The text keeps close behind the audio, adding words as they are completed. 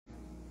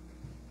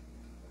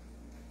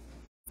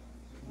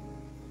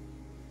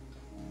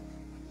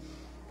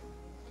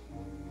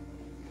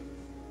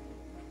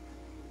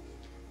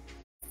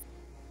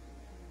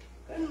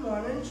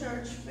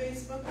Church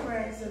Facebook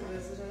friends and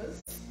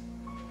visitors.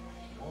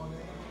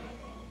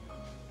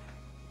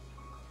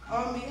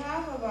 On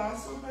behalf of our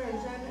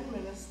Superintendent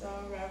Minister,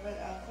 Reverend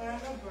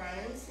Elkanah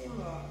Brian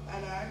Seymour,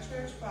 and our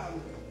church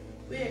family,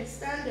 we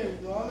extend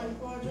a warm and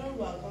cordial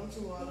welcome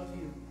to all of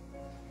you.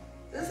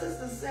 This is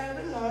the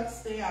 7th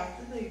Lord's Day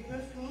after the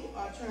Epiphany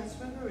or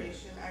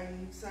Transfiguration and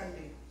Youth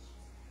Sunday.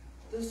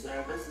 The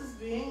service is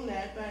being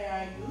led by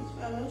our Youth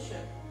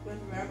Fellowship with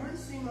Reverend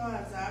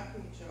Seymour as our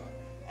preacher,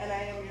 and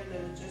I am your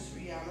liturgist,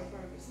 Rihanna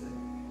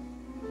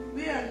Ferguson.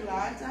 We are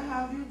glad to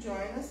have you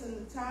join us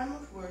in the time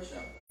of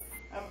worship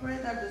and pray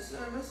that the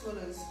service will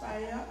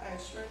inspire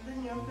and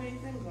strengthen your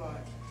faith in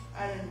God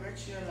and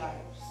enrich your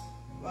lives.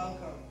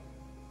 Welcome.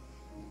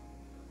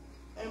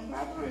 In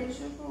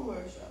preparation for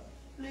worship,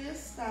 please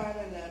stand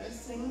and let us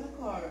sing the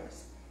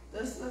chorus,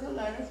 This Little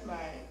Light of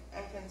Mine,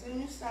 and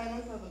continue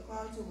standing for the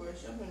call to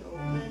worship and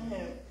opening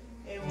hymn,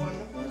 A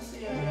Wonderful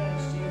Savior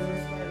is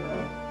Jesus my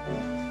Lord.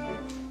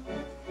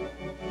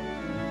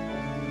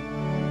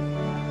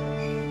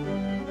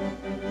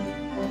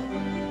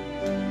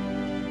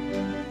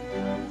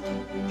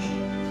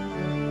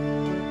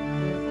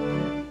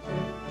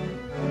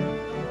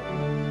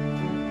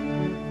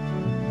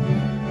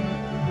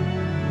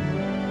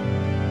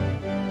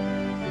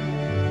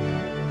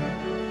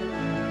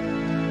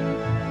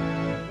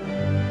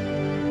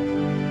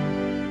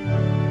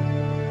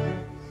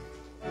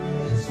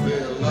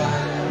 Savior.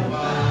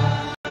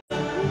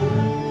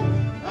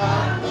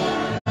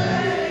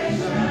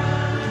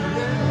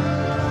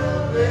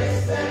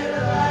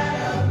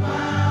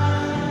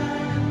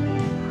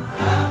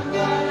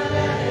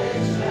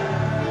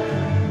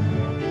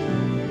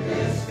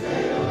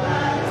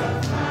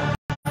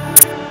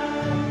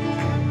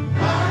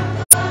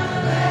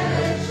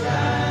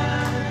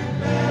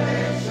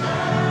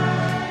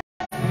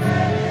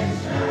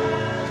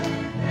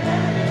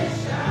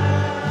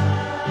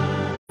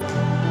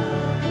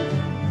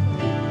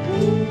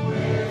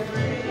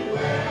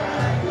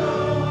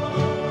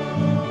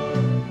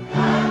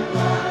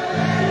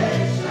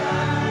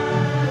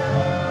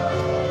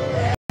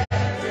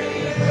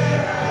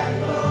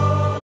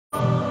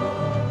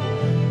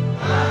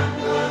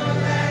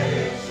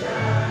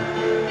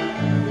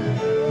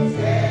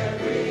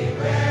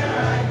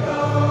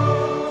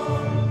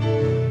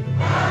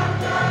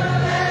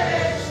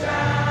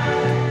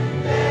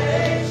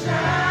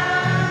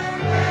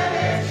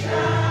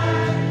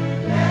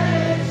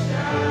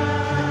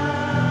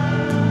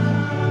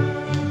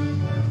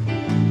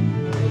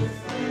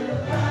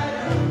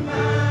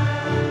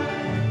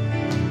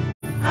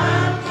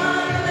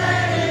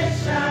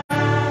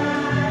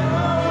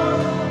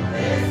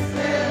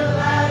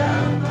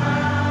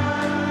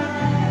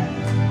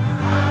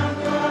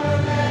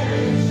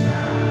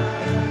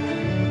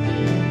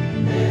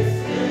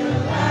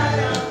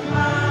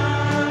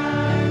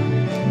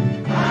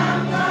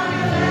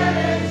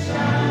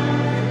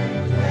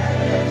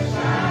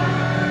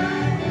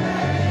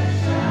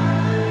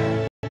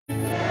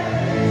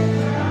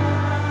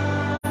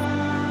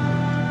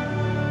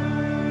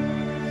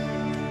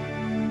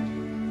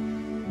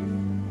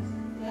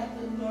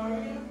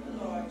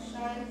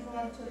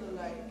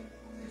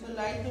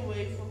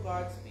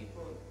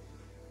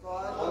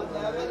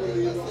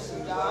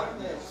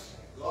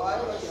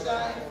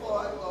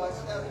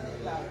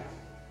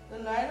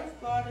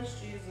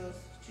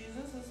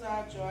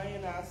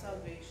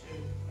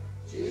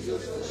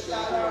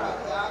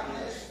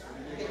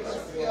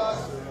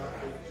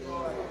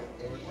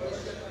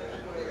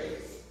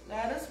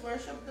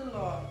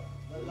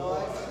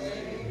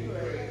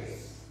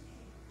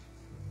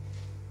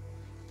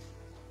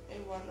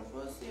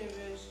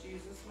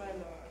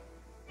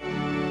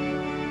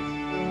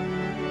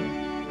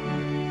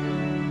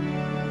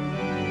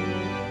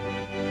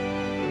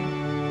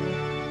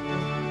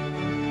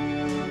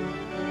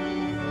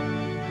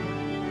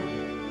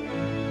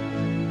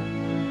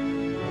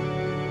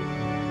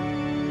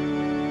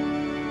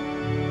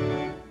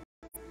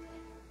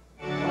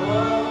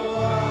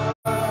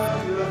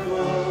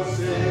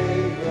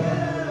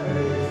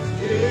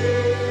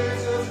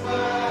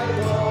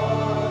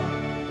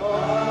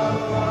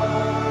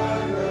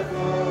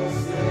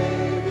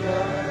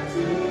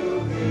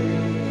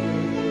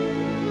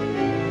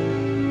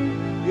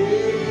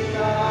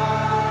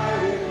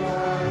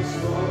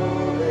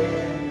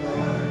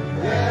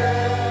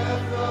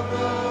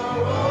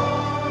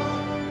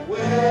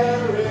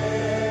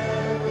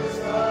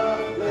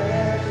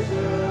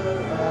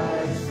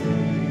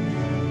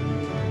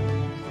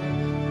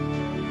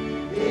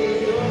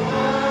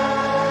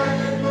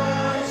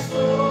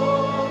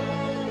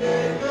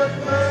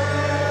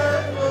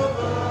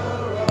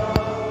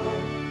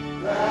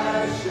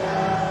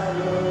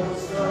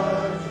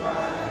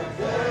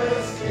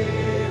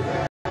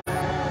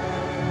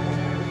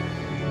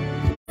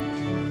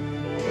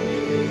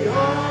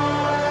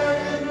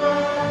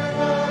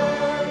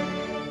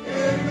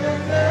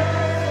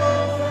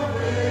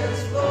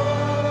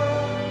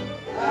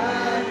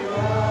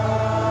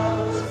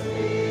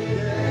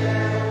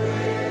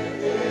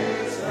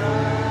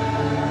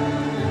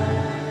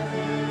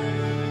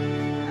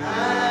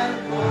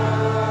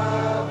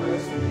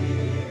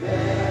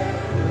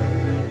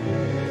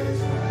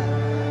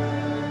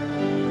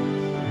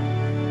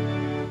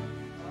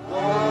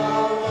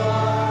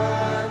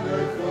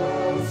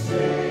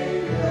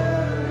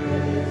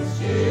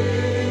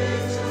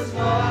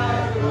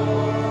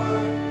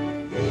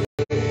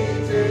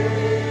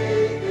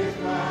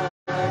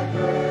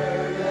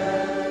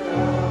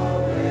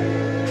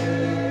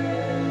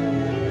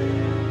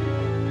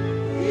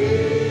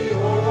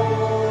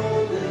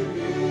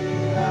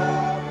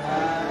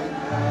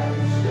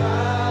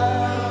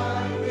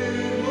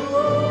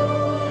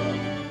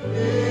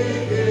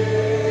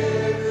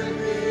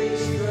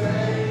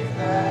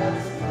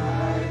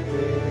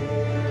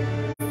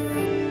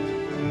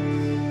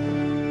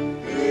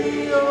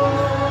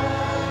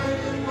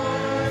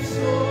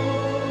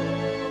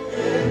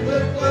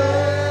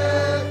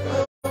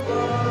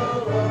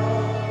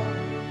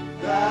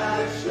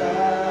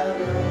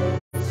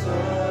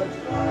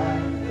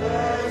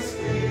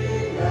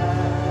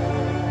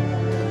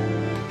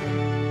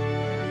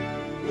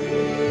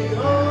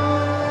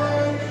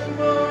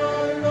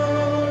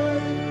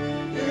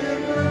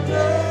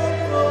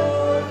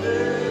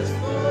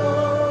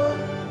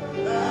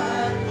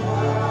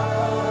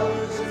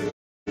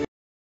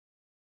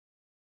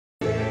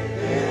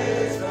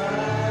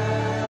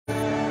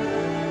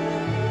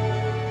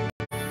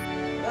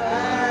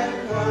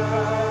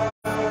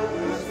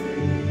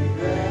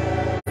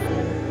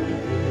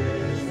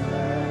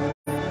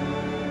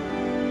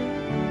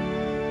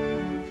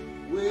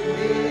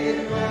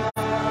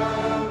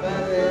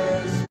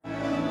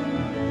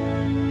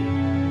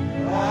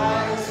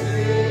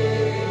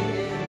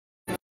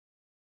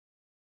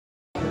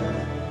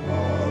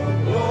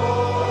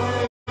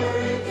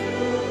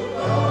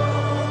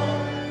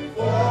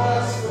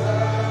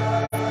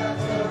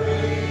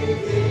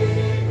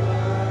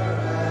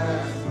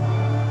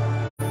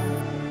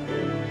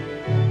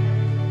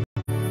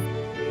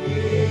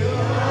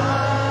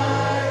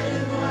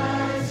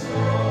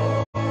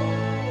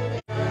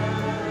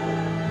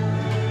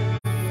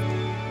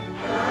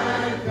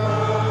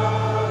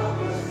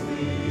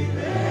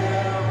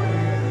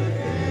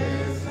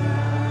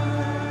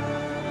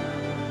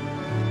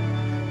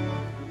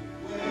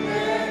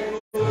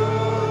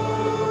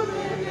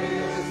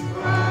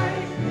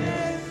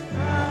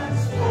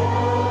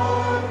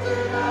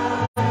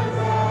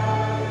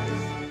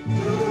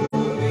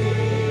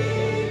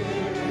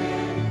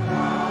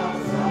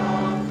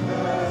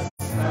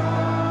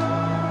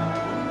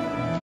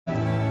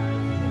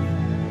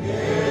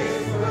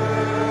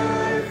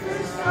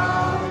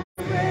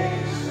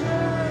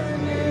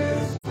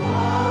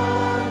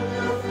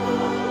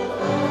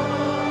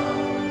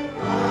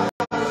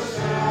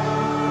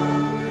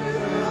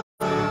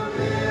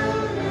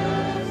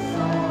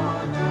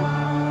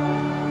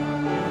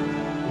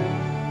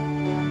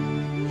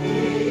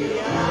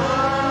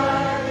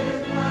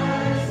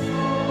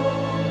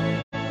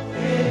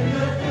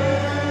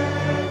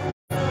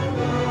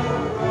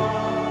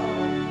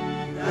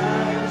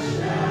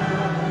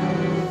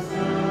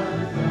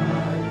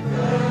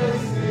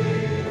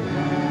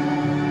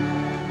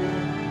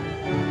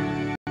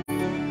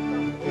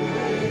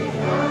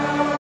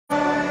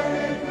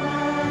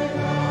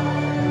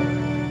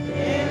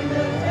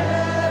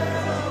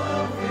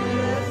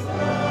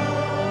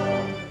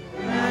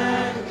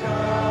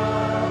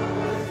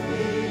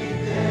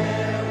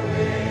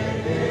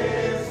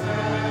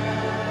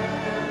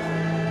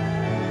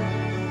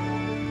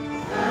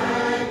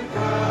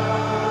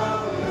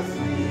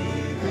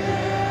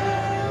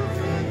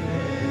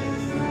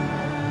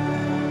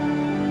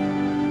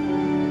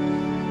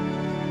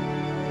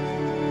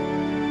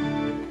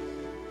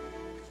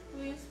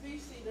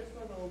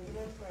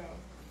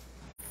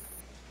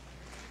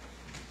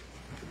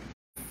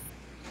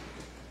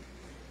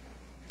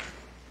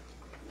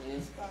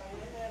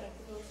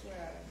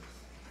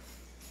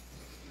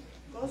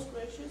 Most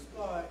gracious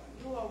God,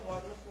 you are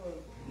wonderful,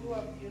 you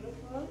are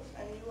beautiful,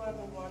 and you are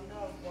the wonder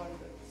of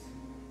wonders.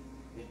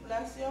 We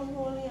bless your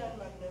holy and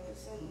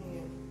magnificent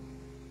name.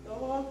 The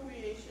whole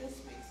creation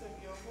speaks of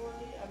your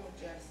holy and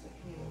majestic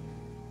name.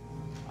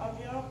 Of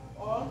your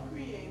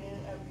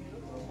all-creating and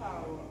beautiful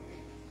power,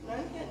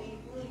 none can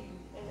equal you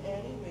in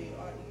any way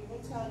or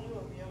even tell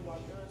you of your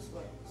wondrous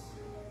works.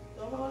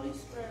 The Holy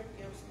Spirit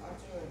gives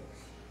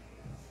utterance.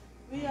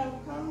 We have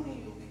come to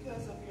you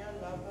because of your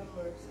love and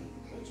mercy,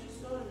 which is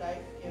so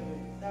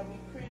life-giving that we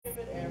crave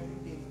it every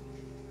day.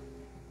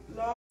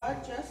 Lord,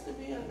 just to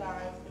be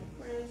alive to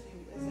praise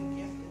you is a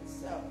gift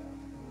itself.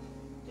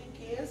 To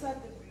gaze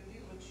at the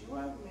beauty which you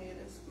have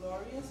made is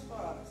glorious for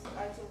us,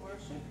 and to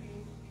worship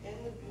you in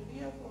the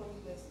beauty of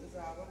holiness is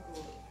our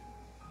goal.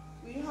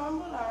 We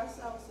humble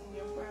ourselves in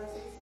your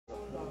presence, O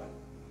Lord,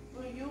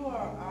 for you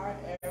are our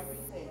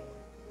everything.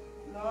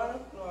 Lord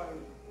of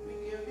glory, we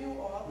give you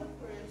all the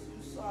praise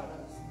you sought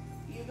us,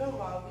 even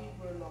while we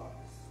were lost.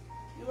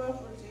 You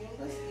have redeemed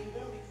us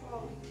even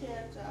before we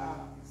cared to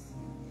ask.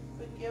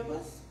 Forgive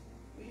us,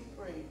 we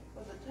pray,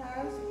 for the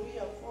times we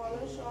have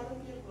fallen short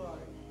of your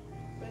glory.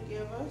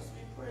 Forgive us,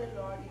 we pray,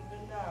 Lord,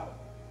 even now.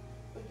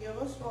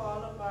 Forgive us for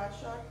all of our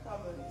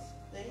shortcomings,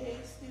 the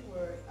hasty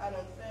word and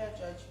unfair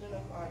judgment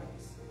of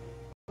others,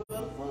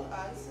 willful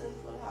and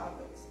sinful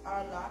habits,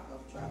 our lack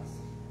of trust.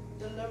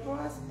 Deliver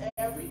us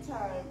every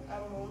time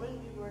and moment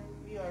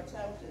we are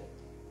tempted.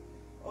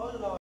 O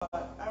Lord,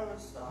 and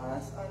restore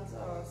us unto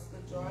us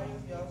the joy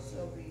of your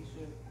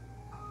salvation.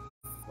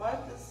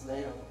 Wipe the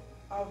slate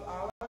of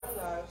our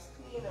lives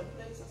clean and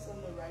place us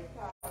on the right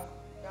path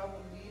that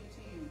will lead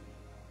to you.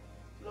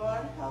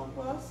 Lord, help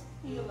us,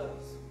 heal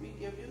us. We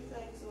give you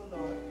thanks, O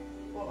Lord,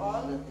 for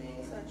all the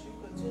things that you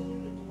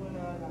continue to do in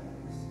our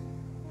lives.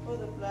 For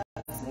the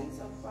blessings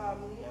of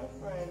family and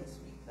friends,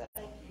 we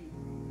thank you.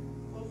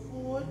 For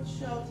food,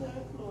 shelter,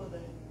 and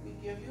clothing, we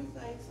give you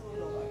thanks, O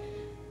Lord.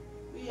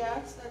 We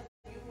ask that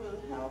you will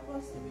help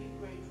us to be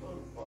grateful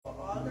for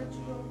all that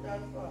you have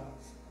done for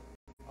us,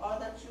 all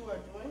that you are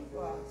doing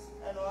for us,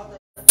 and all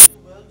that you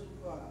will do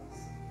for us.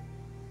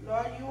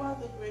 Lord, you are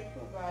the great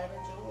provider,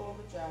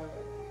 Jehovah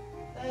Jireh.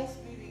 Thanks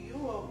be to you,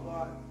 O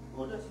God,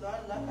 who does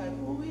not look at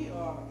who we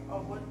are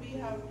or what we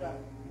have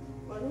done,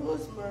 but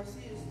whose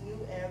mercy is new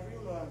every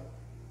morning.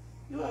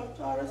 You have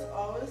taught us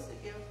always to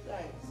give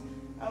thanks,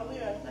 and we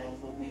are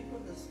thankful people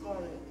this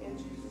morning, in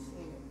Jesus'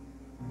 name.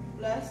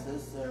 Bless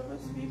this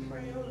service, we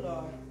pray, O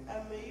Lord,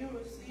 and may you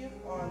receive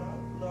honor,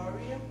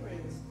 glory, and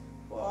praise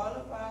for all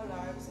of our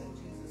lives. In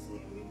Jesus'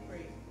 name we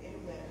pray.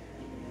 Amen.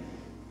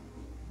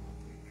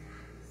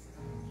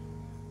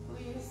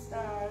 Please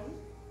stand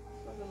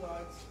for the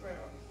Lord's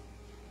Prayer.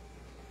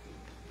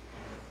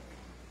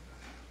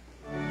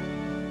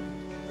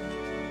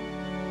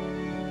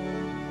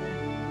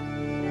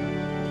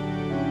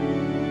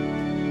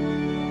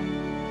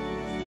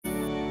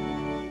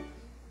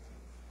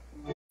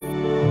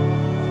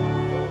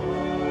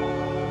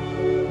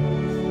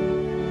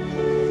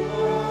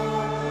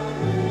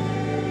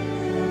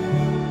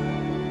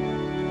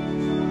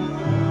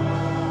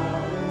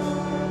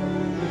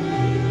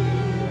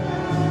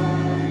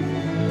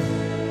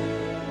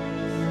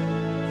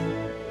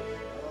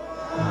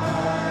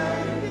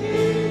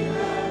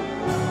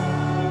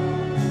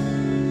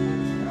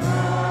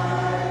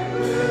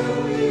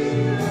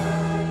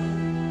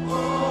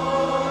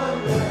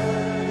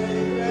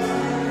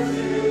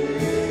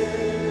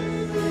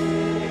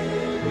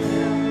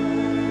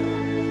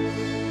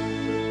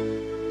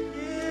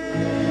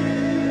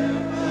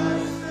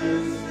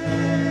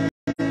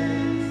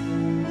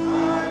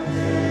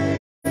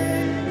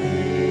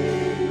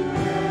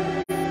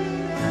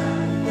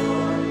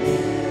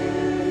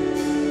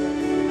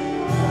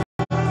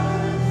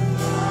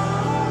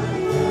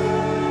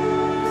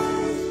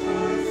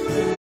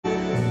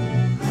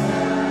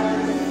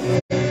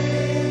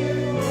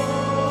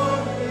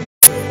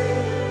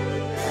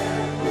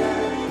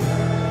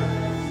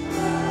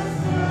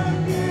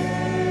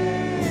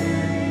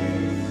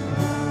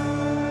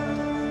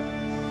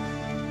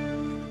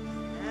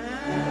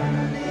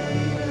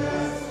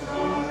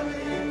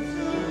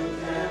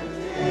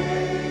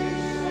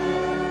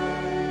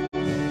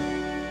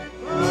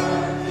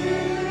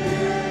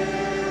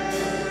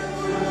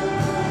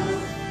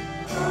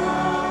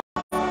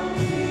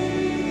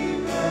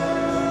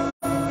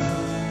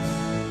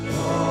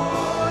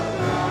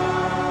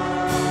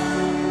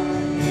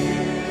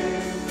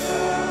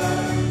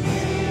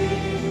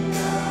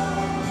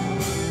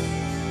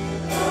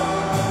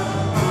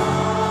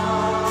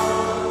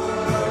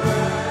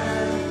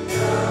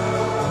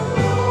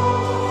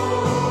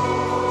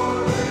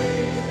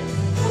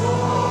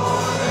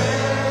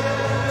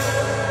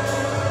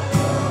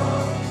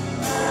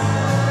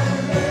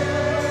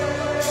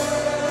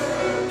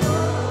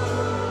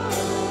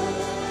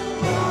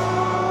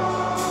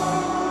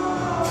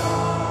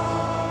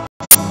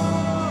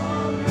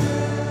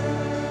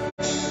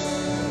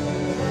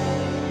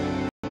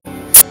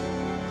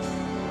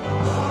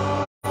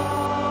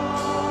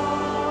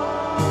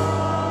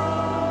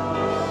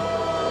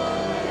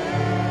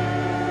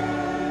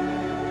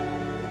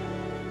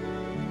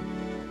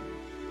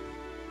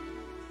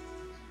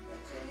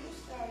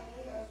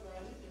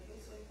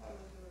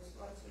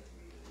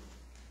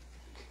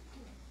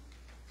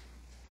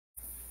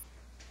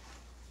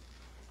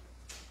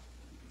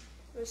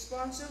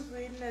 Responsive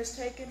reading is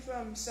taken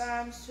from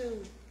Psalms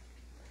 2.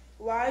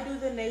 Why do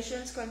the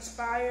nations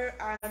conspire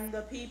and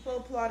the people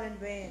plot in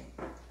vain?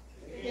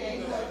 The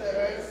kings of the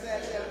earth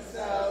set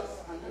themselves,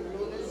 and the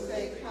rulers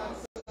take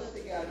counsel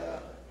together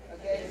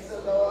against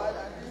the Lord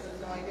and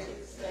his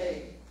anointed,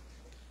 saying,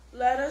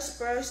 Let us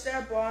burst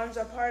their bonds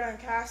apart and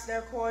cast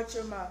their cords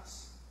from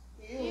us.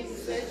 He who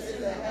sits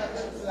in the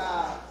heavens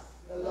laughs,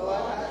 the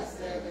Lord has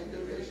them in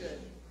derision.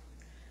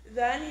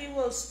 Then he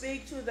will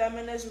speak to them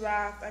in his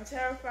wrath and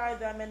terrify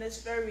them in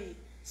his fury,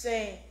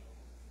 saying,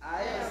 I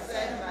have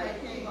set my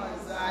king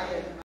on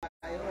Zion,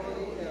 my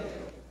holy hill.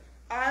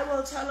 I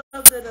will tell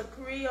of the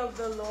decree of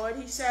the Lord.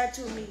 He said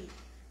to me,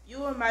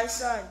 You are my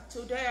son.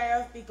 Today I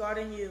have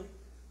begotten you.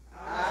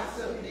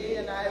 Ask of me,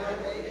 and I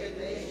will make the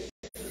nations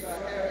your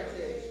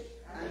heritage,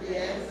 and the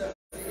ends of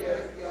the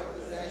earth your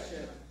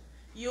possession.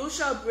 You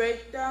shall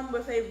break them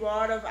with a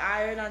rod of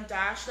iron and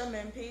dash them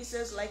in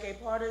pieces like a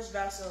potter's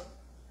vessel.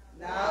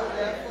 Now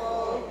therefore,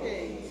 O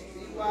kings,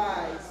 be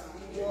wise,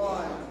 be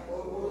warned,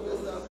 O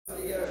rulers of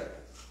the earth.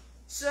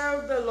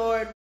 Serve the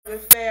Lord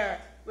with fear,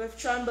 with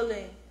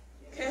trembling.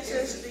 Kiss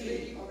his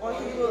feet, or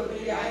he will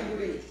be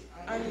angry,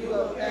 and you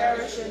will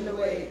perish in the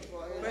way,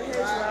 for his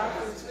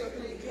wrath is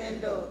quickly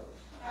kindled.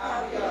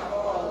 Happy are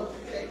all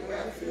who take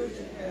refuge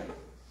in him.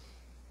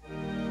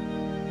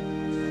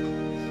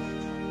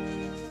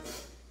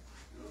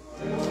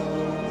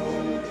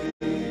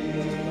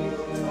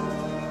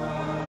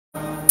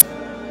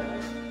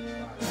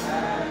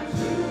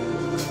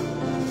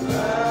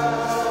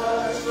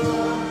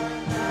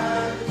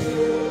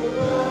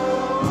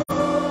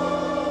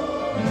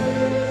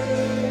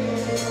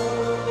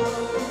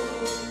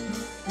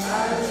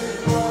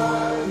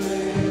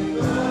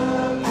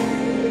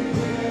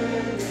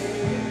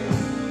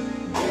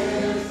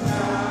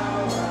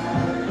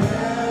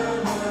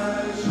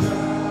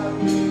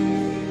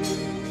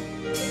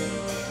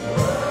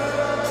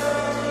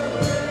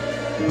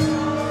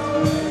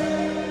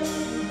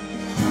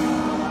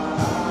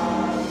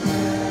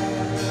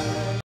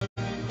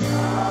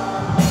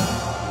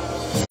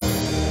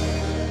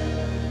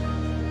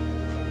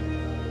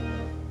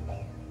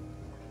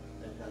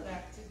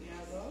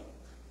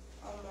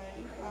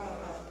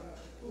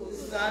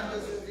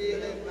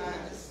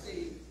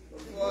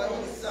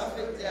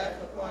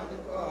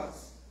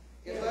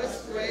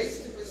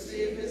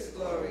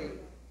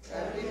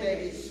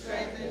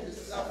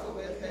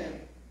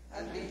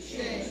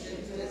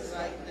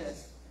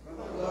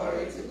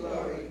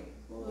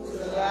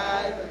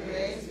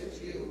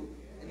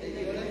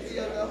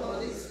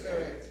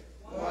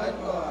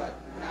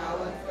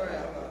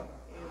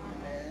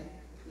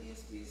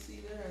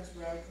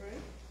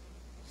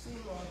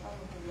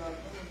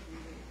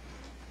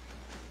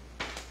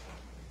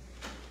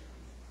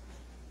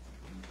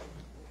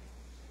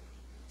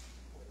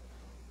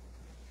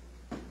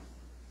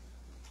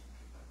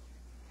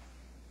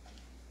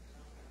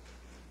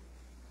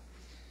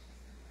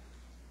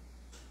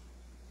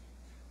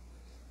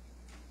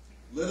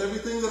 Let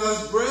everything that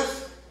has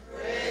breath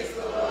Praise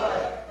the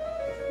Lord.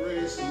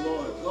 praise the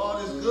Lord.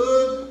 God is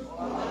good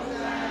All the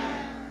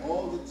time.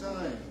 all the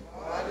time.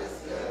 God is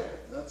good.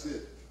 That's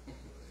it.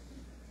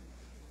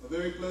 A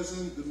very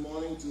pleasant good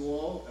morning to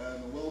all,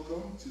 and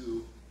welcome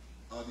to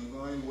our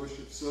divine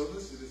worship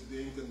service. It is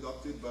being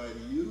conducted by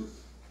the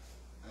youth,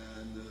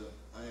 and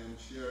I am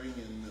sharing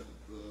in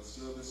the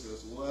service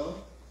as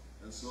well.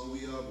 And so we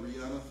have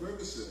Rihanna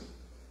Ferguson,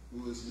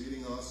 who is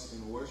leading us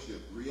in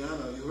worship.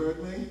 Rihanna, you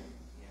heard me?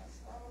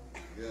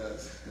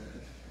 Yes.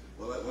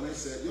 Well, when I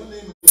said, your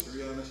name is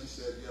Rihanna, she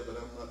said, yeah, but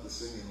I'm not the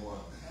singing one.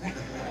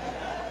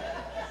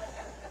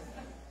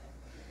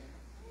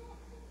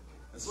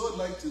 And so I'd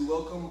like to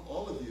welcome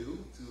all of you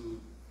to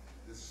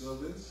this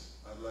service.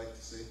 I'd like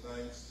to say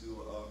thanks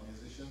to our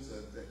musicians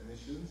and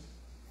technicians.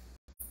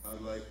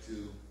 I'd like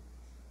to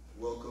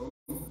welcome,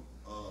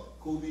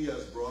 Kobe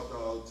has brought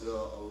out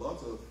a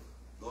lot of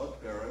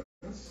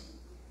godparents.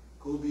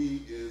 Kobe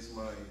is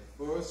my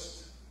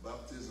first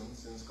baptism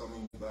since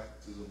coming back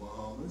to the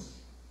Bahamas,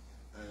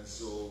 and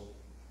so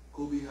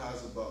Kobe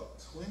has about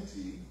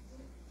 20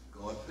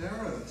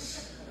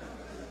 godparents.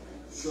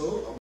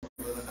 So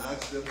I'm going to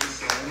ask them to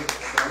stand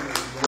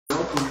and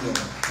welcome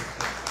them.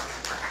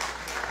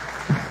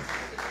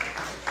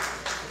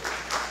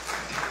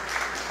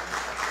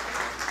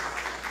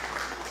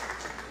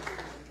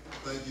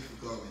 Thank you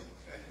for coming.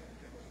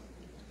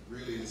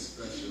 Really is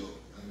special,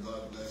 and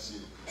God bless you.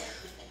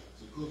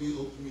 So Kobe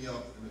opened me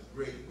up in a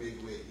great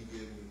big way. He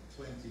gave me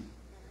 20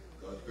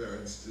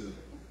 godparents to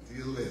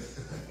deal with.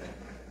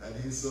 And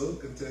he's so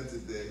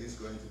contented there, he's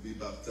going to be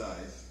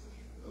baptized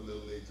a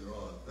little later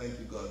on. Thank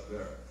you,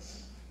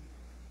 godparents.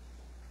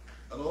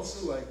 I'd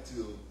also like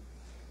to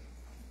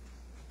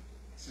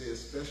say a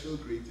special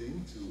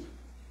greeting to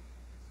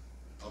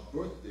our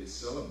birthday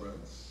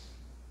celebrants.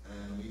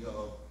 And we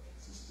have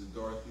Sister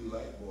Dorothy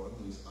Lightborn,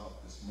 who's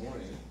out this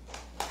morning.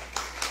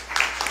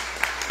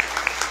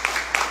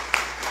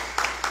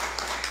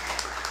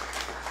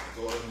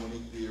 Daughter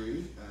Monique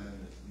Theory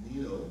and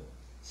Nino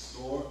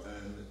Store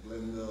and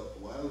Glenda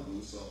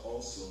Wildgoose are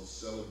also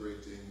celebrating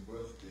celebrating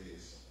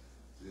birthdays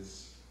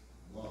this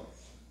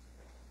month.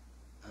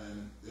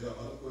 And there are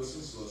other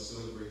persons who are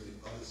celebrating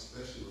other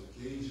special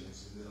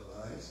occasions in their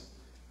lives.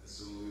 And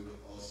so we would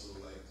also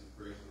like to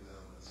pray for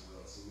them as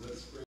well. So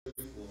let's pray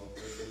for our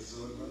birthday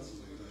celebrants.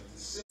 We're going to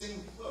sing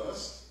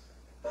first,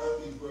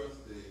 Happy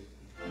Birthday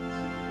to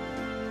you.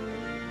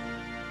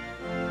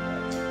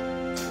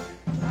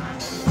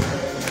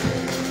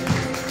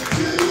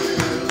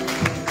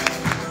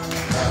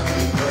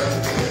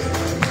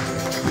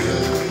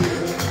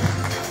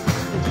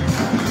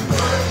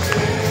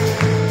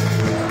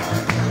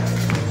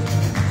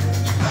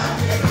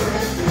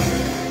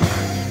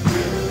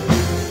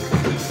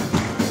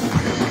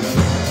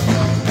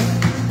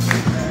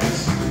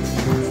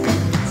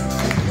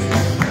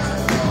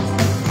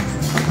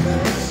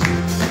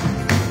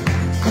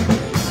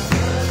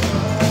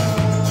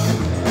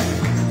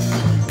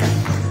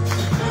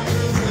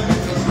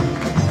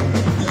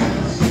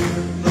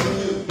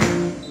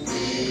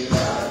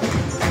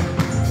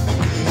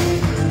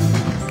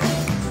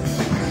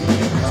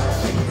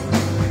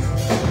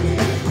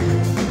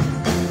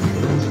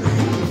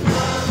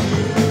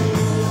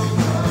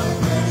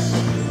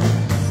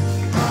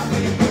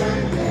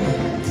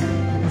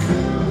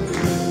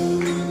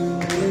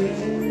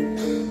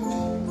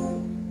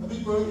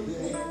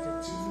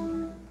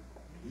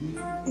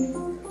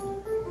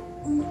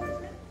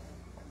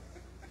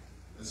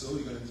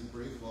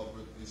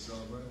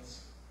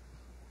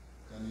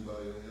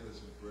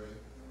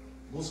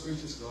 Most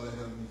gracious God and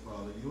Heavenly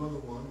Father, you are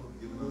the one who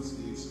have given us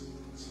these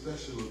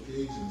special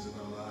occasions in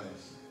our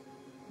lives.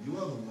 You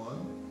are the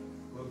one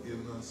who have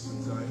given us a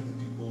time to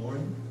be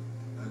born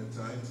and a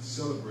time to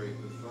celebrate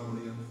with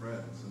family and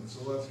friends. And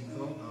so as we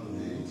count our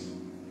days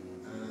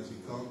and as we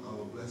count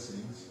our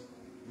blessings,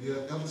 we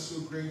are ever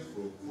so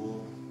grateful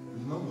for the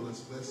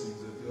numberless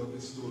blessings that you have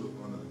bestowed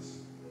upon us.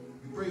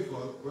 We pray for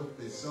our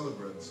birthday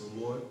celebrants, O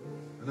Lord,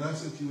 and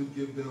ask that you would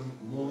give them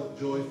more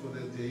joy for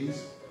their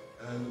days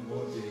and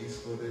more days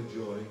for their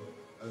joy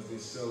as they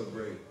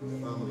celebrate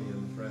family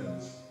and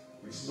friends.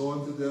 Restore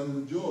unto them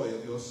the joy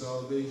of your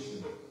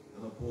salvation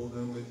and uphold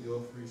them with your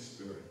free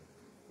spirit.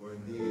 For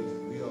indeed,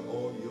 we are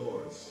all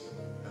yours,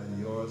 and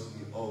yours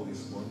we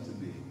always want to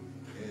be.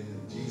 In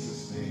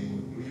Jesus'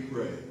 name we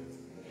pray.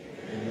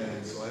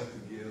 Amen. So I have to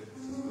give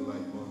Sister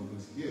Lightmon,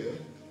 who's here,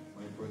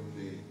 my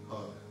birthday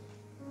hug.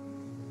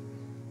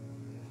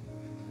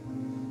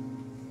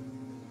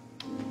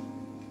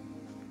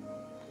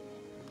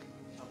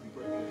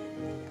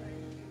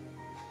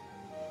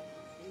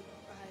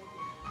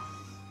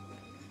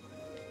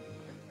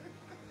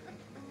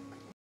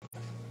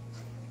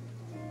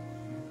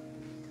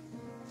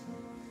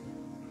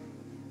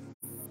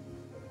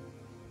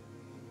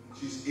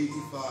 She's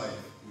 85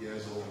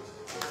 years old.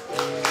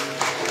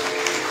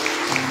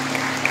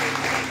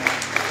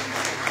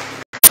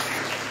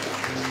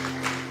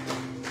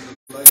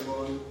 Like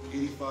on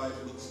 85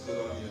 looks good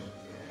on you.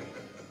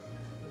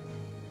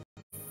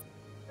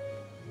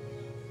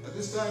 At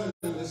this time,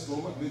 in this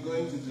moment, we're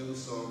going to do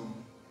some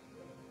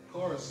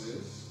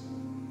choruses.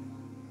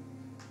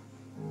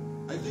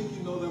 I think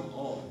you know them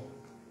all.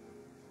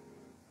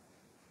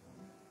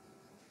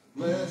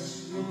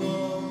 Bless you,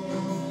 Lord.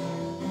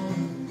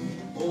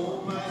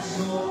 Oh, my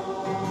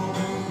soul,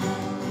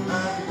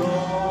 and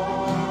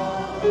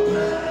all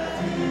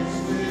that is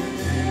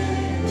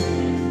within me,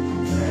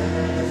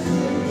 bless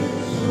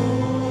His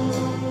soul.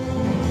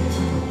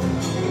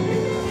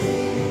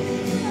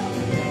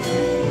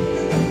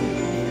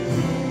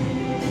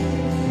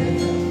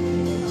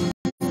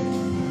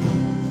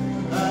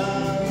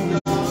 And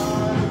I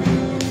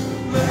will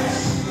bless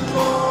the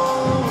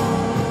Lord,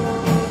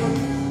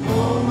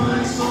 oh,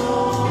 my soul.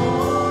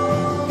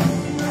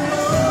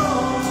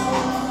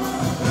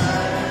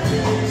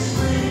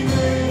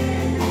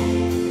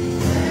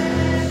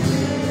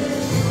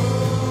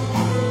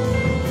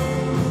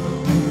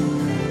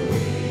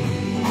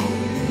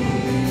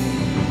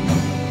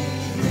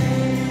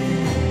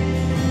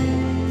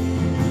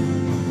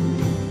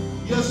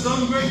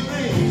 Some great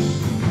things.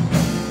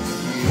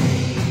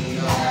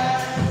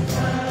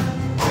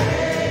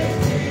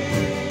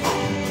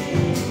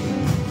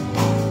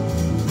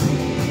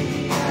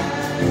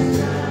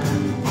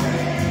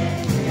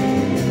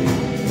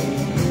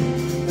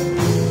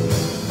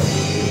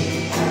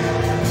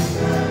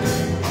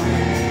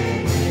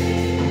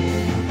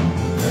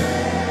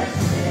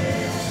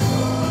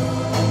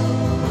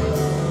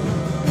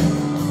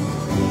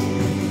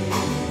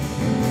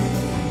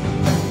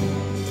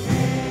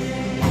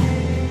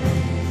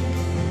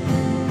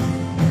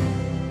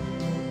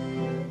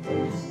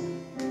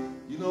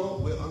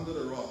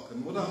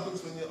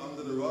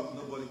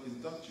 Nobody can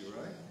touch you,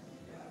 right?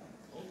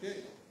 Okay.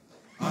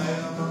 I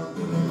am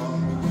under the rock.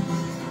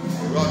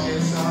 The rock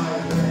is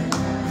higher.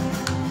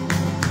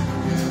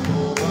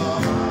 Over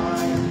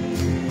high.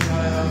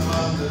 I am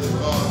under the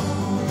rock.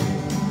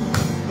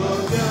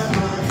 Look at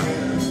my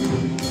hand.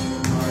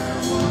 I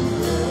am under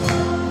the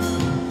rock.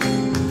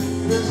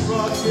 This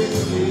rock is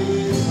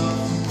Jesus.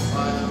 I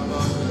am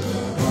under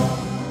the rock.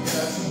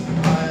 Yes,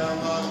 I am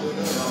under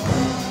the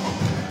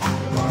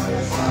rock.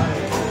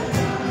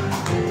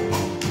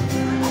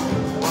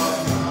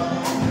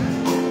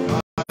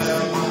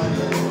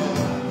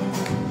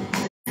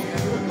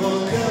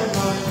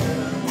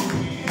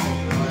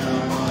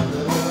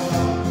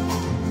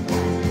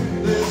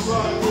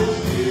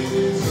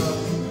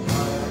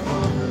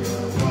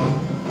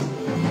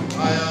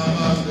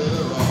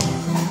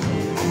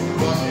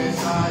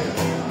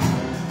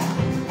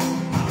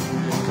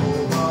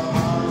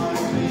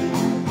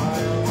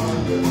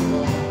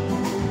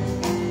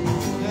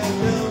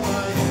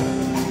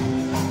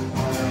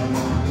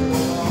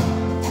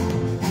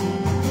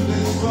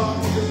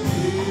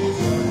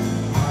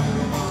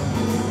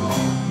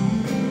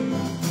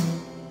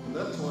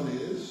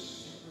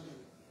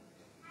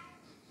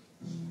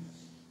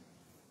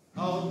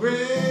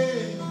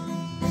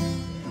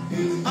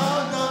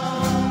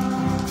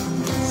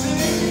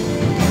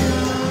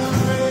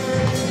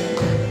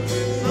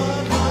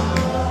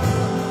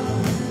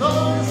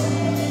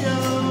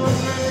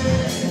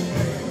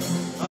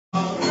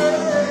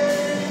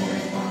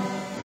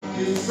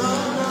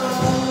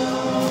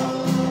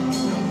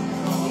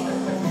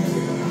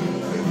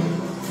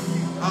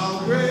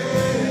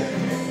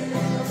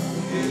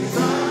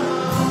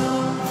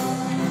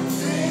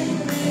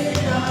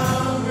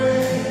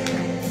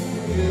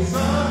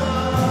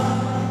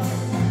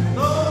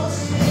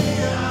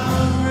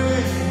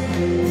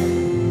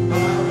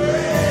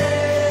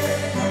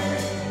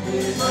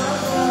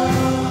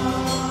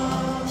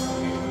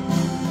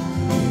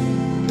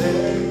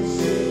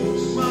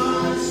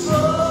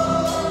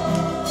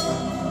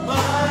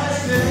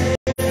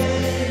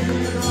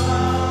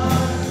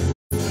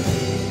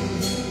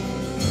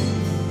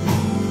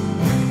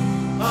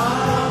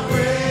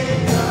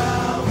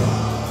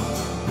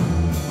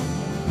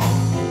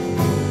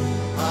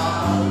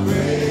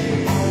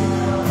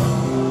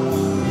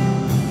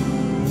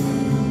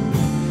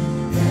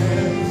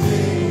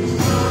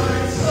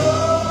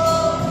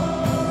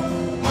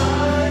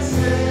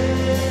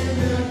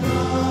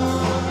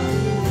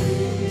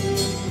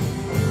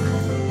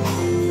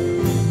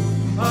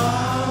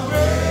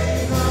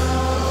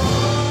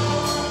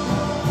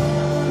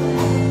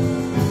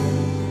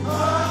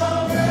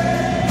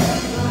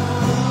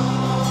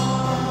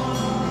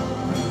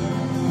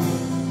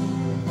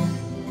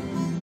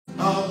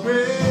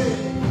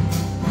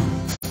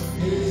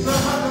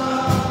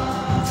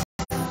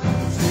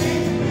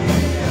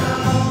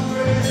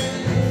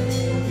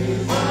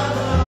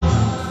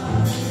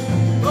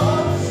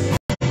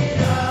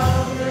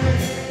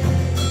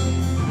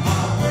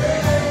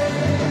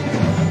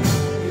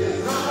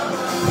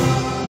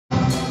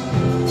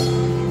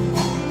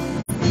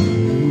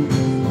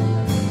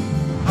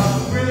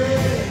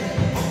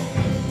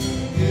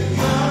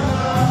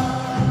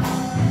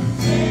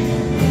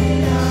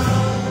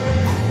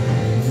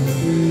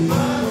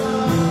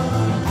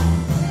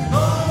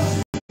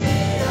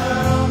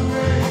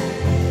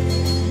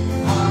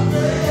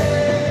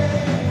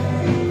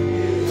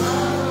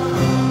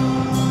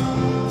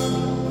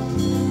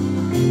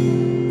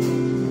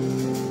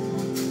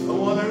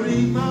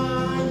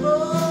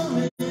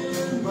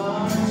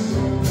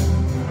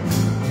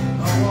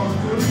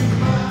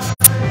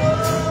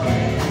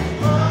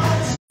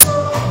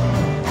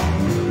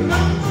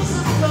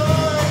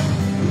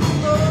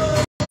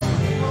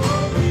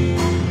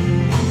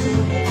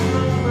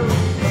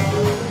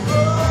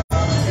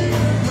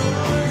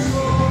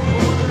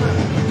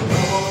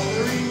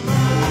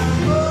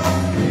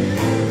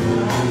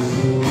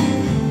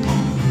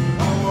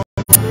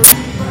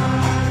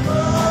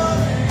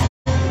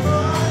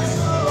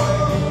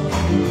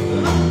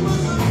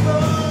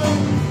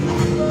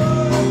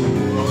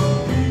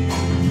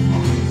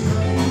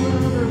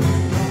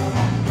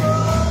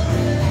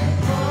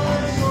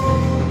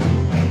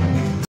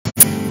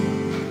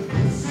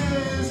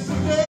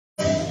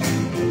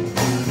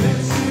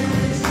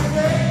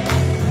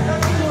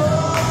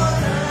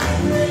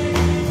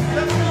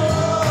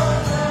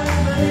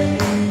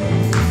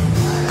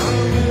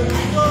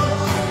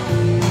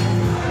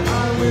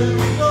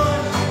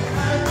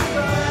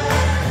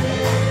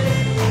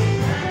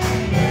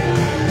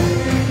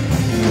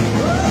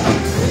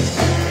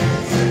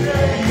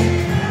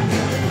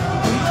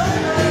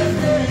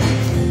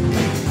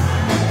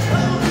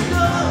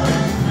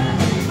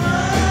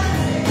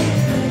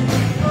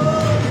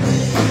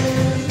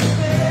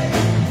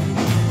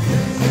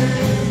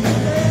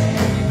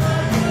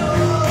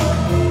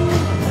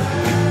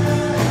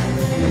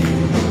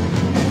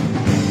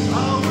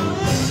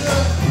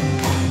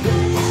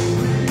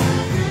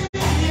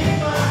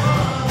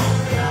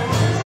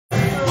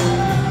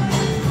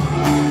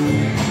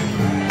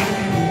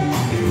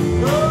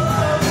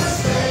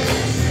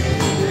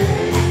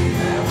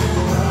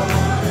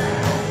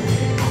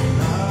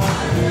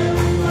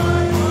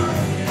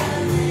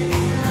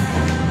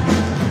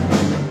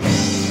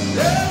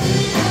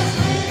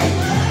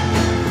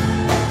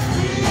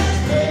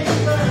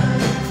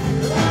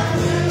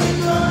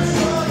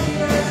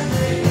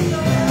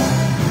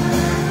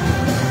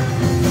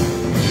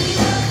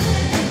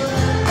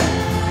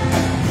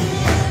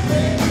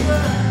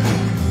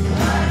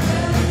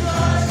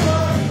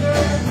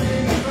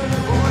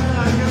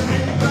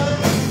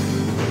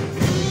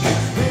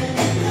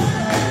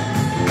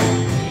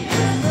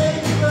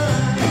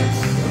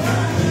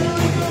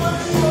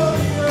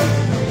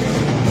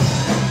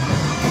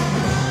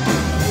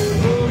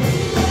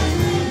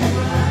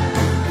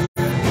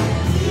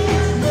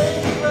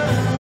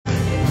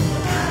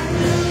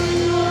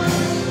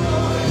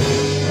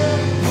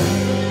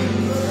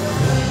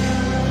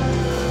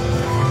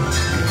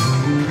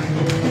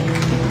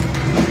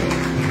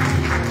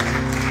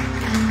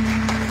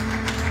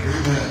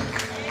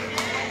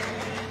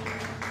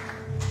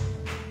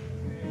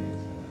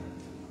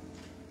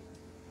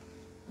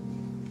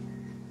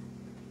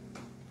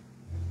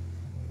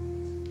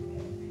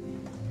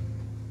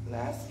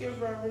 Let's give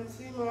Reverend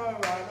Seymour a round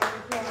of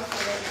applause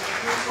for that.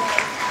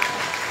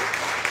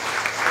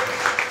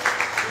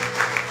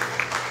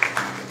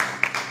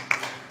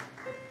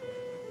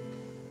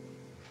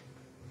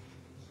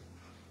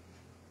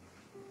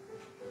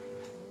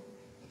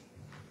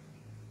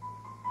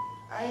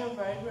 I invite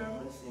invite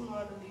Reverend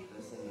Seymour to lead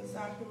us in the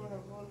sacrament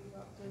of holy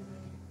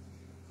baptism.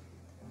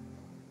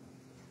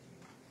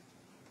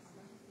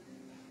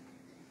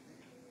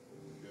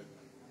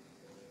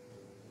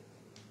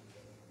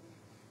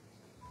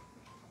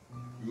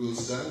 We will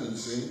stand and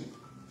sing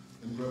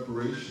in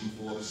preparation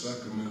for the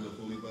sacrament of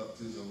holy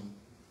baptism.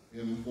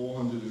 Hymn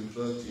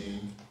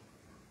 413,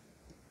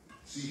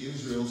 See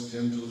Israel's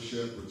gentle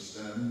shepherd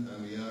stand,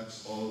 and we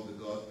ask all the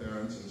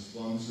godparents and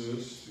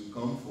sponsors to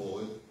come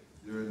forward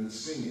during the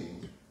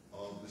singing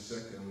of the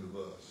second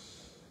verse.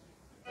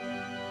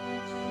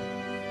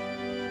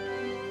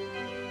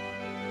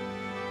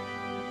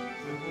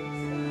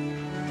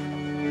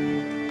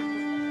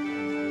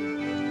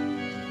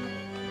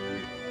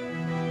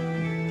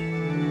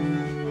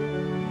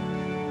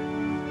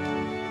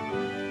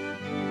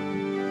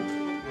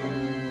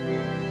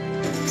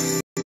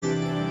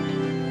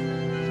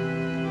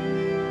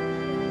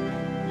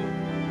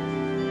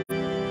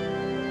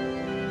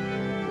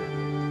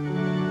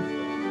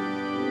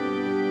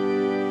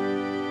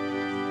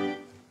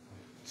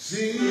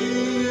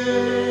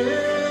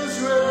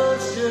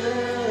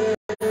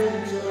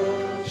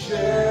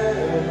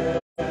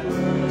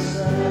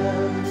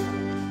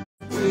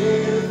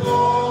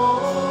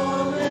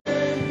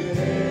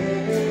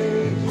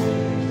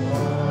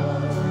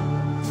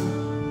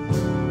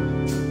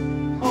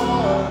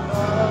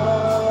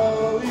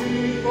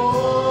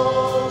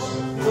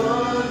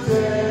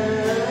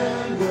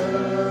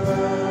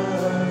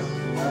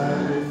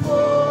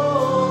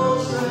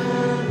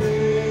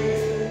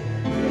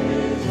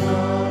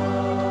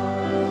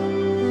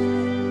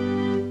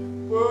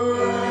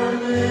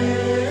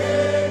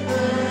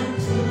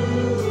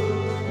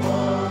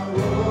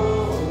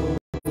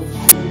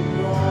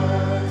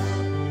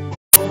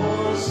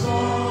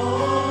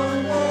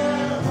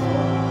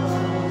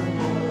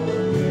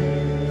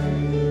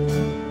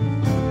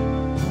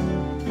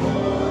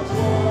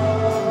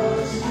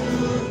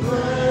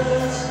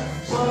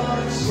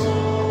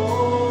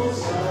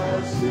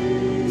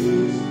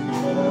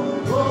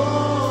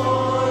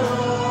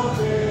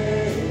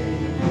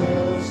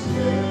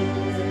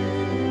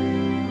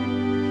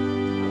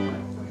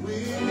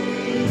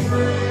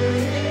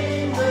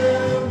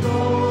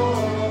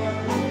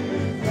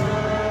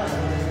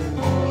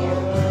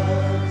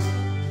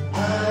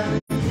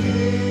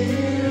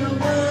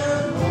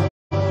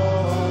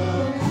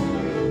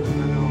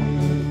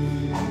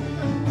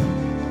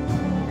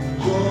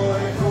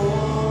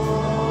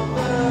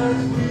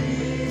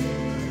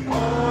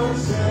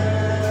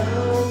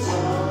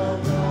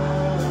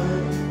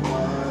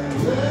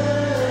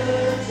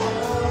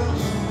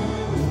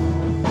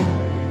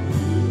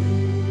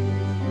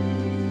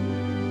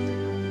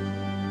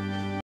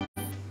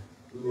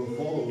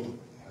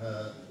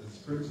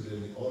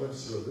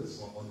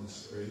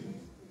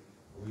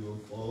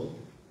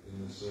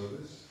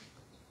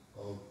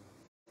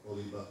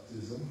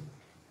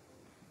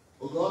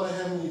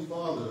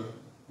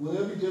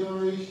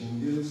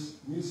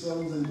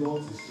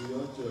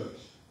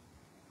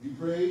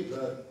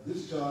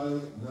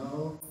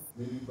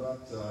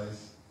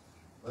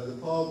 By the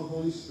power of the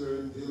Holy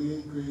Spirit, daily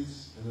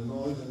increase in the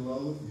knowledge and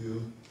love of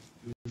you,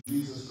 through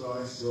Jesus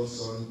Christ, your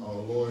Son, our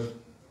Lord.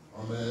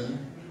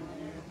 Amen.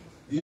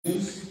 The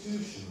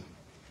institution.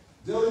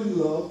 Dearly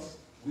beloved,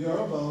 we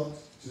are about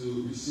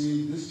to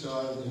receive this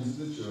child into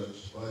the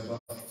church by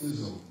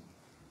baptism.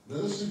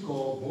 Let us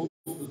recall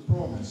both the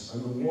promise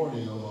and the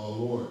warning of our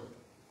Lord.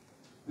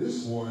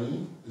 This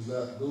warning is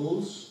that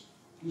those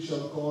who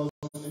shall cause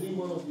any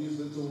one of these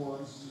little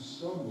ones to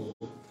stumble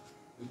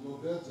is no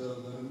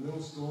better than a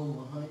millstone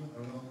behind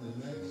around their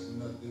necks,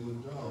 and that they will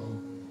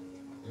drown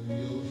in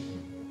the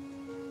ocean.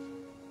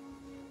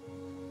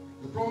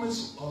 The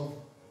promise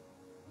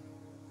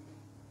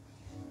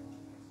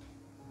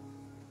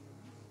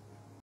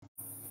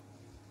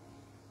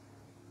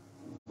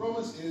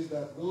is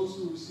that those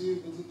who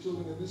receive little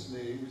children in this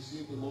name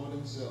receive the Lord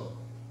himself.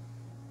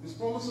 This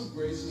promise of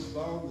grace is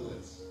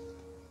boundless.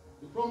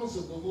 The promise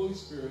of the Holy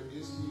Spirit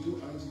is to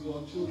you and to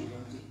your children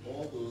and to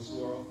all those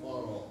who are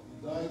afar off.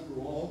 He died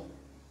for all,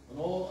 and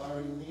all are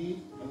in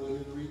need and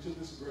within reach of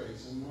his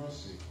grace and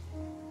mercy.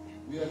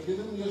 We are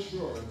given the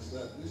assurance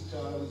that this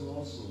child is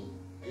also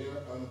heir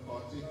and a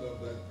partaker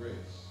of that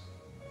grace,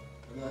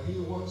 and that he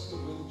who wants to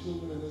bring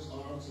children in his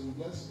arms and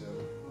bless them,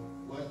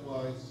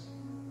 likewise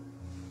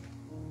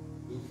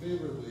will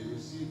favorably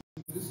receive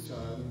this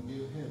child and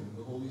give him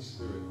the Holy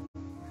Spirit,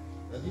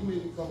 that he may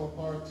become a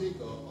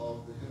partaker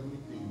of the heavenly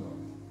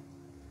kingdom.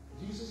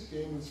 Jesus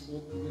came and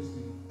spoke to his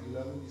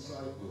 11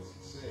 disciples,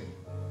 saying,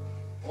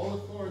 All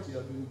authority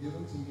has been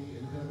given to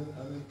me in heaven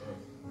and in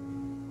earth.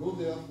 Go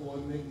therefore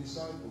and make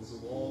disciples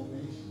of all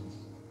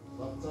nations,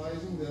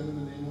 baptizing them in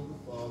the name of the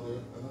Father,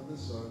 and of the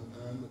Son,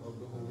 and of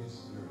the Holy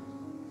Spirit,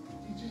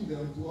 teaching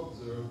them to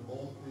observe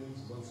all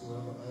things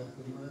whatsoever I have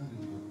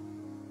commanded you.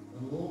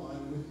 And lo, I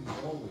am with you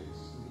always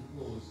to the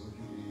close of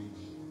the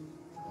age.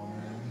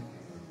 Amen.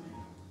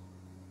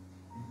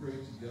 We pray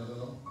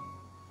together.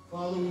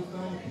 Father, we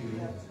thank you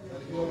that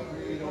you have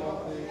created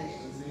all things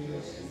and made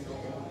us in your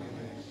own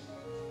image.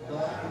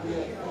 God, we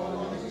have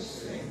fallen into sin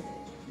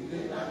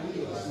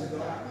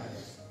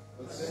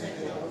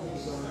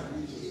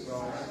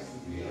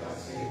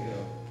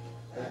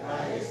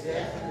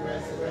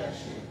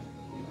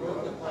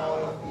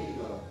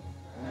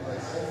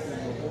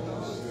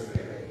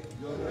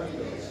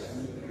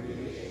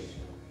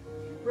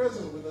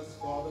present with us,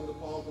 Father, in the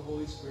power of the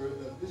Holy Spirit,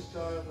 that this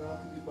child now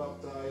to be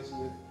baptized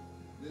with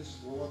this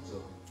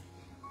water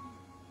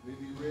may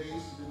be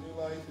raised to the new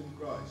life in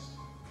Christ.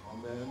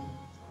 Amen.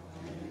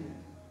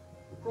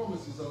 The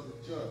promises of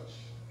the church,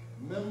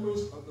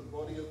 members of the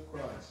body of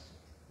Christ,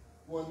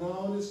 who are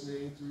now in his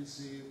name to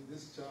receive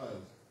this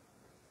child.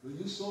 Will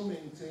you so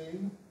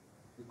maintain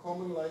the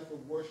common life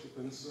of worship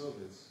and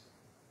service,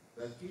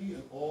 that he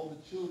and all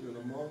the children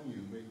among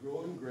you may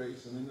grow in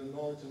grace and in the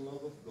knowledge and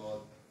love of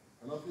God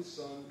and of his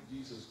Son,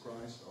 Jesus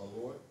Christ, our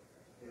Lord?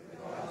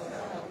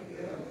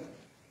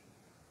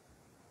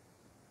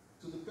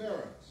 To the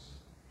parents,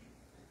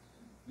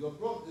 you have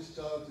brought this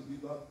child to be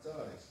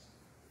baptized,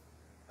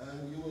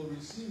 and you will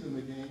receive him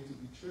again to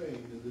be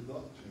trained in the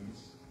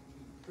doctrines,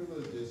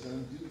 privileges,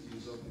 and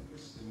duties of the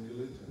Christian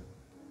religion.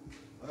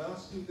 I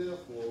ask you,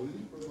 therefore, will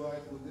you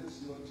provide for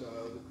this your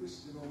child a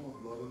Christian home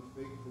of love and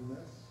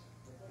faithfulness?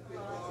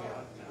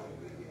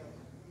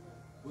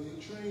 Will you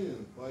train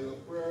him by your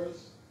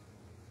prayers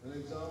and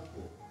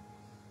example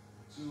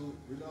to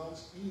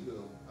renounce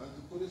evil and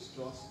to put his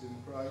trust in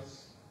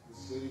Christ, the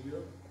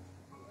Savior?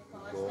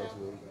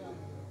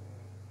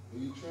 Will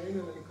you train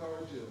and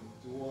encourage him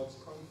towards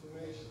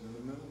confirmation and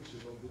the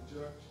membership of the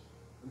church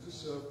and to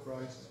serve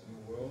Christ in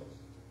the world?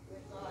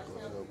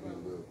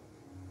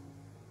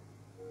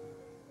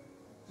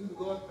 To the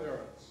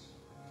godparents,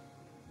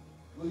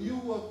 will you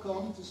who have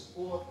come to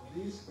support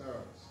these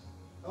parents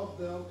help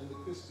them in the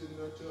Christian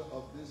nurture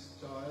of this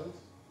child?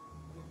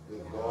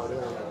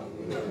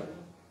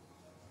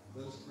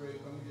 Let us pray.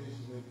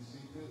 Congregation may be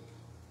seated.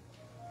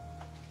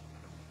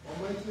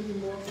 Almighty and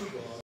immortal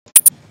God,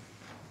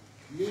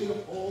 the aid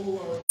of all who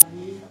are in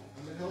need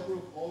and the helper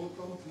of all who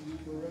come to you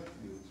for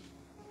refuge,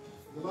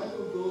 the life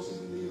of those who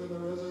believe in the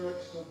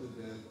resurrection of the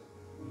dead,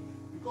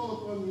 we call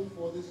upon you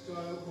for this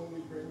child whom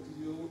we bring to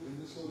you in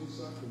this holy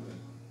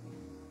sacrament.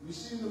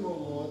 Receive him, O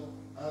Lord,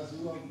 as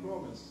you have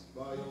promised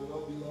by your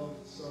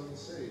well-beloved Son,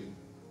 saying,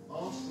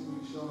 ask and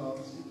you shall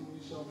have, seek and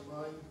you shall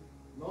find,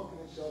 knock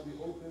and it shall be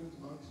opened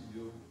unto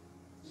you.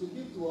 So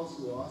give to us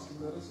who ask,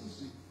 and let us who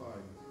seek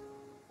find.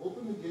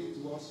 Open the gate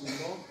to us who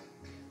knock,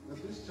 that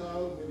this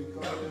child may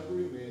become and ever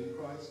remain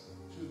Christ's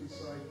true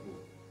disciple,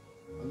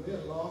 and may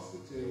at last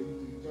attain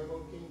the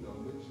eternal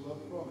kingdom which you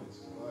have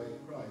promised by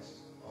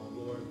Christ our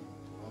Lord.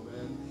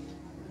 Amen.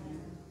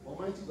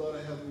 Almighty God,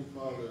 our Heavenly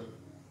Father,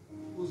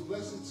 whose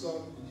blessed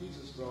Son,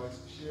 Jesus Christ,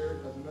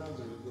 shared at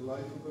Nazareth the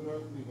life of an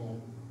earthly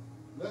home,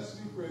 bless,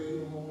 we pray,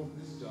 the home of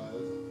this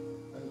child,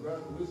 and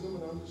grant wisdom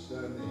and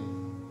understanding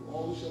to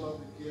all who shall have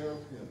the care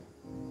of him,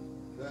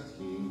 that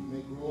he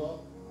may grow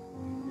up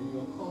in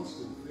your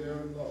constant fear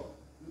and love,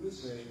 through the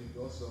same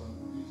your Son,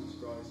 Jesus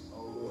Christ,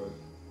 our Lord.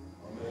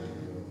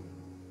 Amen.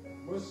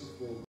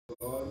 Merciful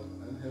God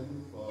and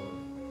Heavenly Father,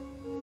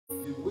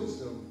 give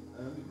wisdom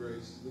and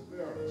grace to the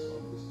parents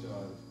of this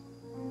child,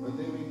 that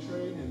they may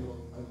train him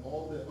and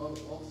all their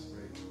other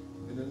offspring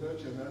in the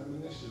nurture and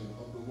admonition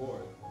of the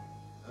Lord,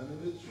 and in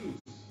the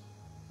truth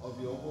of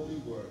your holy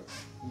word,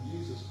 through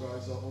Jesus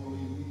Christ, our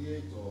only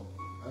mediator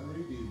and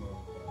redeemer.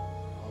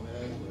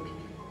 Amen.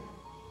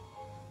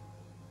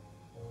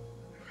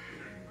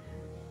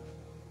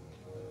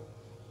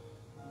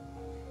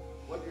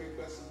 What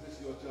request is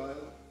this, your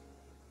child?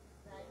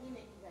 That he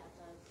may be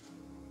baptized.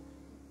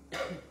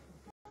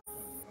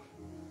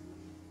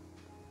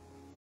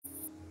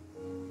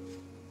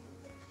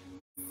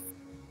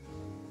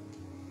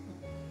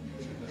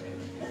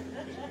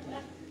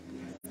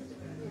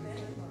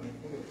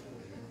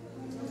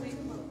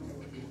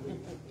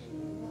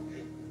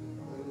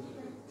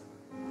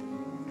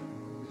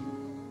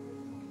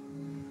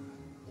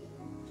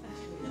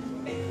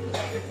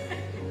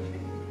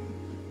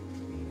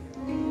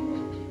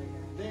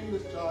 Name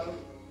this child.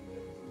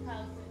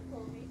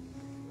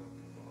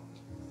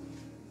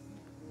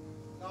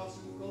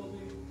 Carlson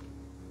Colby,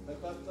 I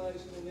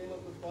baptize in the name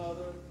of the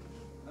Father,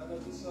 and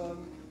of the Son,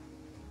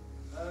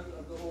 and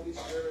of the Holy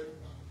Spirit.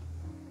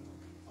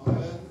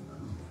 Amen.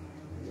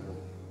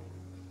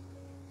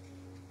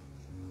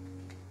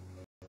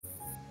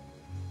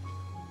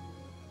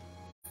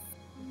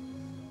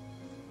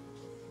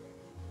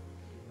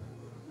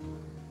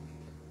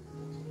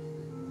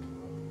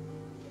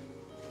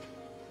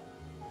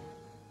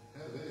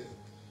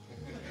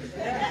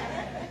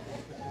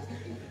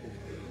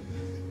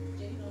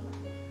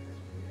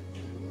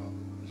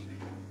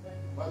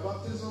 By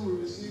baptism, we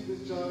receive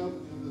this child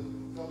in the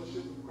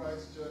fellowship of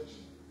Christ's church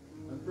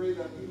and pray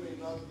that he may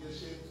not be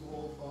ashamed to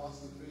hold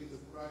fast the faith of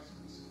Christ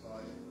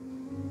crucified,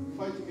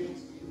 fight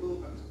against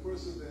evil, and to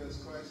persevere as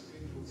Christ's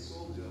faithful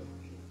soldier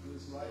to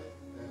his life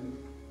and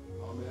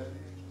amen.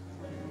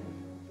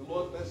 The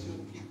Lord bless you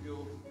and keep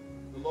you.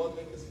 The Lord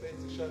make his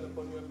face to shine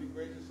upon you and be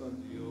gracious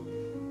unto you.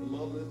 The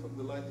Lord lift up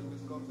the light of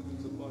his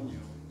countenance upon you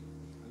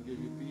and give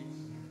you peace.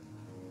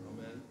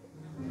 Amen.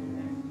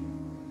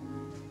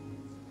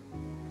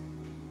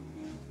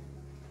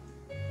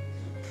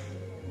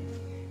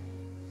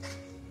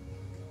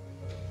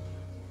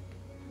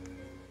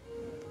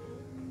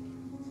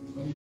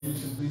 You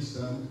should please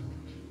stand.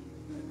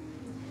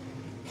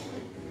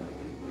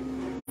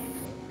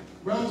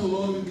 Grant, O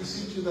Lord, we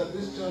beseech you that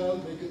this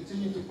child may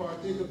continue to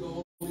partake of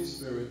the Holy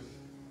Spirit,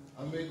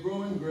 and may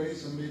grow in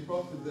grace and may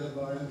profit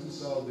thereby unto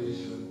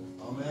salvation.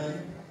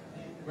 Amen.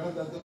 Grant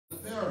that the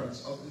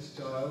parents of this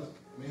child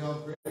may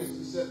have grace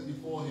to set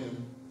before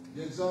him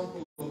the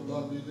example of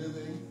godly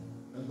living,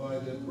 and by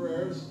their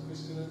prayers,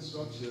 Christian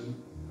instruction,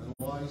 and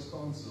wise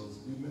counsels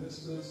be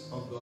ministers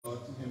of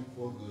God to him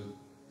for good.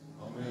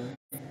 Amen.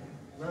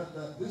 Grant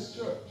that this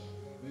church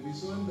may be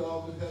so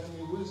endowed with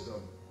heavenly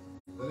wisdom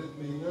that it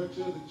may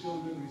nurture the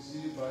children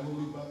received by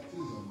holy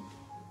baptism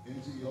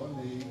into your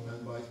name,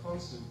 and by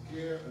constant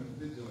care and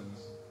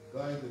vigilance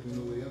guide them in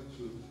the way of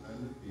truth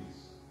and of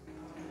peace.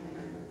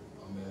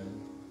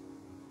 Amen.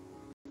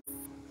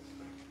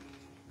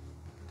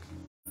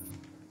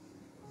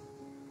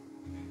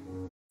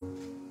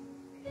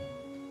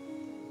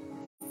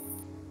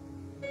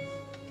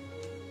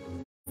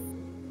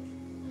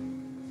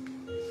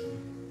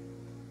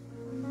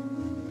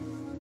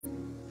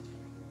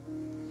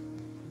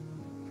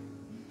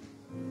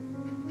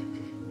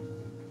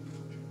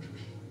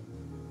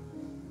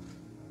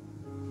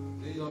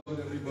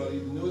 Everybody,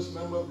 the newest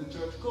member of the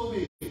church,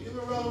 Kobe. Give him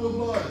a round of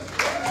applause.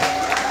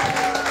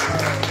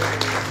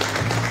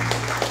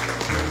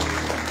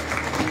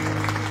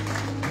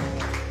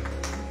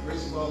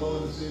 Grace of our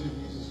Lord and Savior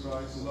Jesus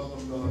Christ, the love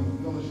of God,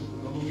 the fellowship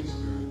of the Holy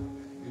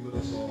Spirit, be with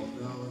us all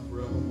now and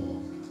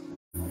forevermore.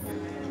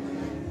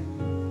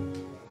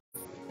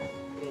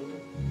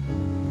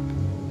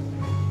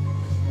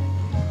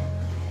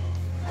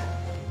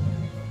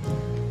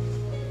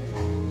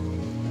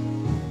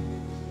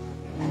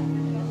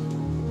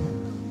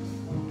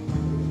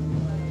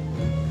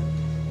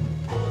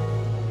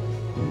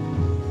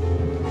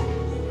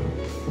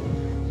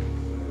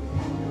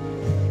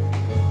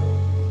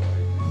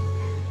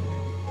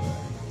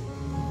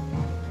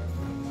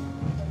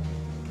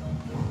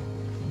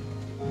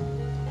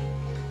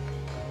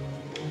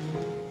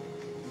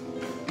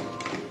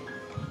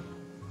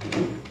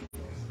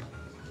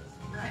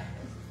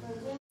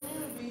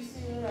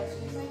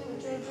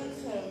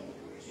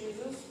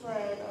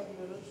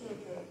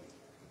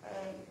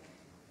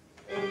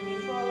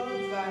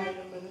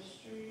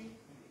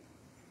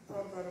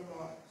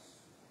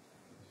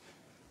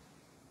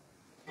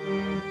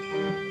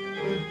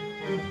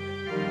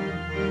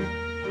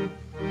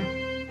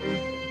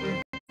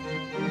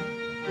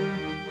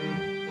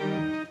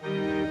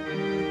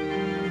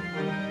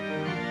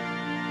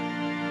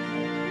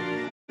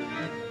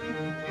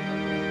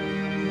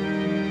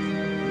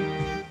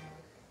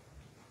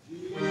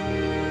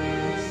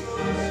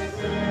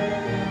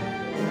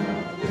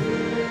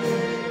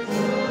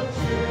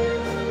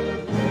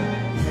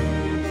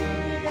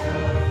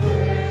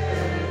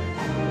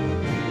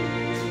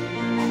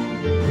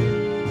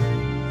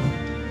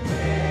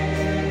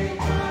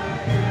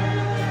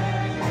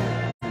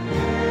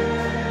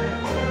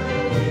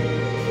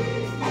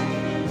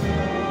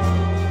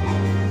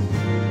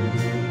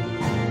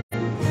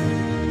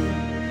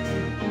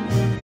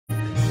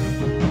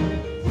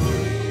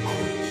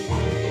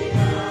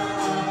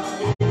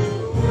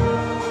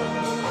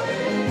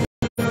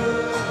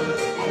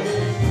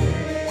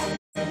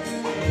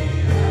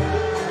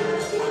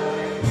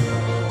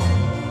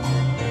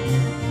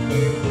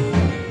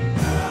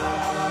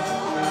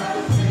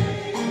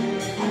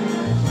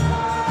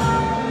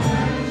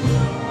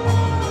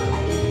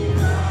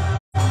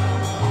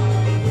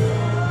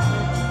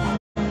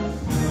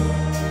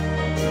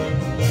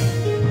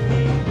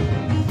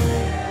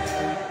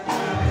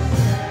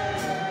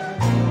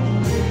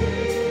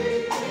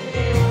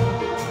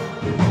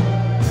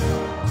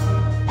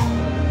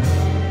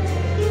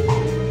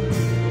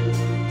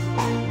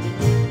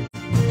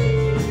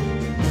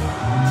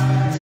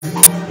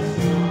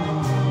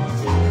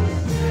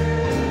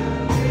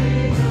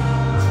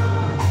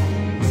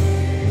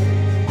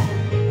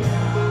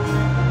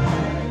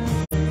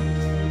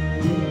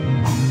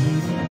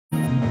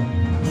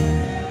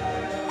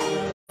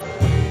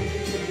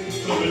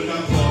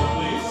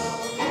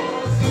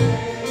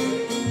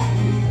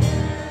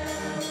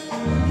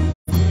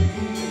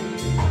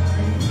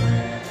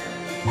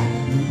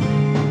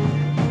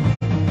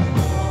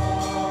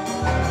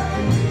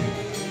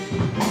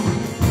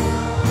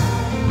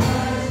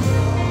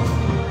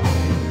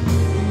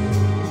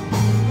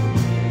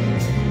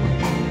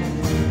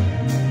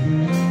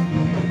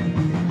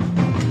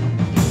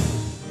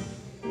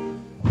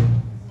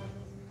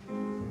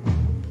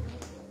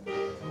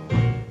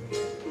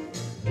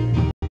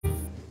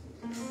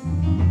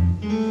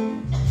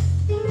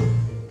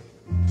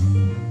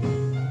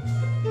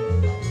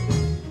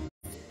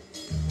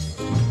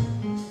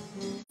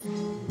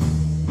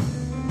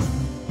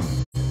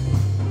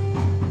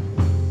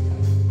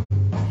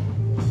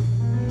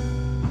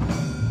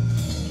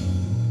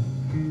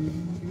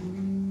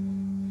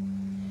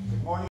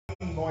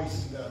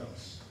 boys and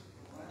girls.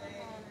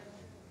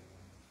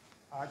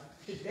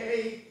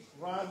 Today,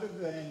 rather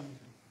than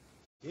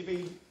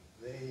giving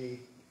the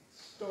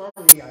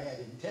story I had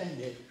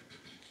intended,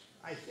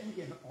 I think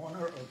in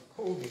honor of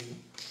Kobe,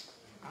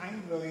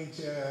 I'm going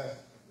to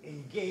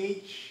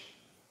engage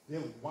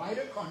the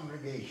wider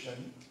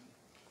congregation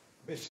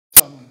with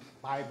some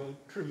Bible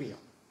trivia.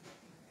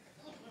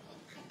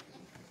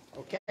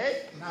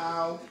 Okay,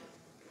 now,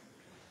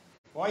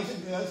 boys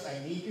and girls, I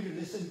need you to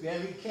listen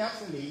very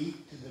carefully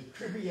to the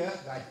trivia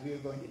that we're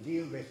going to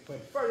deal with.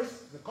 But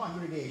first, the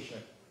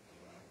congregation.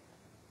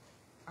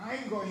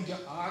 I'm going to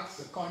ask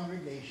the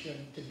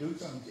congregation to do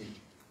something.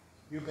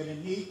 You're going to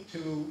need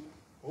to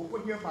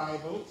open your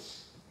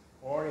Bibles,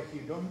 or if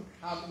you don't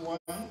have one,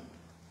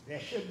 there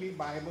should be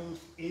Bibles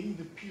in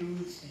the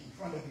pews in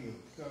front of you.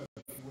 So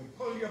if you will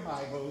pull your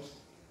Bibles,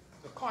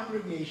 the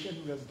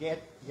congregation will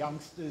get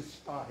youngsters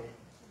started.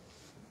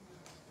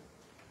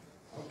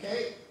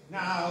 Okay?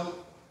 Now,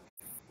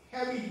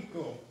 here we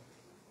go.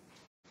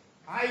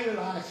 I will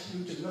ask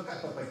you to look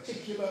at a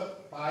particular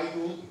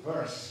Bible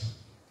verse.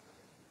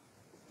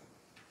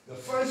 The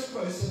first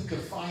person to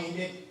find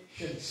it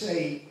should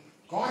say,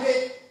 got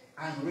it,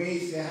 and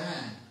raise their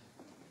hand.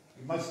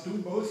 You must do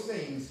both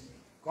things.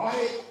 Got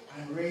it,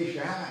 and raise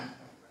your hand.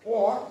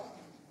 Or,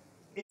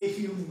 if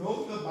you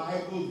know the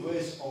Bible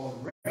verse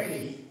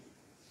already,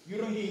 you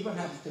don't even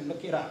have to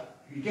look it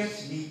up. You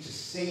just need to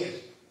say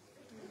it.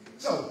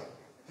 So,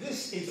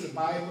 this is the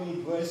Bible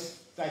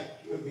verse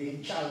that you're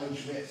being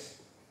challenged with.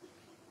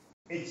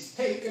 It's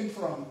taken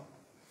from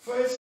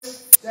 1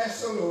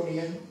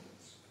 Thessalonians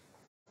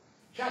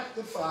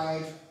chapter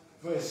 5,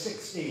 verse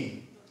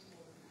 16.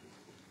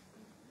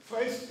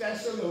 1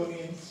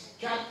 Thessalonians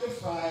chapter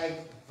 5,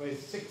 verse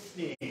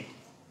 16.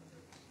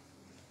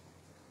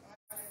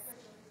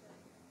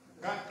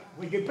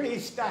 Would you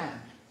please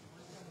stand?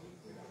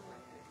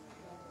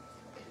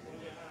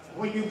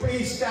 Would you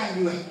please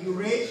stand? You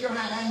raise your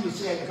hand, you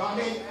said, got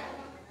it?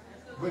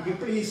 Would you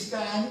please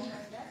stand?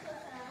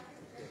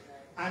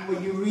 And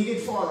would you read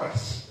it for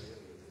us?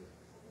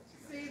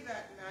 See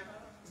that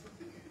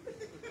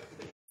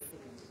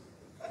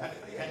now.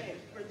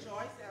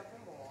 Rejoice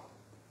evermore.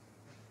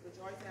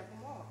 Rejoice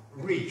evermore.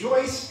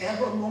 Rejoice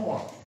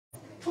evermore.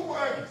 2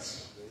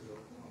 words.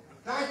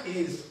 That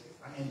is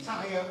an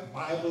entire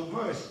Bible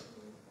verse.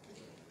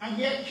 And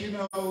yet, you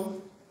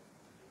know,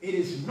 it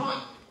is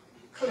not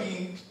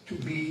claimed to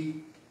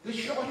be the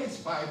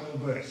shortest Bible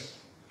verse.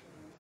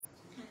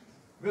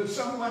 Will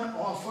someone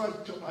offer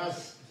to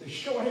us the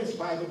shortest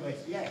Bible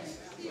verse? Yes.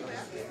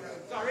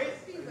 Sorry?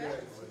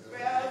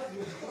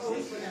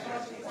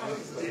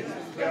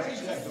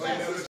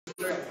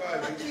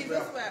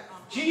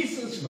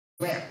 Jesus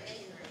wept.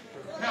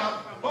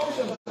 Now, both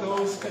of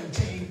those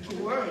contain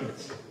 2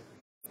 words.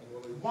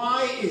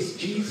 Why is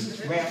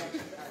Jesus wept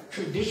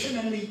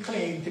traditionally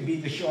claimed to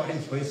be the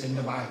shortest verse in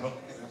the Bible?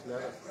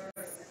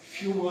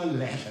 Fewer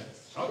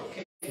letters.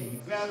 Okay,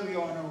 well, we're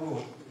on a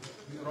roll.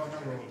 We're on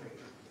a roll.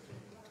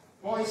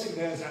 Boys and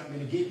girls, I'm going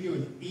to give you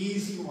an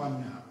easy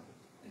one now.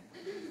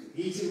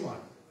 Easy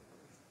one.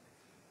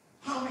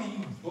 How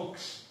many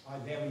books are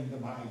there in the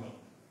Bible?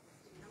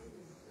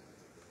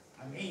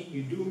 I mean,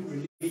 you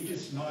do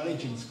religious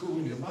knowledge in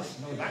school, you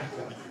must know that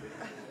one.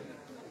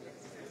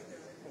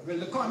 Will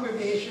the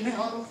congregation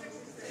help?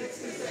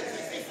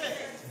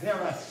 66. There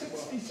are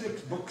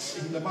 66 books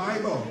in the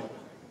Bible.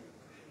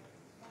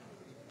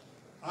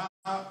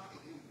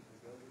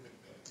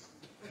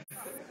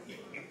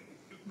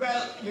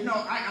 Well, you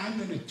know, I'm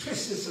going to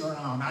twist this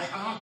around.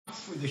 I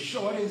asked for the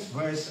shortest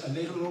verse a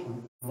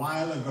little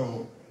while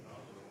ago.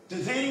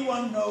 Does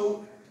anyone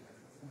know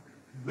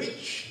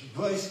which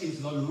verse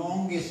is the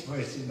longest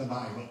verse in the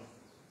Bible?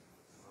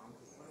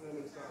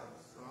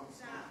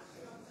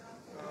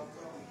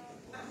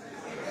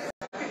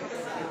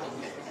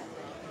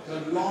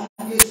 The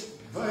longest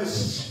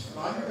verse,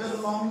 not the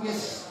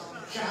longest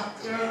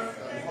chapter,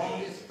 the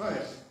longest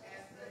verse.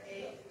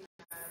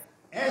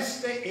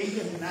 Esther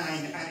 8 and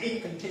 9, and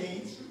it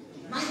contains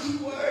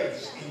 90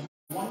 words in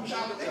one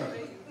chapter.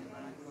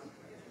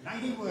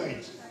 90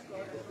 words.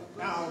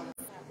 Now,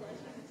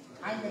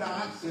 I'm going to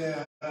ask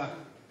the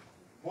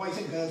boys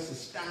and girls to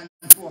stand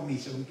for me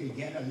so we can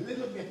get a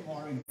little bit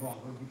more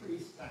involved. Would you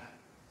please stand?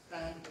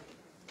 Stand.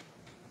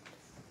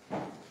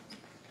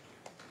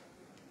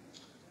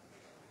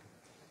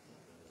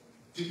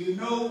 Do you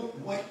know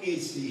what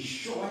is the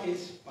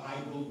shortest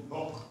Bible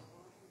book?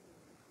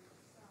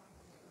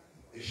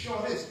 The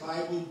shortest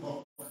Bible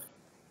book.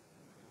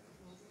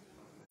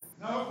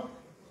 No?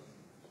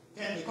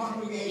 Can the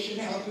congregation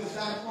help with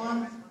that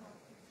one?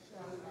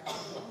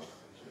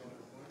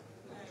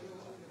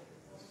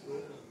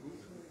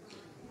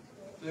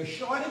 The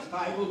shortest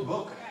Bible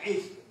book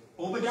is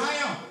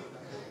Obadiah.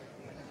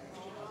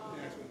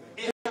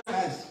 It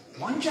has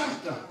 1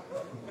 chapter.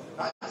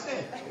 That's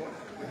it.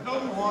 No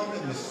more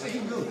than a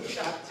single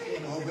chapter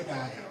in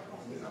Obadiah.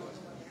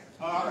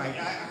 All right,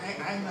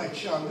 I'm not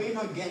sure. We're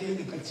not getting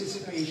the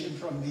participation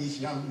from these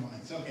young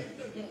ones. Okay.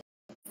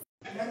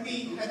 Let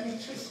me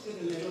twist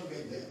it a little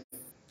bit there.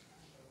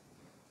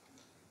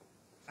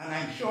 And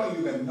I'm sure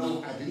you will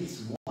know at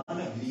least one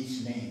of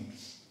these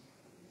names.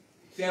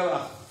 There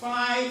are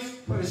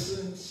 5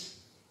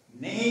 persons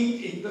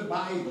named in the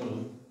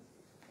Bible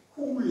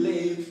who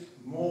lived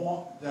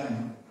more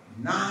than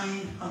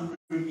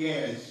 900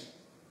 years.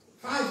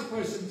 5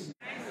 persons.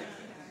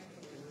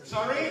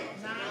 Sorry?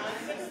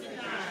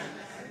 969.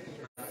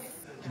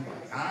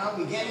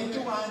 We're getting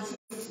two answers,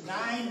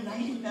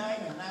 999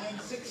 and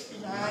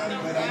 969,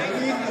 but I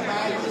believe the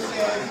Bible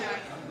says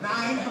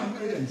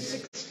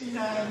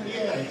 969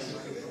 years.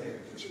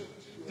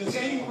 Does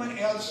anyone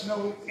else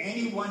know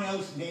anyone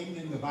else named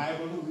in the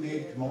Bible who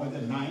lived more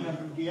than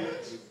 900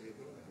 years?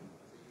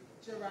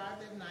 Gerard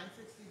lived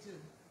 962.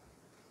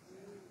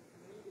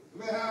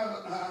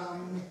 Well,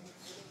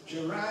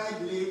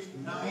 Gerard lived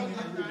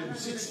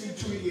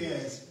 962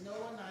 years.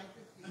 Noah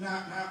 950.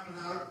 Now,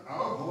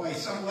 oh boy,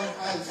 someone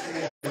else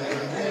lived the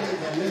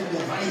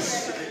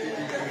vice.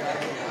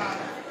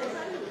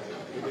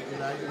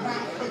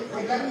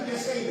 But let me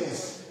just say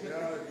this.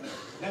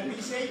 Let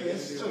me say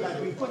this so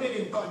that we put it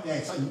in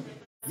context. And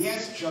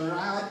yes,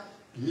 Gerard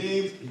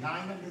lived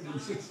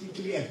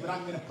 962 years, but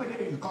I'm going to put it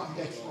in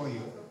context for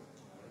you.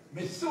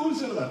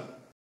 Methuselah,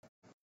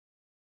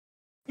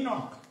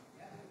 Enoch,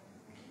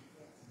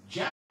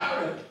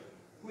 Jared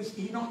was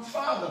Enoch's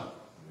father.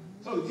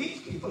 So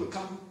these people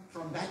come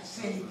from that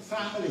same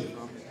family.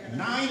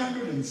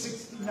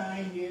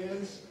 969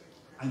 years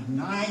and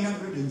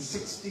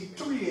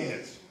 963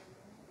 years.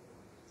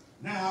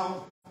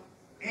 Now,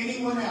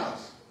 anyone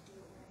else?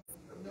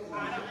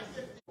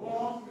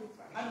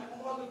 And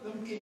all of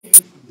them came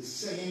from the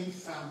same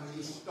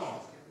family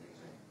stock.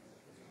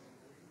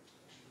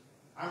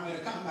 I'm going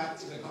to come back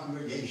to the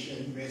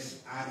congregation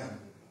with Adam.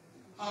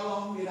 How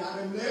long did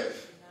Adam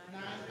live?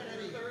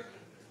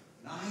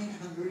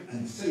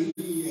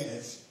 930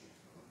 years.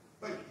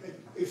 But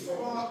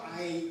before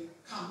I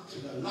come to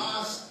the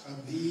last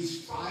of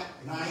these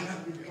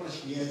 900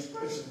 plus years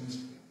persons,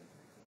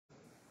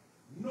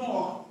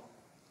 Noah,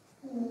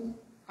 who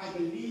I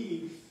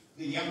believe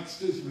the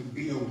youngsters would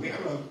be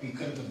aware of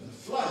because of the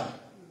flood.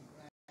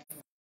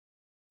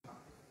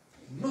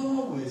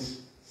 Noah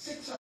was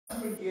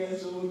 600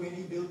 years old when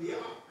he built the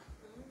ark.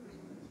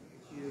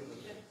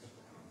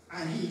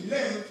 And he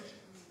lived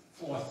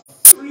for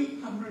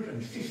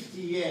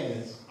 350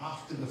 years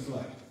after the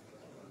flood.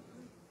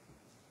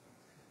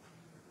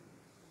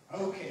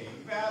 Okay,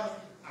 well,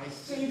 I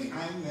think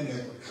I'm going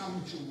to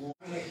come to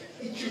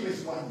hit you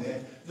with one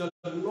there. The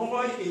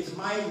Lord is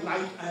my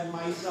light and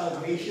my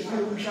salvation.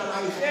 Whom shall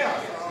I fear?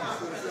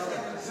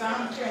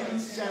 Psalm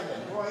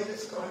 27. Boy,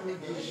 this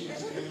congregation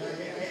is great. I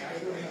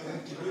don't know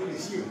what to do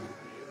with you.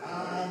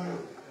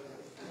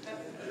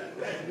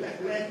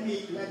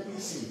 Let me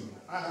see.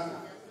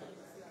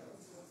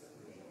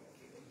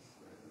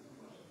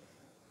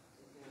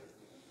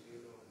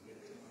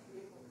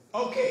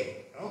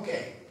 Okay.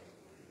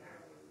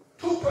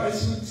 Two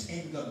persons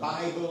in the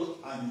Bible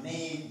are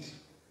named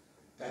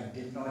that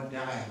did not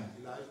die.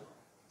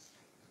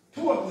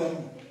 Two of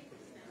them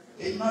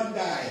did not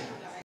die.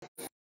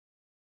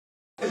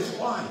 There's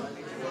one.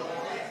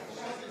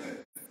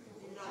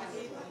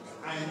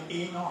 And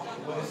Enoch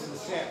was the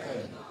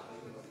second.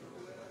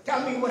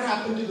 Tell me what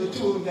happened to the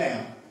two of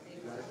them.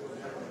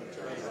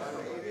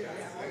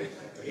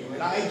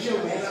 Elijah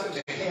went up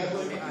to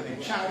heaven in a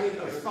chariot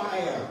of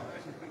fire.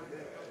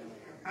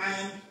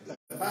 And the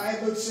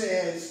Bible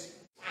says,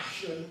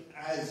 fashion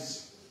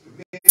as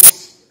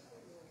this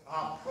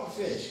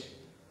prophet.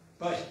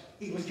 But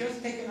he was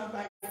just taken up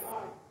by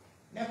God.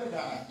 Never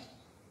died.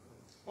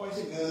 Boys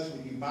and girls,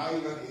 will you bow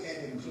your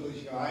head and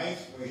close your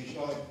eyes for a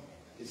short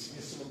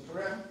dismissal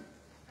prayer?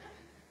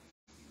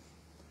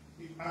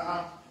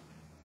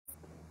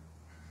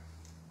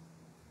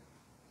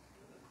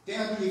 Dear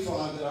Heavenly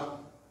Father,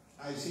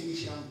 as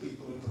these young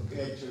people are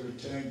prepared to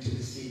return to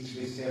the seats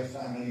with their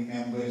family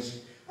members,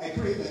 I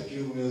pray that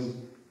you will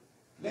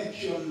let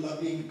your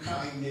loving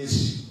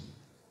kindness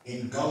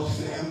engulf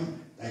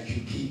them, that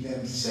you keep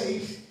them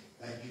safe,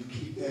 that you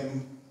keep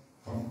them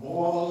from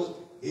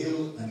all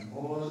ill and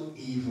all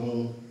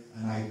evil.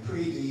 And I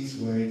pray these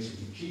words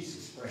in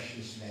Jesus'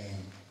 precious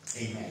name.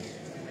 Amen.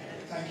 Amen.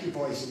 Thank you,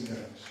 boys and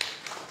girls.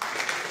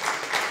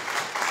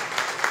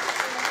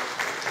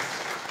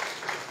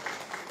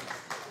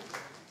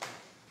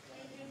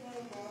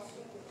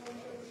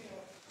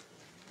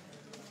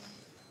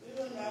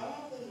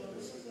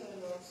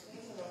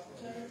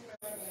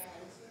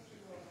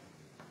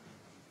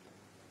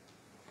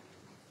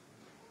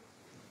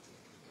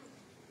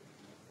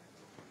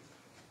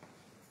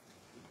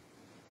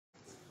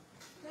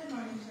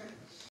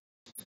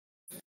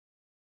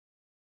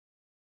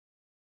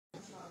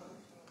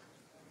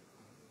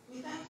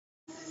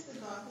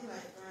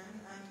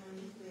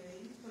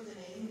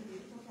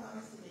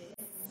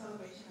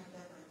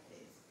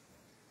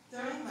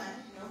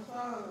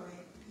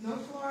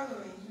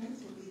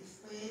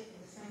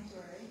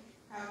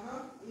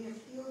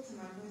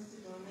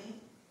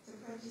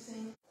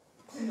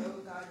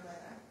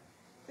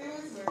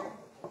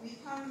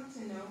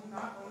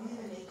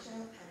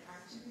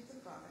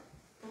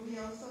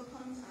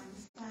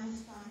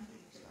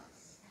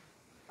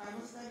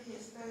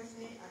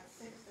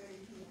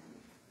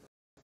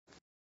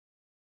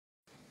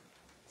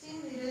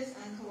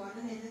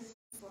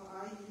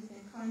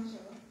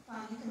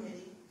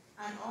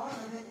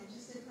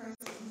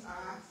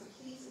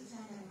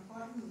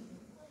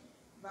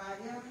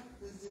 via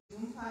the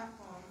Zoom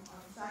platform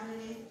on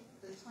Saturday,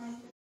 the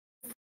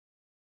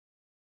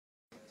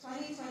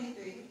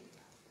 2023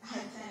 at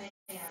 10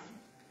 a.m.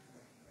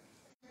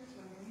 Church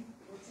wedding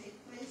will take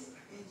place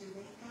in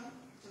Jamaica,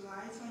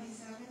 July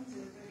 27th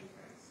to the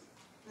 31st.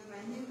 The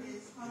venue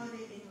is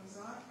Holiday Inn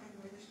Resort and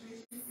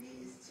registration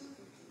fee is $250.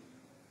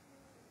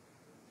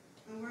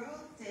 The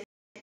World Day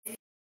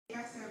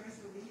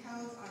service will be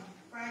held on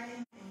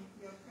Friday in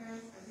your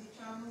prayers as he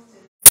travels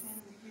to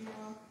attend the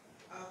funeral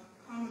of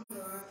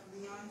Commodore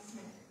Leon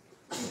Smith,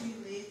 who will be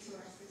laid to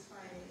rest this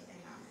Friday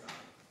in Nassau.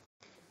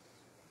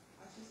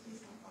 Ushers,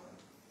 please come forward.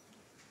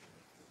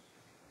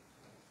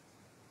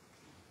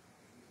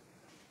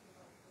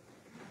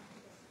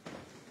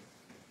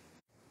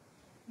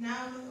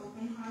 Now, with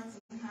open hearts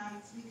and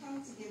hands, we come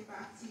to give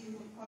back to you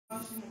a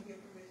portion of your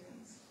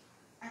provisions.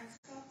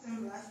 Accept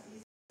and bless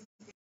these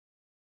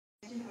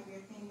of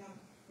your kingdom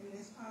in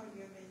this part of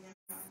your vineyard.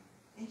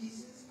 In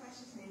Jesus'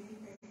 precious name we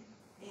pray.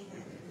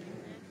 Amen.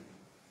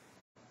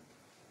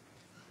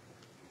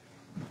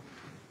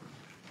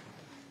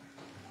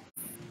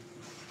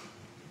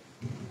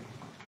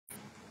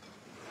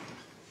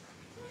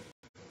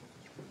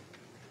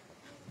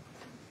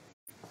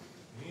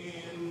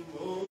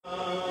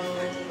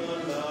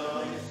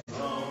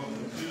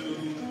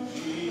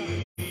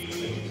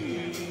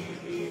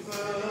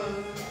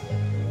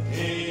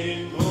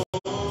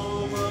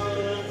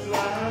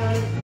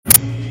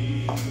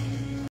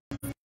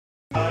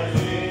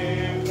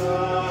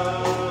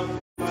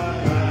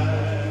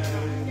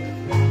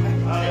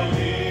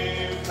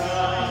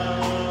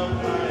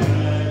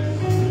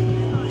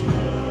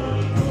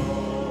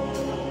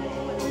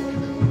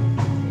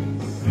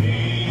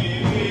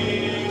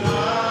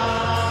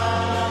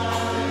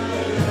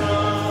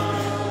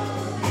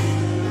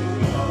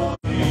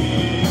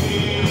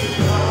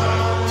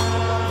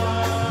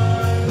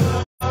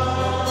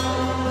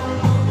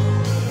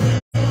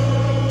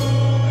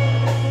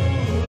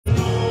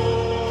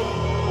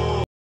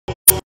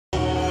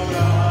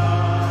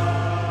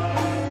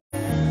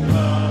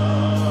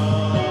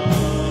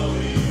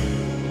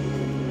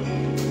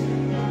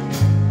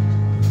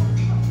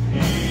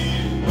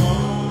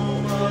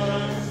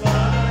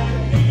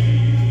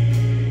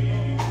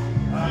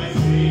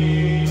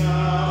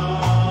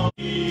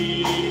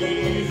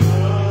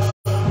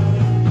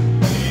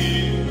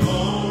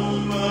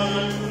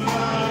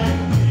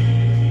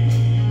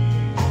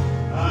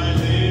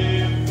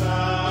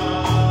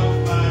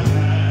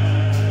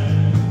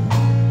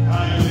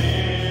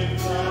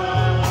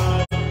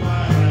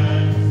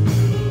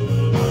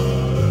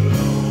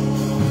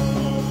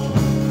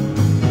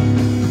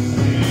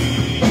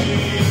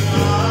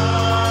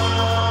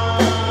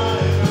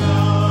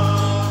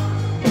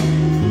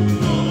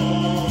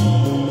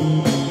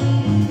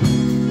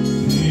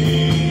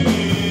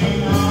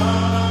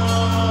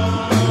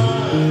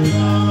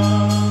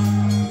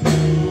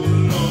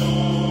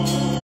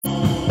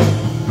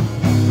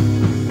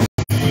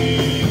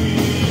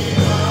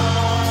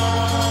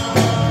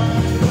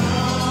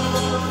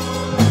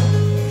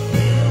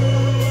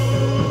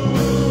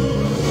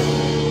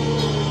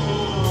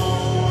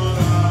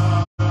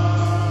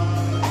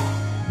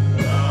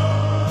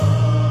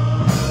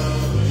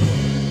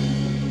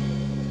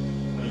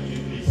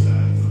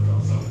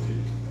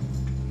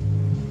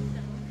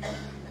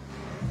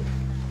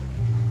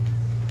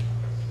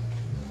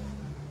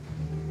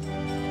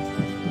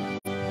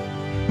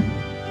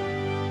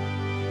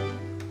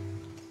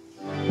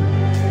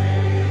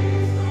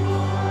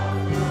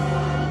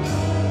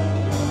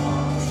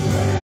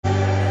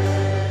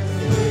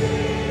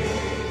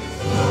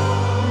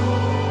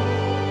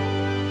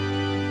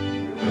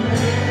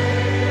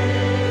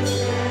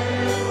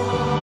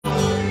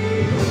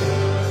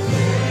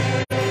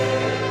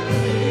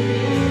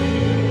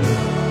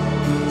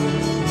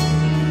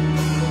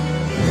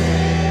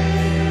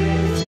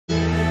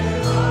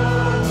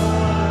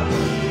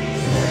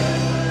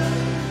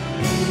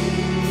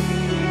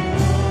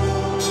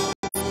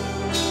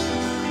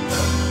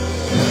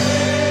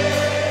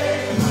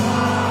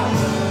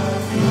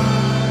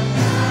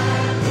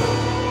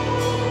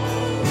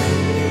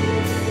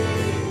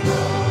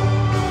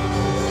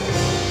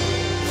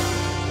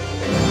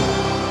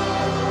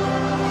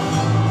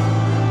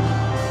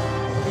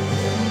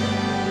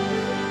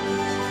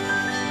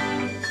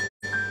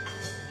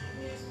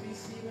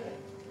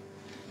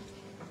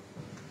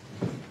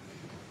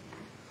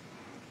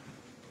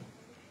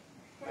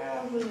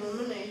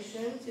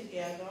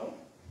 together.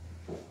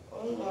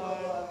 O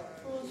Lord,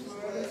 whose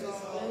word is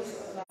always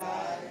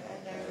alive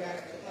and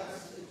directing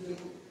us to do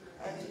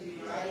and to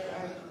be right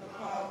under the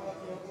power of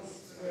your Holy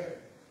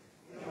Spirit.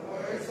 Your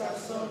words are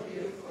so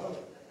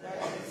beautiful that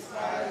it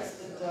inspires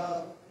the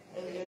dull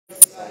and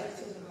gives sight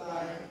to the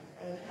blind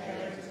and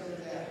hearing to the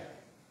deaf.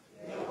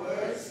 Your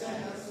words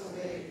send us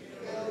away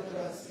filled with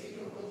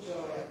unspeakable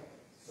joy.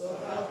 So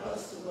help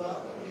us to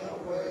welcome your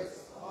words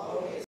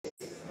always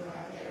in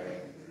our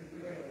hearing.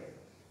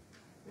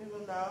 We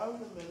will now have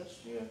the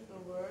ministry of the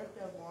word.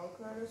 Devon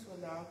Curtis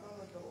will now come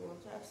with the Old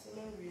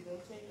Testament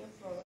reading taken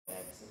from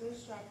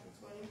Exodus chapter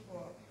 24,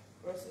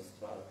 verses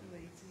 12 to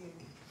 18.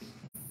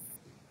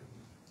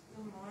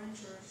 Good morning,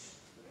 church.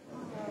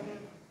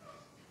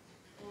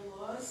 The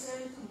Lord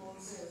said to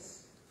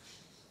Moses,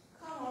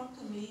 "Come up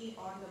to me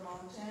on the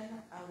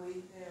mountain and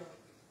wait there.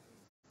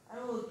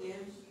 I will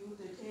give you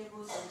the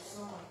tables of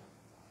stone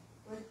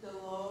with the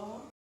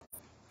law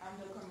and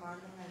the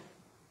commandment,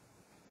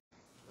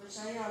 which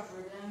I have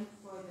written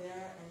for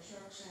their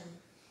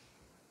instruction."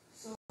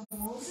 So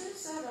Moses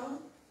set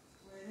out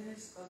with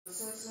his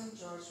assistant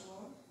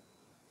Joshua,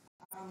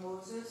 and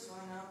Moses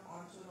went up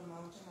onto the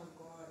mountain of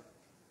God.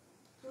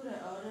 To the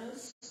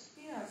elders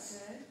he had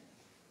said,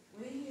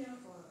 "Wait here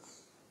for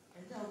us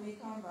until we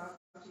come back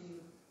to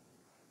you.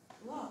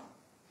 Look,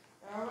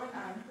 Aaron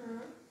and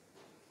Hur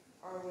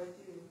are with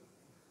you.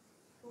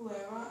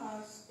 Whoever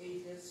has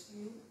a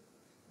dispute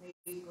may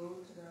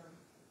go to them."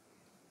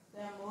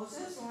 Then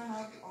Moses went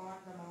up on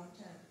the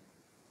mountain,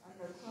 and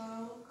the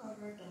cloud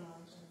covered the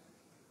mountain.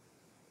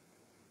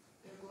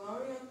 The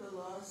glory of the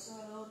Lord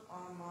settled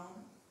on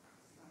Mount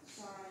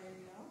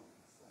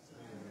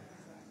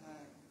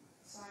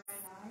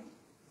Sinai,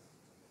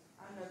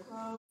 and the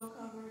cloud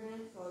covered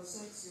it for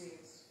 6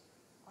 days.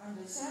 On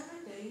the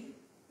seventh day,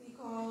 he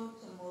called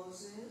to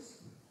Moses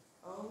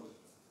out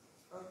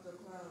of the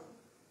cloud.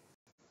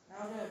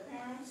 Now the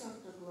appearance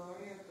of the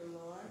glory of the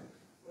Lord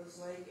was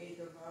like a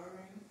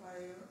devouring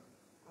fire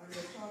on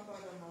the top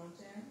of the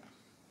mountain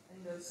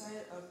in the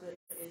sight of the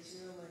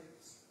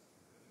Israelites.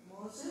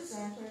 Moses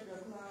entered the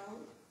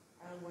cloud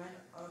and went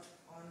up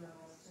on the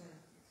mountain.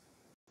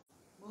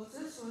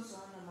 Moses was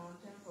on the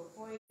mountain for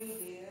 40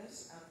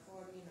 days and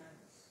 40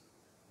 nights.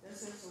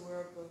 This is the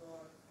word of the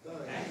Lord.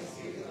 Thanks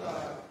be to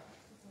God.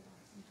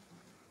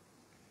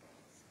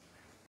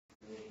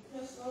 The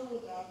epistle of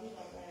David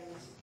and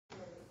his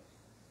spirit.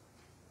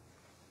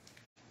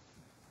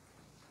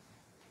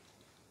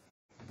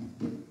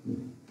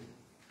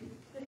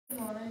 Good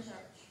morning,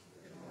 church.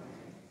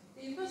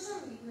 The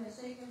epistle reading is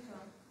taken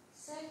from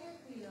 2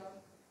 Peter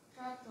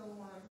chapter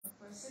 1,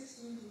 verse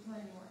 16 to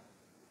 21.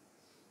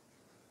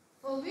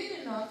 For we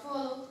did not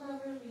follow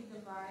cleverly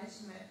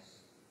devised myths,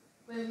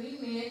 when we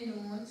made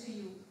known to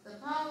you the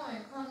power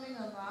and coming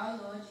of our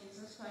Lord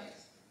Jesus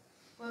Christ.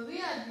 For we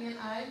had been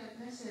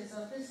eyewitnesses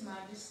of his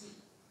majesty.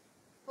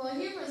 For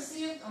he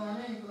received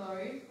honor and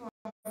glory from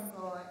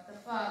God the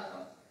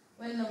Father,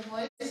 when the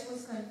voice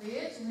was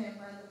conveyed to him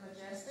by the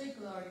majestic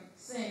glory,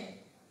 saying,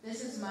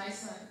 "This is my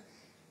Son,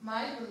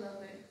 my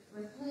beloved,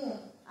 with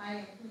whom I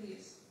am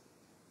pleased."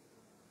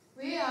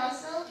 We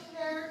ourselves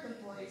heard the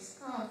voice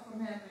come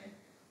from heaven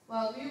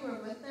while we were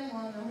with them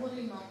on the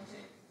holy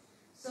mountain.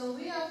 So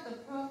we have the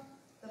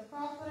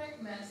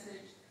prophetic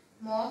message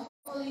more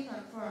fully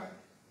confirmed.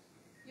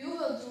 You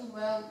will do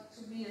well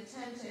to be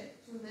attentive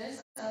to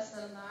this as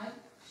the light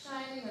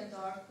shining a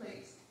dark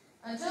place,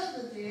 until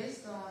the day is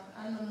dawn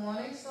and the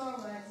morning star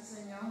rises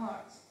in your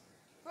hearts.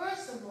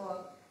 First of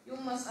all, you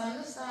must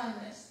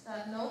understand this,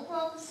 that no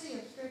prophecy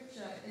of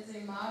Scripture is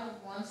a matter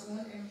of one's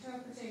own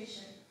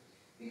interpretation,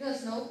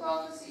 because no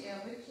prophecy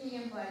ever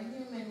came by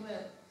human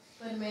will,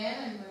 but men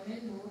and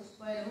women moved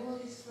by the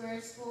Holy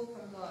Spirit spoke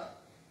from God.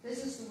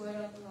 This is the word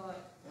of the Lord.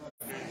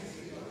 Thanks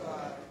be to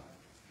God.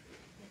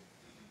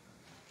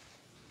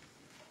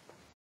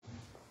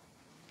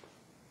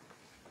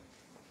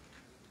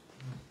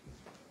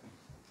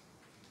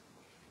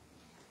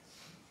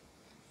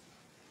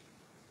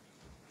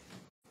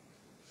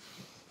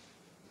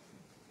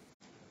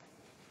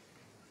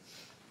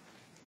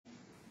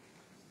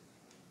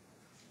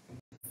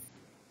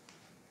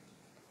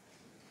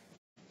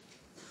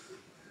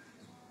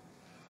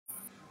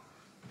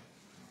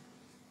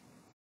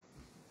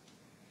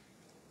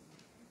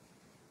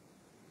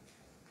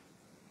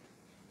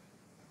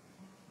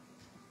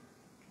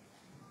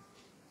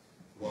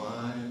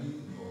 Why,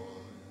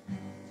 Lord,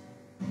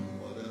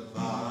 what have I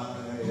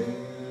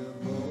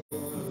ever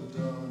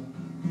done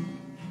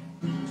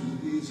to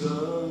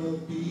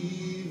deserve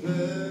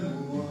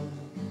even one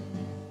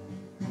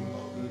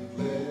of the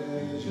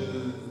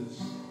pleasures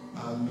I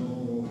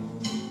know?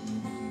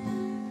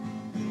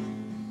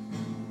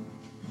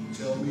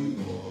 Tell me,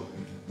 Lord,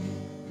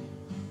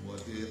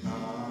 what did I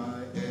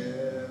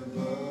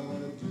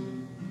ever do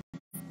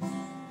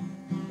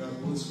that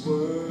was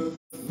worth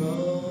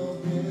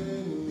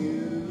loving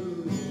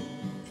you,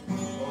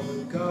 all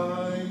the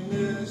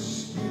kindness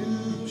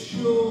you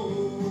show?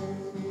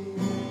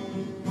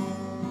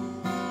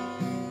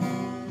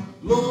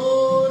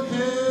 Lord,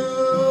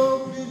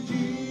 help me,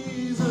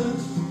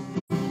 Jesus,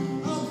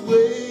 I've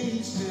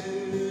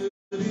wasted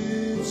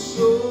it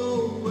so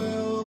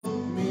well.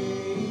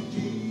 Me,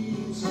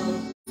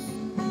 Jesus,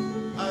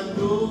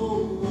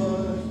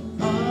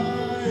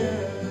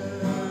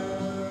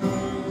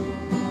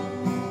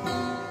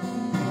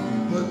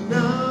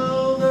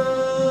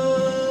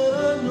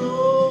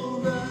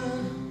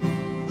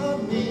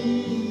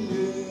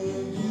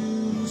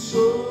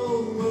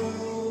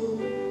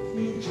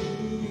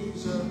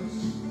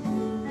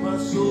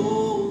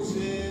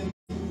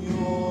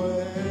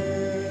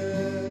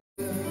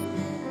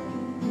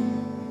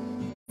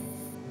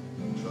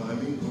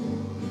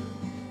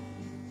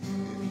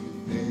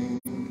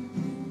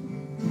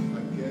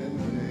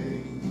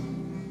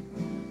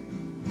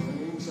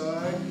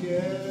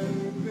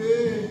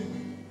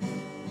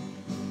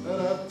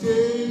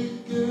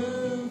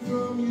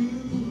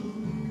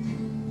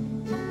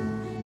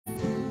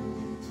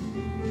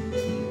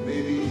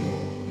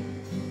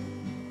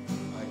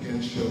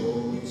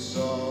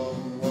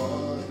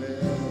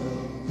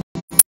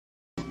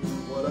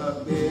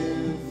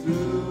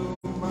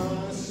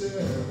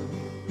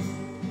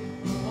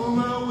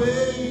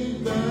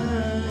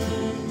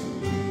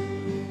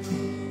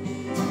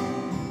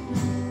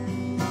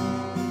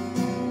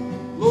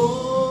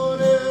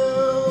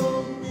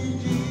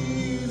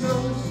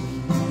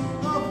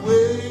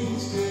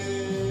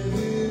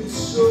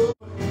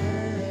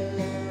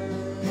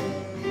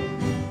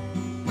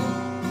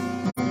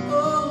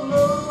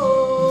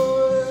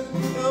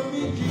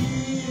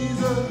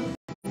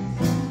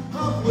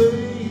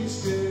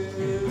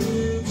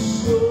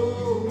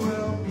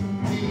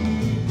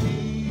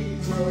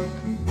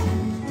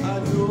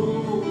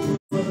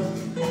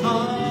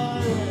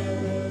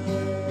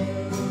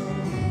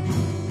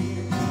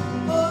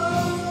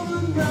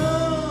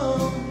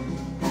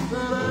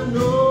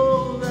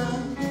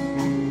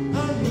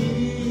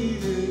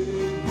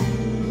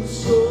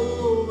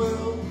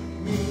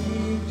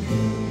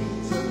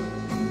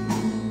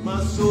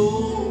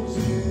 soul's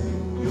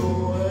in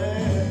your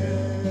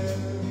hands.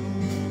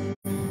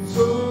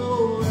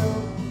 So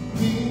help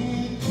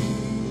me,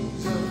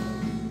 Jesus.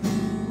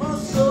 My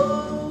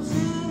soul's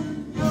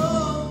in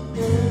your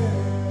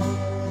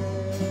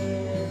hands.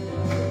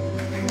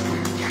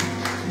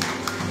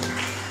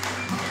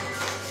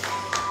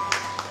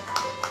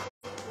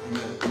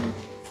 Amen.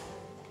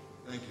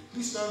 Thank you.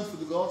 Please stand for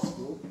the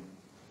gospel,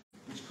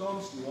 which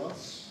comes to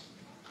us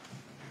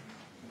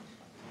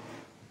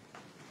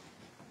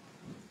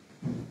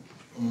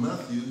from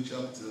Matthew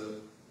chapter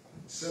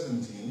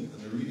 17,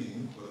 and the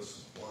reading,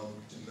 verse 1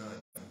 to 9.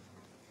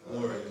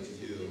 Glory to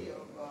you, O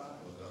God.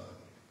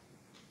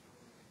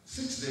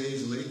 6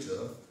 days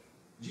later,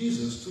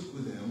 Jesus took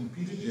with him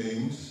Peter,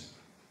 James,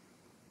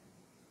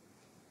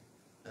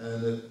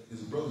 and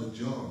his brother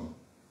John,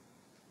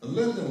 and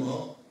led them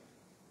up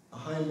a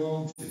high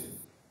mountain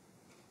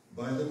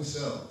by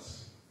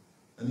themselves.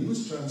 And he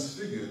was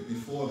transfigured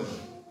before them,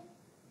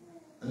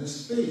 and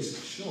his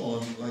face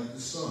shone like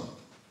the sun,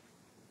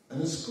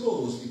 and his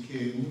clothes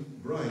became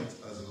bright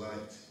as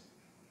light.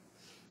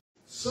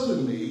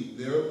 Suddenly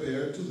there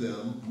appeared to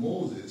them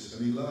Moses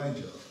and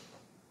Elijah,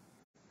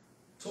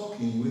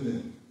 talking with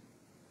him.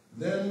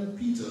 Then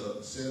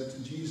Peter said to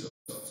Jesus,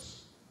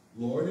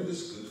 Lord, it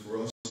is good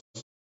for us.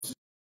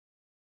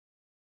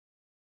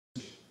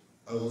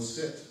 I will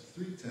set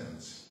 3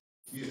 tents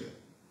here,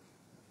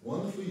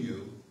 one for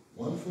you,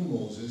 one for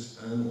Moses,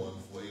 and one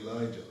for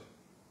Elijah.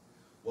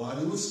 While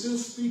he was still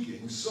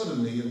speaking,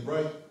 suddenly a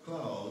bright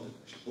cloud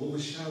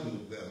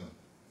overshadowed them,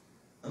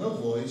 and a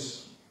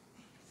voice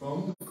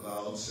from the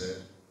cloud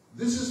said,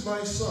 This is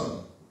my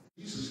son.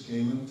 Jesus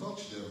came and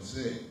touched them,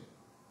 saying,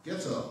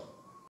 Get up,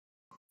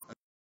 and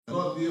do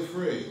not be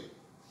afraid.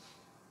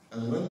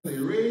 And when they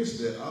raised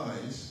their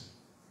eyes,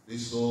 they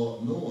saw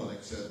no one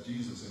except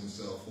Jesus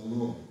himself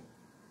alone.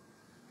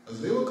 As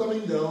they were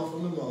coming down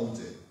from the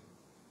mountain,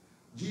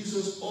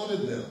 Jesus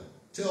ordered them,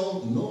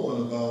 Tell no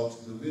one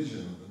about the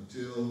vision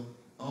until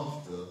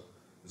after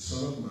the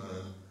Son of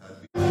Man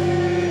had been.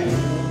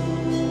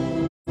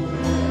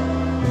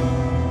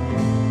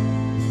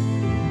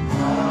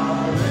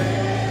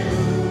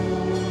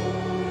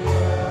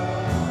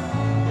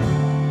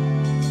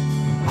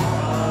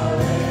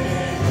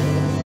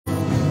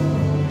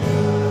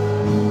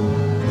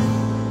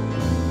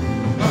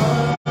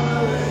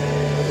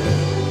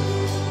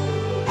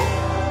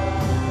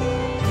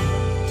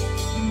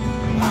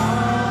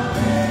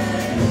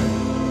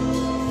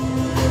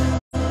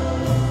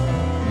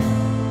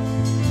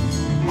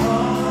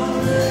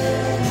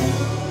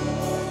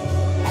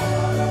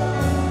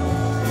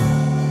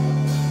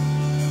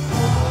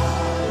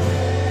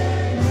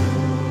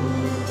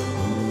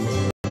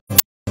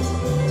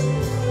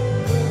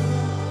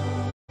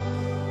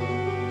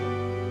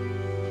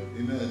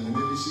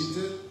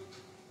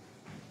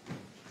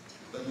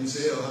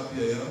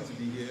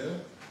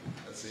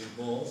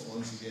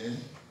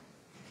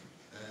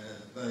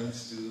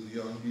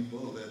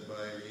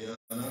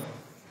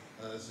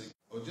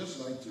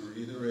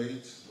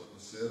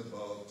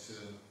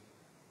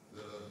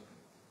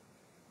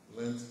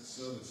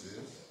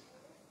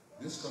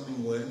 This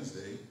coming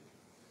Wednesday,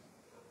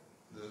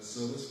 the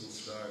service will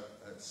start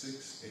at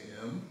 6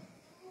 a.m.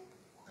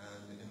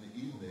 and in the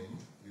evening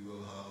we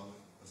will have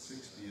a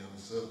 6 p.m.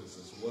 service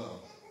as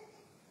well.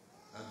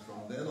 And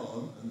from then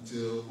on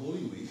until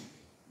Holy Week,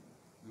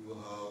 we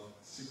will have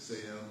 6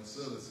 a.m.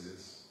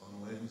 services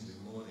on Wednesday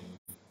morning,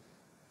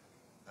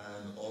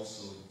 and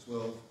also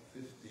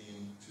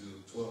 12:15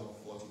 to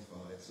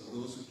 12:45. So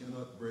those who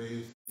cannot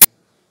brave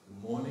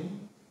the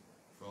morning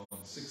from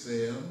 6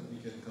 a.m., you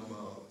can come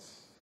out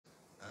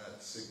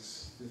at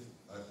 12:15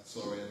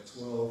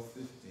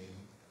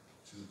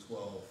 to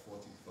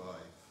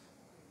 12:45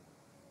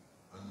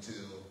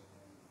 until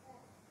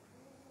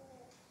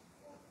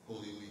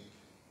Holy Week.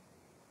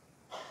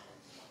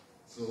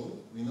 So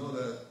we know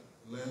that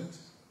Lent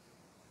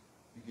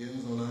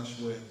begins on Ash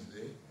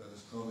Wednesday, that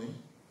is coming,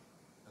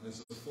 and it's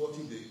a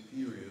 40-day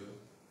period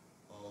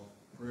of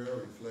prayer,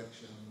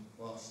 reflection,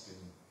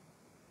 fasting,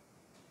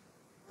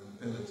 and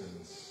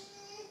penitence.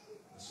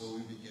 And so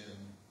we begin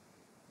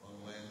on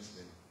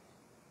Wednesday.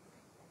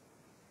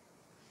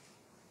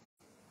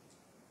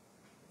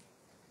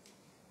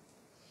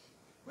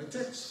 My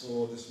text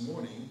for this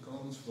morning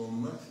comes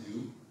from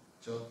Matthew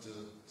chapter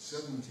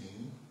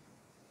 17,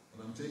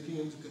 and I'm taking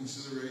into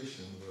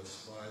consideration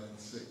verse 5 and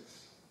 6.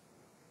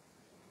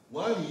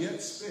 While he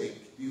yet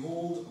spake,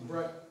 behold, a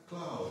bright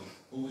cloud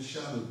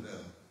overshadowed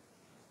them.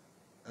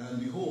 And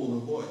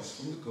behold, a voice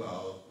from the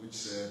cloud which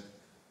said,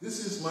 This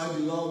is my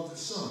beloved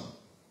Son,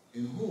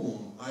 in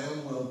whom I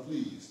am well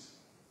pleased.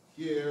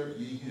 Hear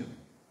ye him.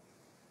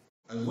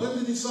 And when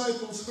the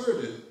disciples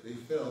heard it, they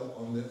fell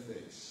on their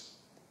face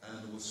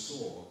and were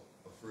sore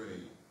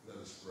afraid. Let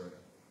us pray.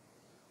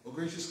 Oh,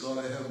 gracious God,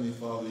 our Heavenly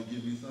Father, we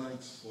give you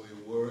thanks for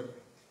your word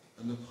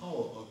and the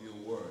power of your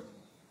word.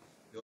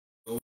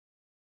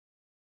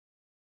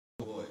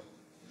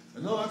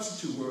 And now ask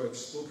that your word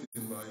spoken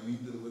by me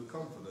that it would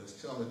comfort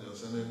us, challenge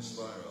us, and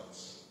inspire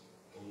us.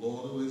 O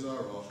Lord, who is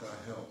our rock, our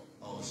help,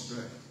 our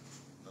strength.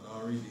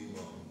 our Redeemer.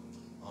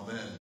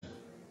 Amen.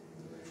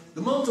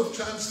 The Mount of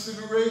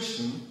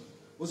Transfiguration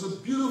was a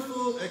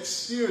beautiful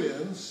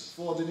experience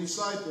for the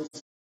disciples,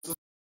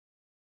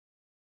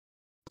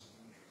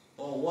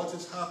 or what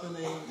is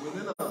happening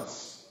within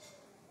us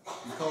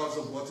because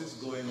of what is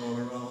going on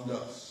around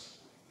us.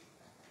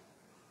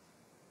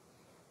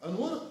 And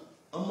what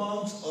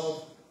amount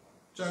of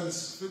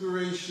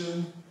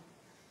transfiguration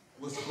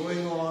was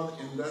going on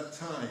in that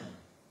time?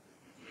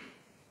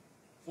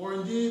 For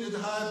indeed it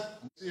had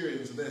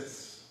experienced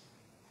this.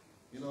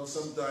 You know,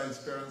 sometimes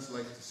parents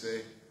like to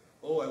say,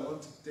 oh, I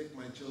want to take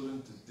my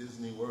children to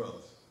Disney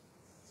World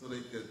so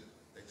they could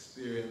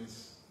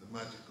experience the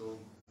magical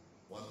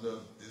wonder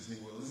of Disney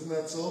World. Isn't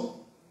that so?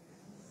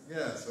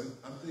 Yes,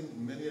 I think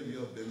many of you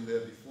have been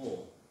there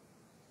before.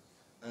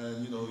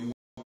 And, you know, you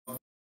want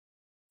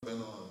to on.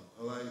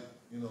 Well,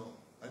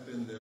 I've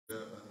been there, and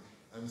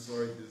I'm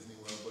sorry, Disney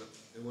World, but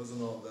it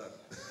wasn't all that.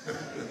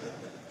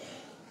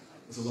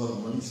 It's a lot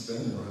of money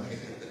spent, right?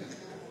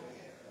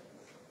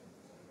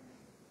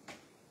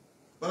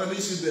 But at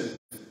least you've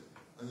been,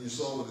 and you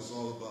saw what it's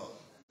all about.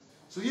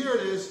 So here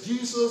it is.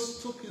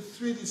 Jesus took his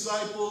 3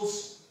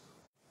 disciples,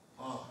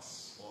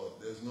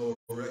 there's no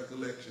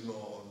recollection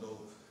or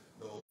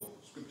no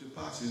scripture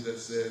passage that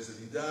says that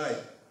he died.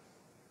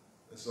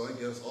 And so I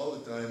guess all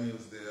the time he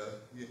was there,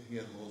 he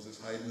and Moses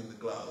hiding in the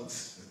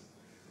clouds.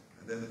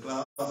 And then the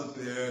clouds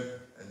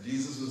appeared, and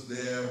Jesus was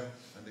there,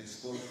 and they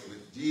spoke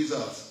with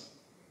Jesus.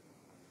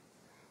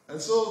 And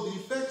so the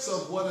effects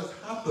of what had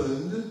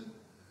happened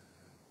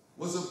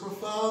was a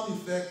profound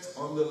effect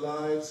on the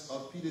lives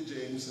of Peter,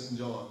 James, and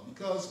John.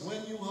 Because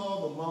when you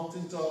have a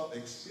mountaintop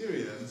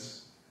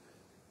experience,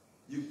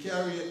 you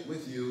carry it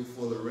with you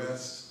for the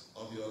rest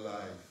of your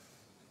life.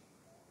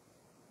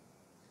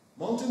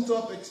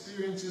 Mountaintop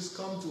experiences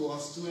come to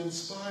us to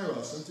inspire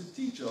us and to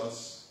teach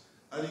us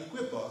and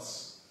equip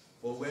us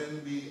for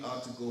when we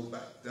are to go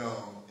back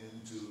down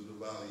into the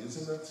valley.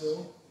 Isn't that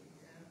so?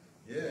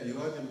 Yeah, you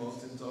had your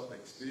mountaintop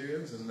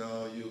experience and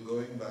now you're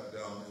going back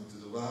down into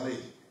the valley.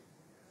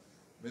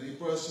 Many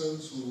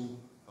persons who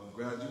have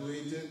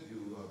graduated,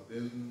 you have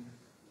been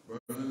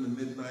burning the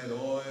midnight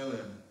oil,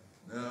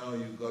 and now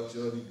you've got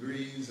your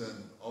degrees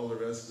and all the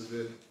rest of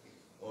it,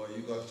 or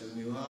you got your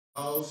new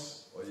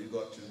house, or you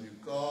got your new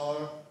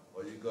car,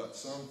 or you got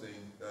something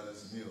that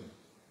is new.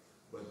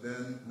 But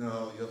then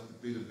now you have to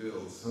pay the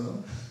bills,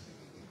 huh?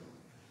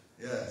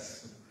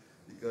 Yes,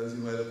 because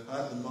you might have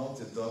had the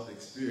mountaintop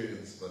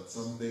experience, but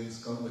some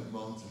things come with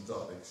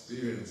mountaintop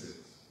experiences.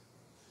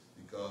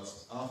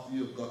 Because after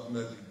you've gotten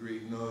that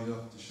degree, now you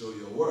have to show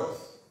your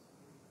worth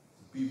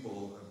to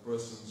people and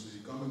persons who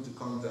you come into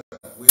contact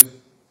with,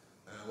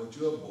 and what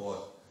you have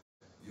bought,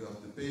 you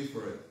have to pay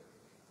for it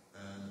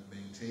and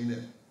maintain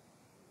it.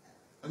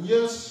 And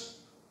yes,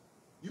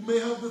 you may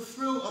have the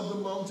thrill of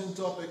the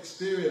mountaintop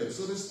experience.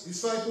 So the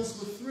disciples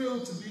were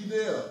thrilled to be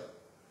there.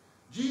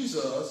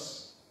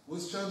 Jesus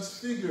was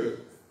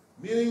transfigured,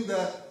 meaning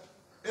that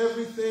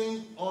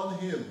everything on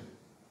him,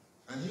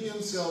 and he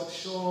himself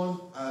shone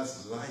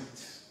as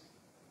light.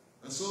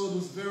 And so it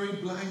was very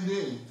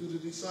blinding to the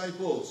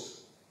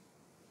disciples.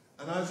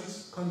 And as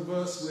he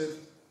conversed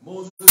with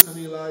Moses and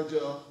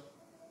Elijah,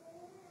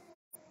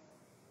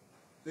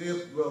 they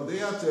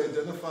had to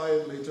identify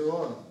him later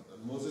on,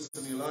 Moses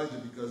and Elijah,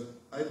 because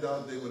I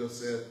doubt they would have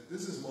said,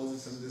 this is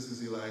Moses and this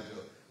is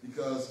Elijah,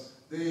 because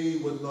they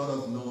would not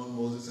have known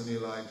Moses and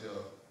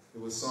Elijah.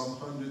 It was some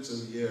hundreds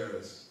of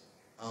years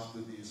after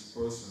these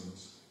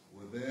persons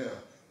were there.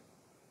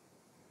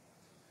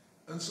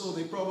 And so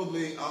they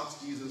probably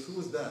asked Jesus, who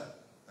was that?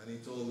 And he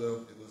told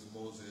them it was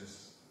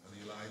Moses and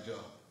Elijah.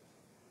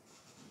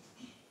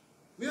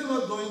 We are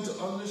not going to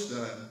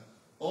understand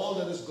all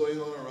that is going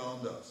on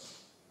around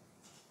us.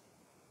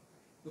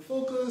 The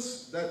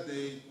focus that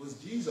day was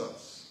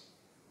Jesus,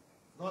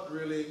 not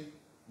really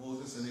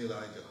Moses and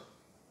Elijah.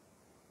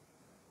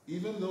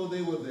 Even though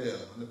they were there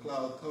and the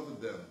cloud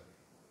covered them.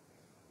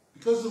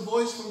 Because the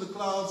voice from the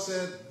cloud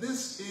said,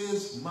 this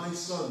is my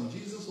son.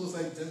 Jesus was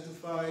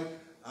identified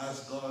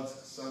as God's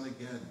son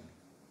again.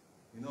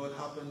 You know, it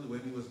happened when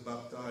he was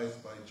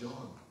baptized by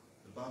John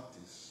the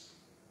Baptist.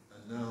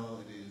 And now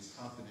it is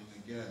happening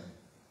again.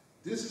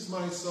 This is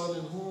my son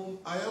in whom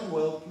I am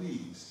well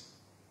pleased.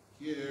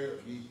 Hear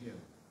ye him.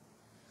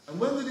 And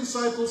when the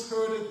disciples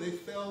heard it, they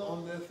fell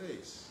on their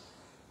face.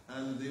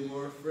 And they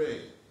were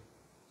afraid.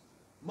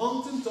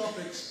 Mountaintop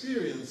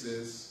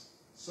experiences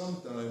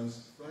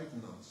sometimes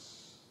frighten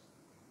us.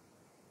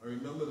 I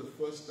remember the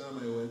first time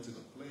I went in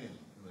a plane,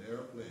 in an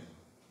airplane.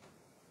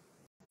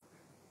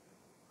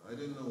 I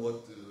didn't know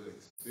what to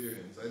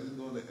experience. I didn't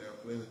go on the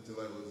airplane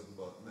until I was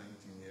about 19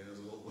 years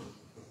old.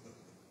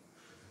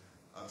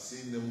 I've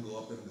seen them go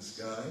up in the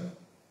sky,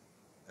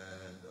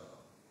 and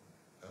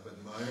I've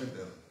admired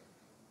them.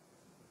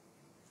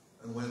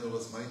 And when it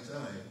was my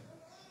time,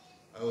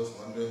 I was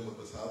wondering what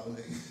was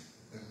happening.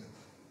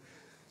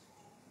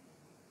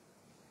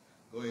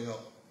 Going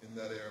up in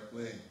that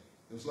airplane.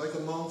 It was like a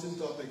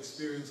mountaintop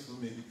experience for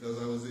me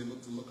because I was able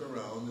to look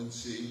around and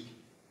see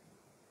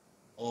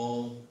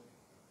all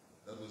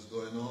that was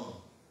going on.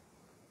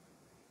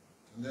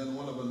 And then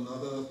one of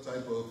another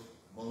type of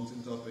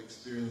mountaintop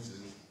experiences,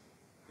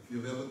 if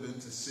you've ever been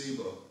to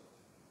Saba,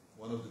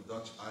 one of the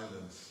Dutch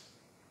islands,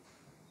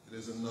 it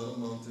is another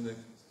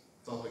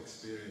mountaintop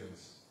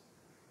experience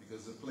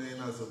because the plane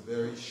has a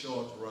very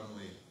short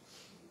runway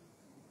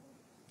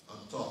on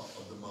top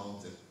of the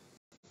mountain.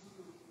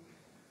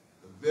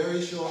 A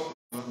very short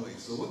runway.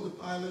 So what the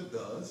pilot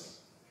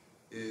does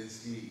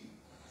is he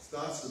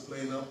starts the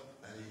plane up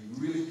and he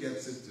really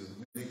gets it to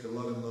make a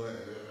lot of noise,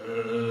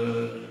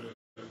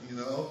 you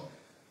know,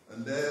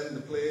 and then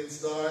the plane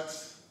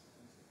starts,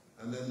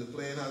 and then the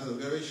plane has a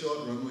very short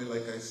runway,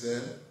 like I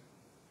said,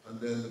 and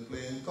then the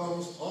plane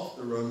comes off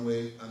the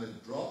runway and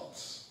it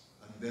drops,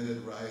 and then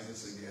it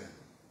rises again.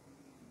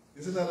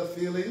 Isn't that a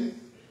feeling?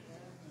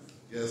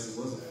 Yes, it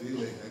was a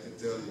feeling, I can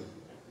tell you.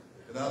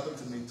 It happened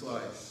to me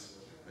twice.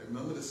 I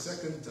remember the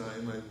second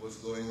time I was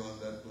going on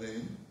that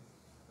plane,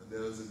 and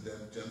there was a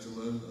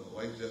gentleman, a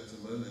white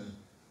gentleman,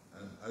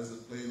 and as the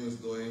plane was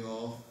going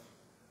off,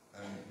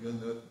 and you know,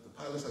 the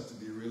pilots have to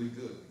be really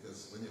good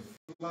because when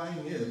you're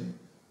flying in,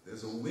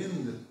 there's a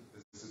wind,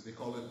 they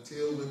call it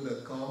tailwind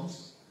that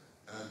comes,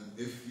 and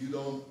if you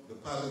don't, the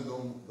pilot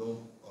don't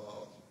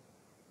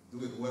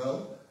do it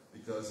well,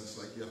 because it's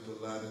like you have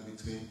to land in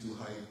between two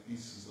high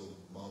pieces of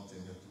mountain.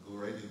 You have to go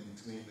right in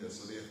between there.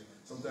 So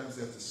sometimes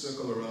they have to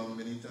circle around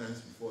many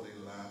times before they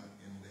land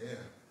in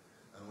there.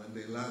 And when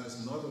they land,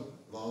 it's not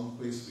a long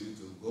place for you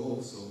to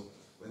go. So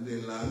when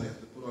they land, they have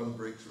to put on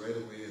brakes right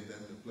away, and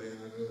then the plane,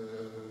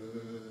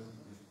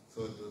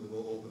 so it doesn't go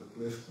over the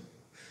cliff.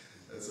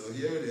 And so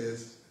here it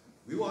is.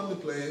 We were on the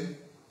plane,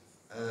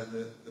 and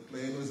the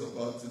plane was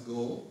about to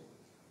go,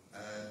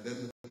 and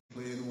then the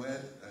plane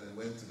went, and it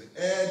went to the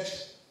edge,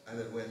 and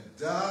it went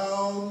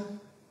down,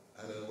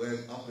 and it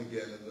went up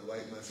again, and the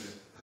white man said,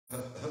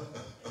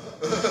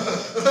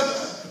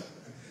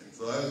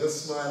 so I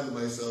just smiled to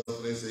myself,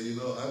 and I said, you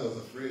know, I was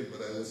afraid,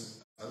 but I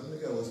don't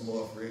think I was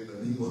more afraid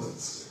than he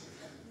was.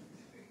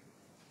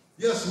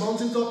 Yes,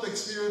 mountaintop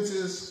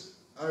experiences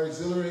are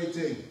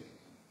exhilarating.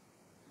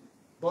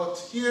 But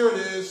here it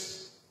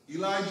is,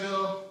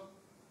 Elijah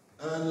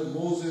and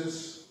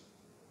Moses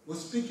were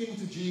speaking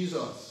to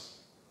Jesus.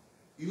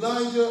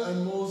 Elijah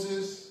and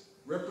Moses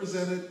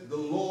represented the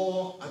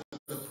law and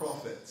the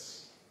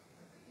prophets.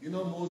 You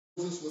know,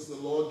 Moses was the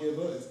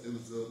lawgiver. It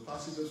was a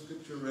passage of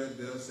scripture read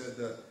there said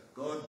that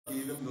God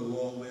gave him the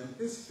law when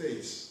his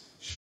face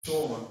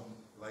shone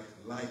like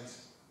light.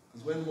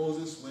 Because when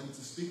Moses went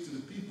to speak to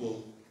the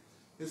people,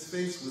 his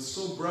face was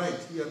so bright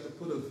he had to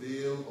put a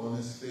veil on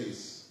his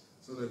face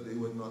so that they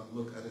would not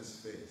look at his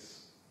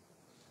face.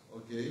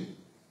 Okay?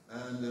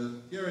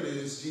 And here it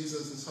is,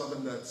 Jesus is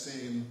having that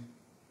same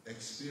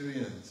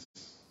experience.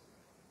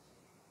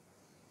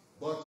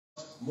 But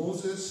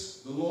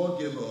Moses, the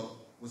lawgiver,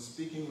 was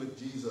speaking with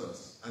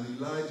Jesus, and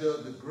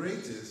Elijah, the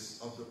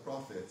greatest of the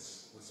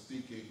prophets, was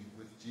speaking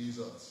with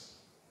Jesus.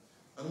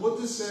 And what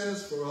this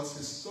says for us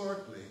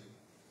historically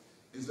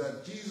is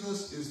that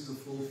Jesus is the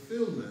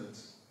fulfillment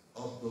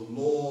of the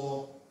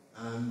law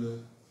and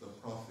the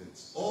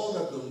prophets. All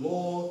that the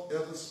law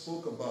ever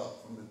spoke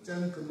about, from the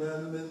 10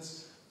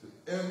 Commandments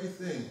to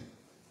everything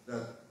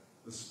that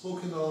was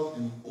spoken of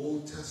in the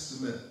Old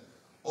Testament,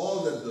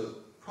 all that the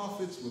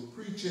prophets were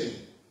preaching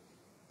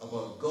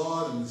about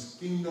God and his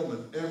kingdom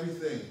and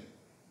everything,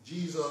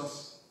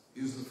 Jesus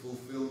is the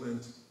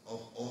fulfillment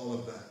of all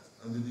of that.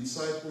 And the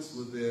disciples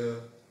were there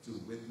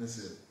to witness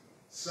it.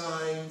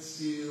 Signed,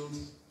 sealed,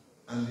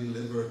 and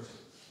delivered.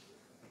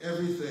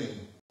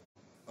 Everything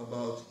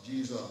about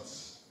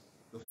Jesus,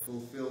 the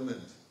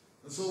fulfillment.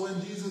 And so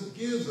when Jesus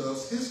gives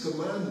us his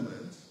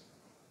commandment,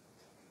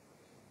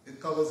 it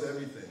covers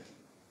everything.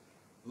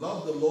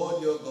 Love the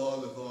Lord your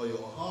God with all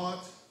your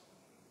heart,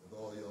 with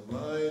all your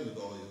mind, with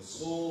all your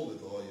soul,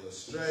 with all your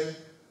strength,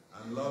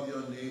 and love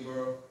your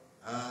neighbor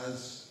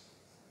as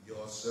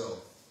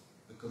yourself.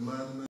 The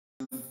commandment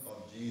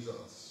of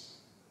Jesus.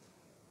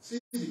 See,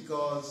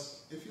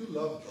 because if you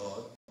love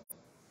God,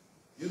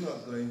 you're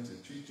not going to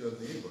treat your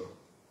neighbor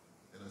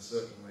in a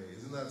certain way.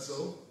 Isn't that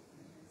so?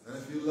 And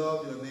if you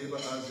love your neighbor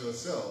as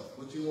yourself,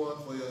 what you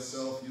want for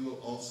yourself, you will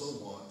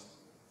also want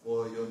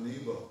for your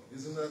neighbor.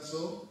 Isn't that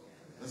so?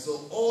 And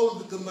so all of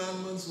the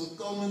commandments were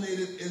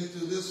culminated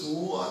into this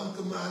one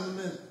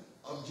commandment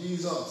of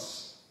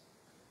Jesus.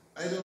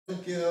 I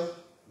don't care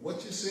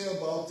what you say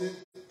about it.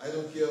 I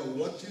don't care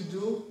what you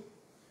do.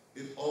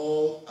 It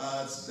all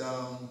adds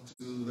down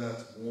to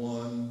that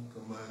one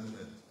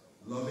commandment.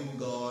 Loving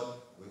God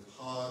with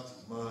heart,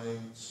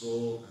 mind,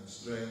 soul, and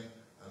strength,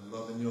 and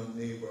loving your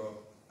neighbor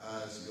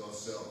as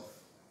yourself.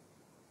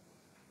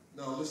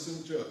 Now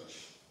listen,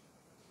 church.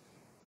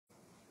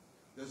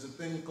 There's a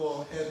thing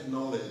called head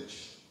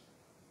knowledge,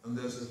 and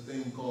there's a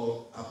thing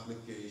called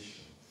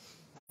application.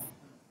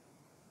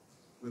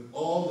 With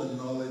all the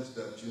knowledge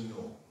that you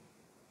know,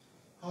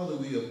 how do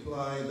we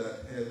apply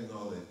that head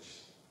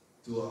knowledge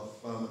to our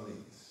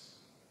families,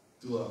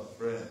 to our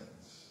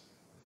friends,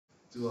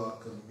 to our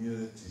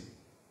community,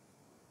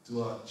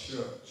 to our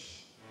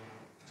church,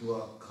 to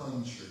our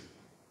country,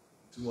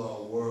 to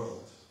our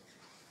world?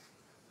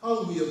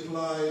 How do we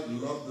apply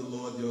love the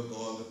Lord your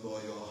God with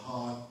all your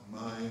heart,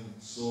 mind,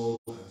 soul,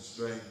 and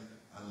strength,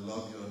 and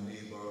love your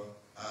neighbor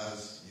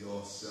as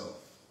yourself?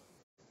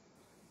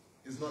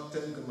 It's not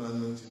 10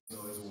 commandments,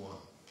 it's one.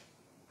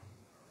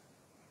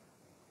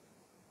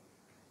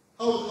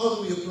 How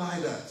do we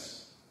apply that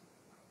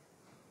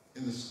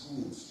in the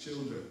schools,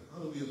 children?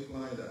 How do we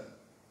apply that?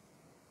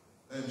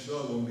 I'm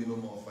sure there won't be no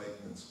more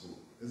fighting in school.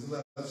 Isn't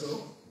that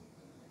so?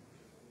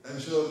 I'm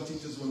sure the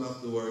teachers won't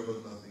have to worry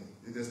about nothing.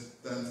 They just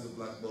stand to the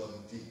blackboard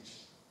and teach.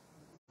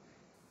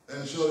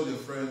 I'm sure your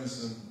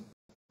friends and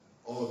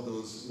all of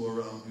those who are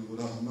around you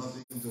will have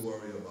nothing to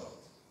worry about,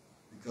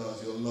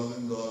 because you're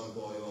loving God with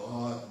all your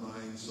heart,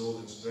 mind, soul,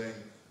 and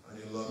strength, and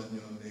you're loving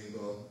your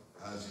neighbor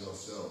as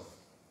yourself.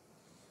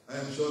 I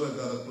am sure that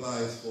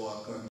applies for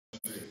our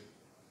country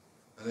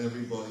and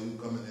everybody who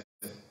come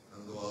in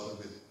and go out of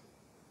it,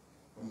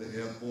 from the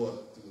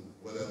airport to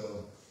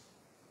whatever.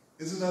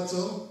 Isn't that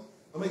so?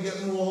 Am I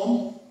getting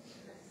warm?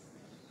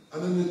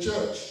 And in the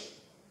church,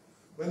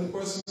 when the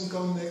person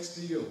comes next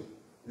to you,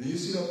 and you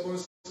see that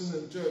person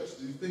in church,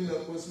 do you think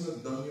that person has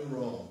done you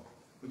wrong?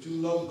 But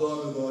you love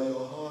God with all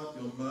your heart,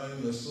 your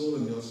mind, your soul,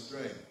 and your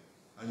strength.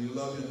 And you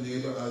love your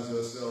neighbor as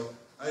yourself.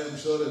 I am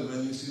sure that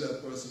when you see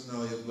that person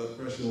now, your blood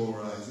pressure will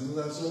rise. Isn't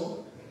that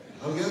so?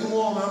 I'm getting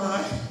warm, am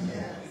I?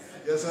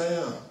 Yes, I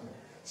am.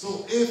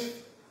 So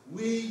if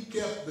we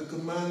kept the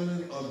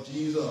commandment of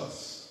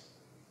Jesus,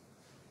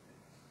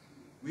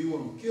 we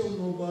won't kill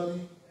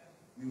nobody,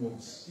 we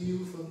won't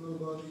steal from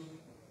nobody,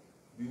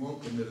 we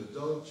won't commit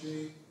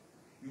adultery,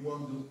 we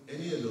won't do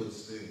any of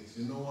those things.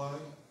 You know why?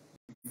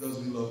 Because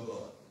we love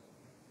God.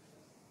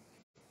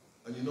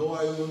 And you know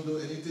why we won't do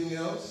anything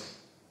else?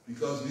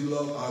 Because we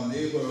love our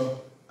neighbor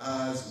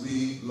as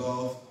we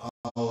love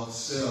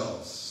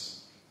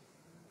ourselves.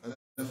 And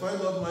if I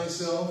love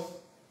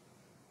myself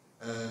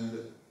and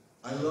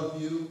I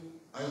love you,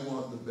 I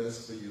want the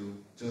best for you,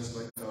 just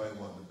like how I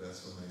want the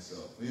best for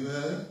myself.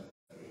 Amen?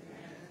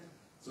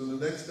 So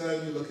the next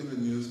time you look in the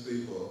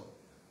newspaper,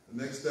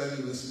 the next time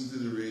you listen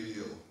to the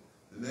radio,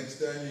 the next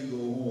time you go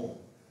home,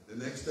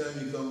 the next time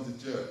you come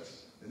to church,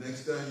 the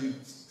next time you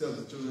tell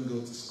the children to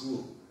go to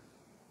school,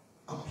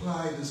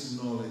 apply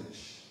this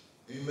knowledge.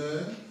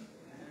 Amen?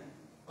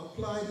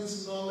 Apply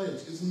this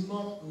knowledge. It's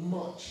not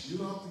much. You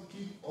don't have to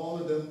keep all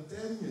of them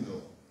 10, you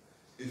know.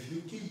 If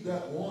you keep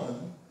that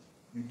one,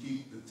 you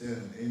keep the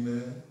 10.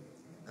 Amen?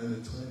 And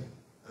the 20.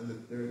 And the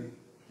 30.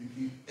 You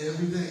keep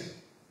everything.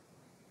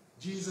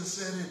 Jesus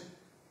said it.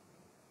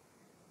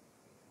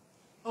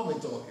 How am I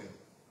talking?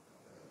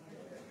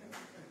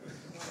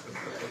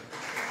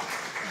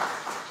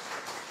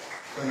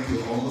 Thank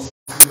you. Almost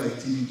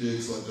like T.D.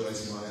 Jakes or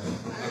Joyce Meyer.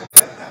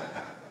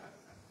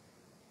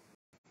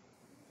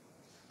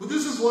 But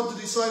this is what the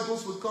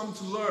disciples would come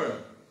to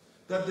learn,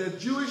 that their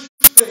Jewish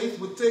faith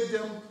would take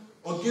them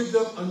or give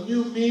them a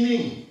new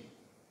meaning.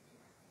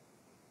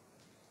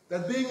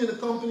 That being in the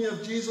company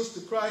of Jesus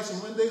the Christ,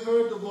 and when they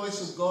heard the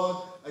voice of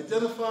God,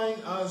 identifying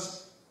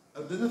as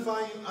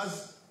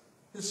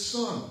his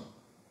son,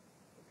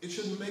 it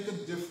should make a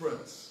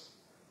difference.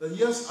 That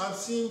yes, I've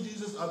seen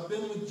Jesus, I've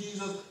been with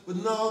Jesus, but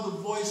now the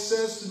voice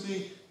says to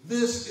me,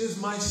 this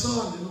is my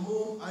son in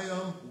whom I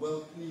am well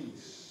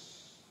pleased.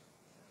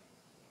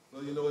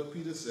 Well, you know what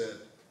Peter said?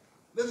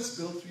 Let us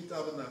build 3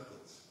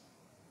 tabernacles.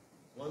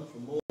 One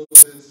for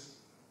Moses,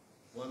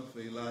 one for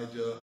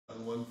Elijah,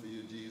 and one for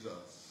you,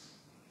 Jesus.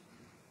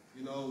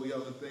 You know, we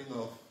have a thing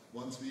of,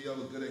 once we have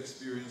a good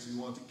experience, we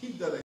want to keep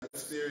that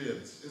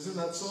experience. Isn't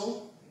that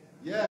so?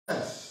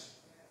 Yes.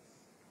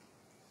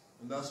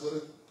 And that's what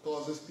it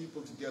causes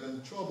people to get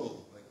in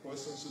trouble. Like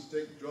persons who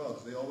take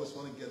drugs, they always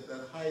want to get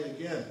that high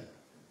again.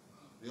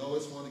 They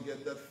always want to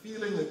get that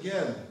feeling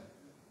again.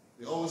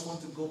 They always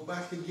want to go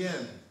back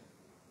again.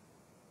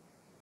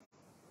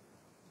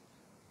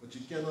 But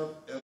you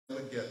cannot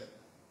ever get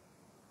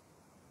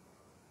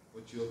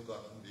what you have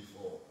gotten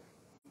before.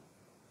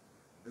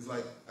 It's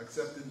like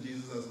accepting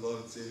Jesus as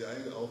Lord and Savior.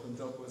 I often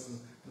tell persons,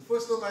 the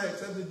first time I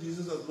accepted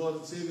Jesus as Lord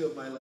and Savior of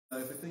my life,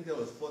 I think I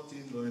was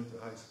 14 going to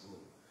high school.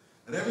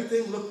 And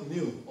everything looked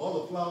new.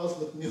 All the flowers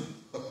looked new.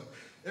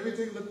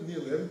 Everything looked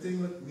new.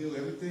 Everything looked new.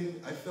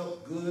 Everything, I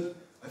felt good.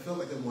 I felt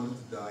like I wanted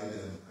to die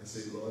then. I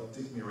said, Lord,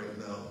 take me right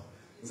now.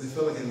 Because I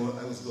felt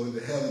like I was going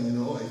to heaven, you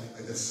know.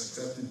 I just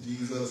accepted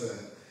Jesus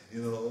and,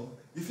 you know,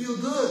 you feel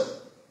good.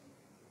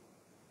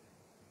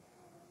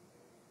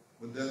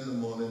 But then the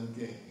morning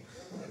came.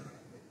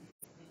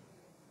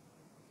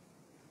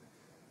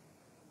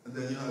 And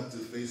then you had to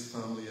face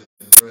family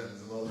and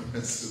friends and all the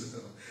rest of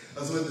them.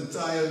 That's when the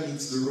tire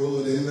meets the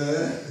road,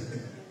 amen?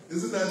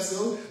 Isn't that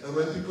so? And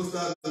when people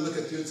start to look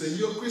at you and say,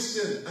 you're a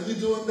Christian, and you're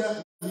doing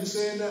that, and you're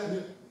saying that,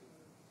 and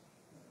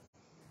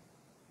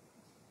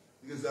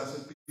because that's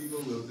what people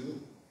will do.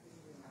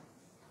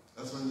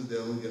 That's when the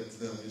devil gets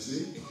them, you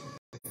see?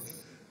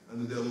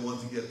 And the devil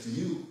wants to get to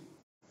you.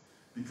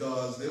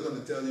 Because they're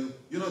going to tell you,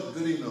 you're not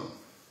good enough.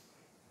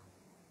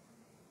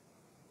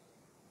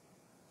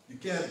 You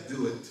can't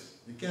do it.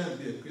 You can't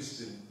be a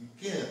Christian. You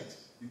can't.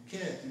 You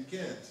can't. You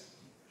can't.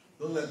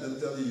 Don't let them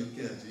tell you you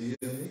can't. You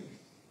hear me?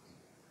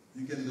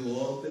 You can do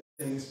all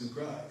things through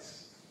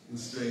Christ, who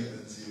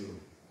strengthens you.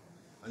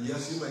 And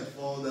yes, you might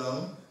fall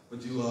down,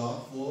 but you are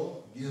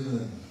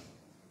forgiven.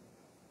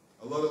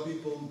 A lot of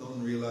people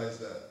don't realize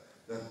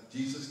that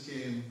Jesus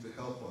came to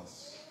help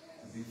us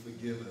to be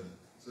forgiven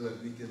so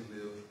that we can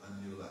live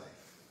a new life.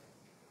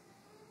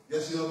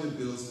 Yes, you have your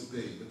bills to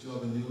pay, but you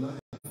have a new life.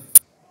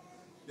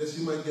 Yes,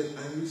 you might get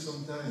angry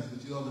sometimes,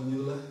 but you have a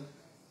new life.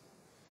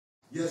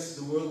 Yes,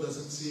 the world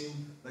doesn't seem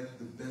like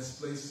the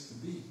best place to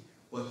be,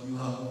 but you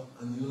have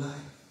a new life.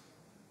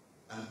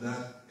 And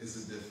that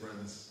is the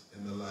difference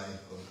in the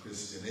life of a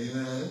Christian.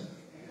 Amen? Amen.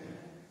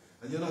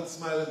 And you're not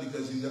smiling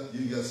because you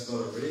just got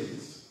a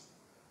raise.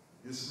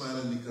 You're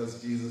smiling because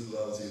Jesus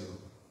loves you.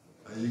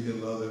 And you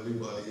can love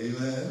everybody.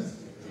 Amen? Amen.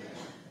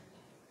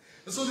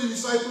 And so the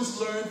disciples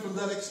learned from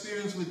that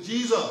experience with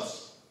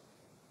Jesus.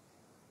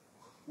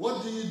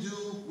 What do you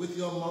do with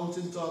your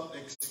mountaintop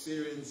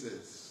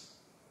experiences?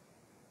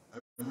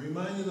 I'm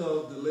reminded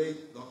of the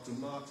late Dr.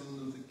 Martin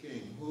Luther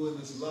King, who in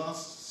his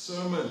last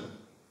sermon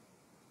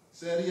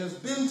said he has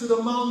been to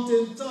the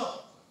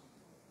mountaintop.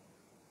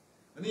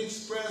 And he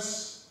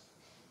expressed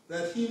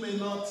that he may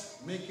not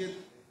make it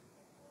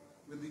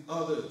with the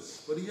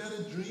others, but he had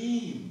a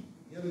dream.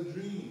 He had a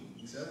dream.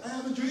 He said, I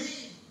have a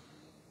dream.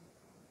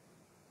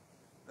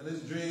 And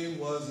his dream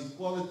was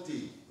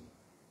equality,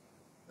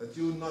 that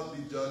you would not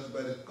be judged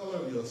by the color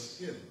of your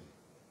skin.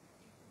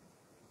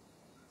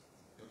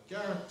 Your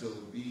character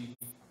would be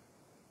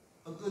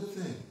a good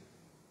thing.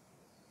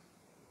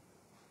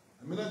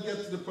 And when I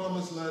get to the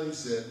promised land, he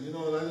said, you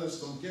know, I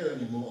just don't care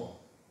anymore.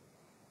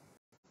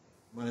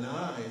 Mine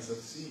eyes have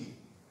seen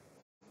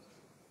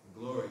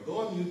glory.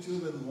 Go on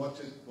YouTube and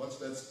watch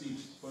that speech,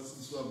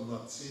 persons who have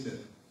not seen it.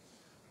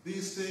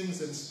 These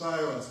things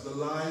inspire us, the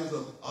lives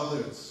of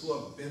others who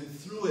have been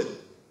through it.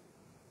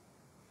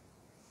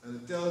 And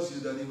it tells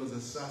you that he was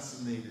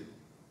assassinated.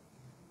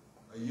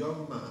 A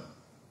young man.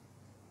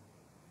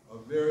 A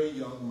very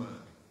young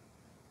man.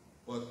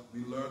 But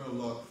we learn a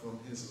lot from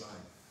his life.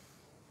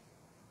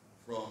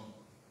 From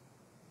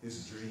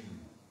his dream.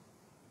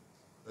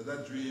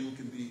 That dream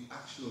can be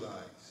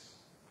actualized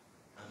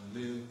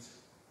and lived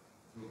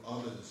through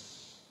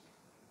others.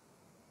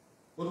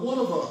 But one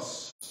of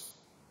us,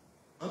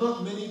 are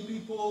not many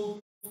people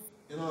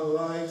in our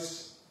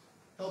lives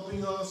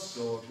helping us,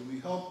 or do we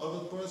help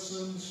other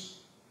persons?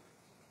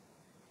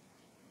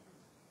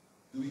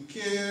 Do we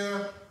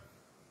care?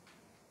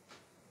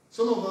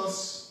 Some of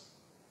us,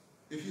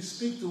 if you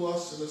speak to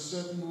us in a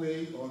certain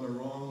way or in a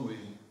wrong way,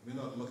 we're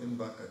not looking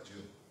back at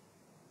you.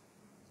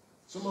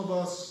 Some of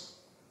us,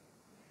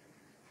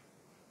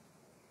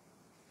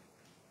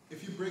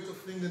 if you break a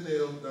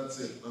fingernail, that's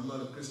it. I'm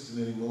not a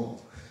Christian anymore.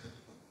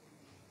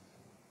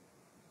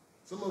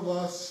 Some of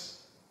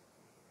us,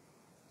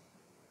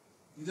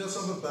 you just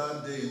have a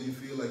bad day and you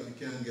feel like you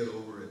can't get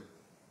over it.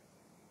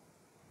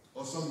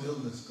 Or some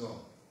illness comes.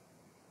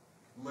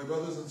 My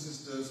brothers and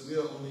sisters, we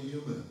are only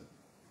human.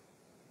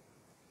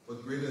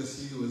 But greater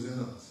is he who is in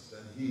us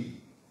than he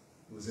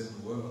who is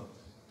in the world.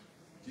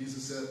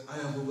 Jesus said, I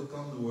have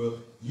overcome the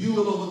world. You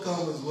will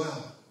overcome as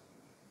well.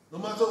 No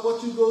matter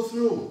what you go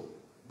through,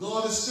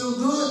 God is still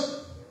good.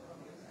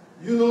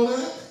 You know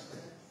that?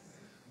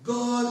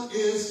 God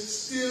is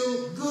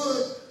still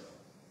good.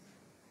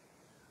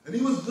 And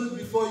he was good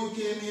before you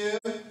came here.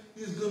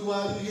 He's good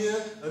while you're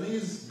here. And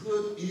he's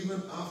good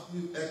even after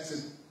you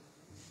exit.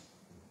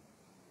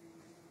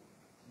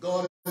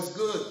 God is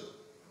good.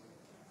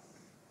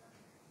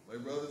 My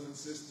brothers and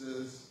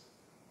sisters,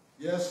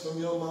 yes, from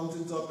your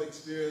mountaintop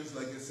experience,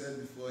 like I said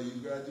before, you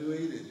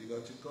graduated. You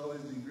got your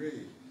college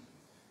degree.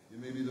 You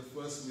may be the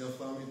first in your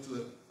family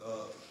to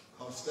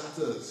have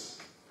status.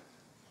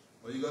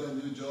 Or you got a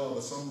new job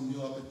or some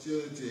new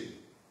opportunity.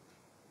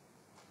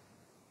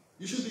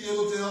 You should be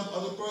able to help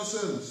other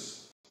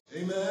persons.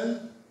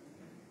 Amen?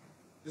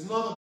 It's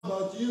not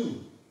about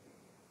you.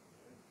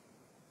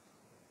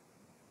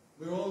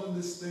 We're all in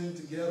this thing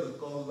together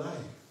called life.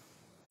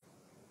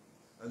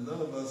 And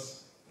none of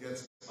us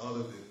gets out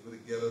of it with a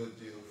get out of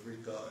jail free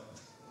card.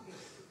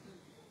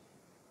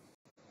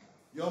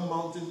 Your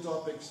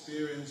mountaintop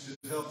experience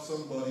should help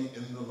somebody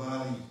in the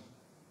valley.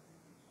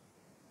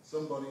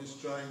 Somebody is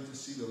trying to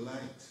see the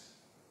light.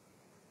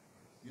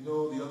 You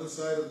know, the other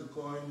side of the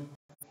coin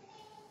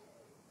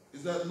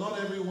is that not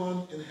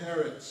everyone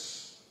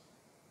inherits.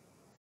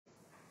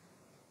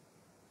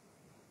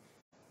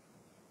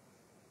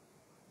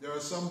 There are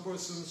some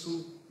persons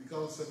who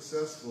become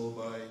successful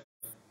by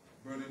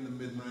burning the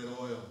midnight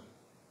oil.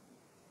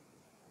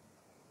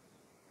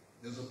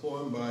 There's a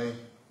poem by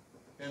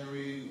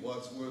Henry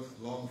Wadsworth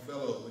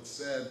Longfellow which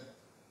said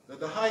that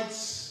the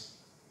heights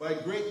by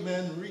great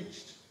men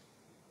reached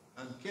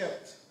and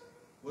kept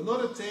were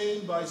not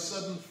attained by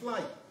sudden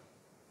flight,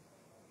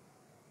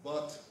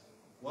 but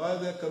while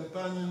their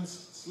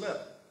companions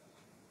slept,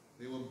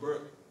 they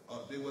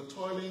were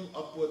toiling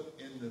upward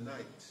in the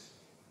night.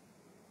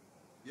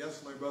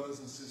 Yes, my brothers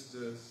and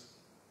sisters,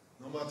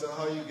 no matter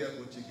how you get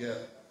what you get,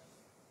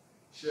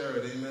 share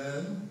it,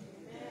 amen?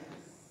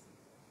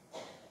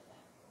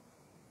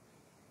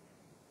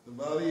 Amen.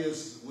 The valley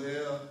is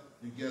where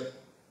you get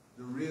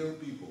the real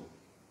people.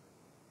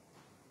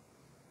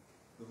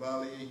 The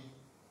valley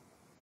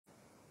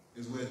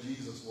is where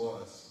Jesus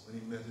was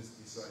when he met his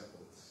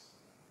disciples.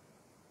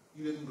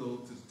 He didn't go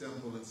to the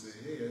temple and say,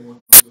 hey, I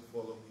want you to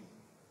follow me.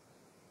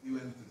 He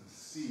went to the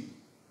sea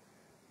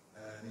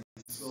and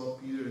he saw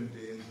Peter and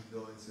James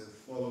go and said,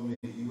 follow me.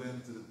 He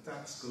went to the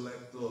tax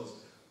collectors,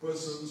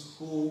 persons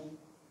who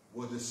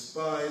were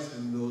despised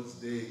in those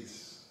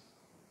days.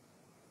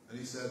 And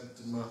he said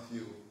to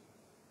Matthew,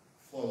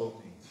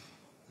 follow me.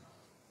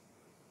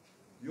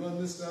 You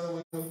understand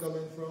where I'm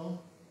coming from?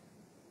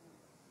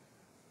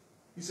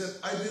 He said,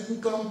 I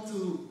didn't come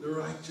to the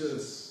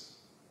righteous,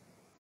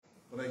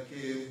 but I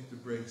came to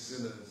bring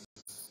sinners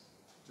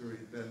to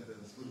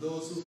repentance. For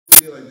those who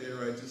feel like they're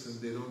righteous and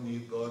they don't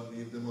need God,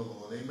 leave them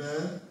alone. Amen?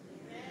 Amen.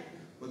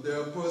 But there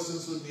are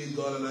persons who need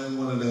God, and I'm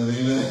one of them.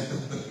 Amen?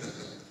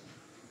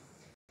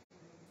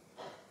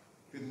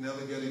 Could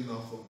never get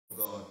enough of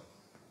God.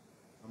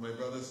 And my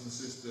brothers and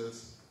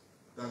sisters,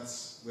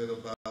 that's where the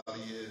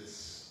valley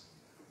is.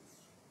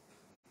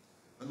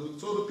 And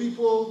so the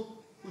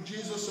people who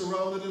Jesus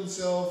surrounded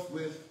himself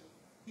with,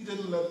 he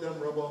didn't let them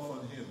rub off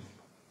on him.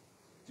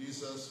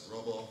 Jesus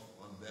rubbed off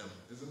on them.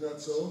 Isn't that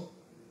so?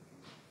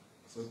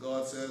 So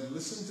God said,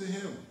 listen to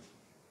him.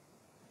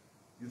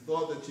 You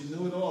thought that you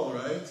knew it all,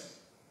 right?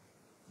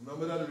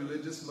 Remember that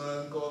religious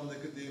man called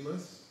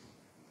Nicodemus?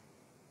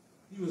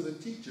 He was a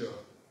teacher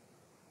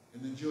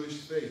in the Jewish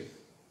faith.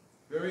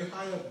 Very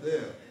high up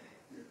there.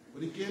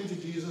 But he came to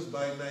Jesus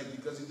by night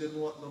because he didn't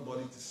want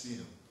nobody to see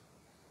him.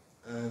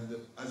 And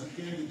as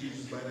he came to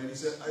Jesus by night, he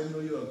said, I know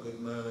you're a good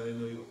man, and I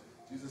know you.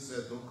 Jesus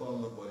said, don't call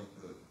nobody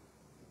good.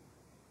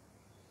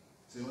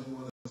 Say, only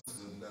one is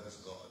good, and that is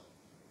God.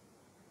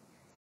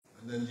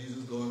 And then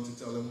Jesus goes on to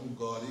tell him who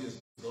God is.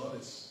 God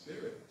is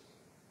spirit.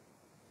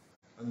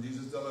 And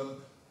Jesus tell him,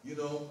 you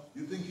know,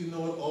 you think you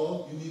know it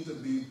all? You need to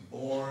be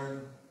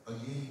born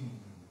again.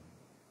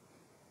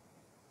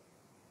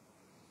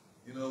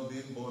 You know,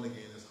 being born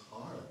again is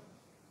hard.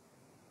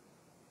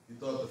 You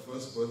thought the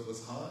first birth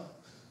was hard?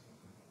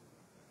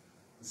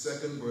 The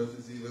second birth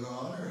is even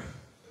harder.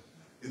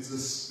 It's a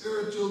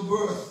spiritual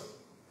birth.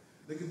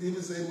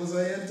 Nicodemus said, must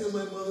I enter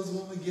my mother's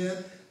womb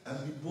again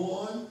and be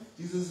born?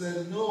 Jesus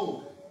said,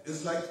 no.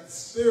 It's like the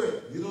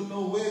spirit. You don't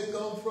know where it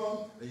comes from,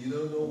 and you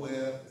don't know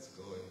where it's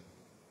going.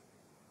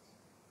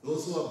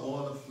 Those who are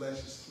born of flesh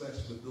is flesh,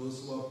 but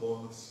those who are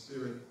born of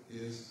spirit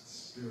is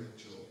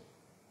spiritual.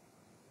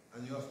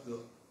 And you have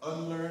to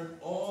unlearn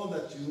all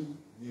that you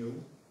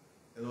knew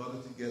in order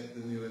to get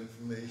the new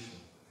information.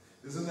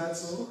 Isn't that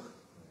so?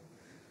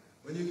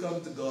 When you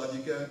come to God,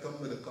 you can't come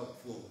with a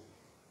cup full.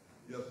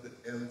 You have to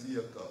empty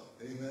your cup.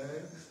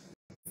 Amen?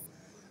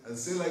 And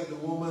say like the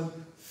woman,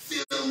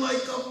 fill my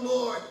cup,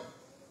 Lord.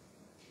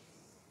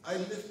 I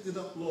lift it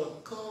up,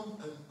 Lord. Come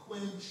and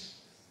quench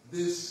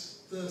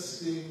this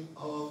thirsting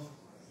of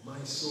my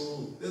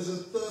soul. There's a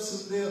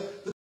thirst in there.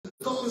 The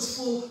cup is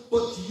full,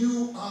 but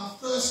you are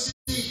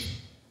thirsty.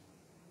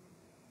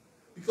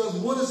 Because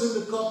what is in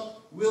the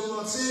cup will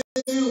not save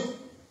you.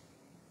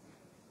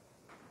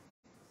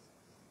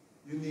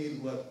 You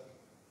need what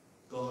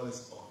God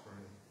is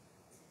offering.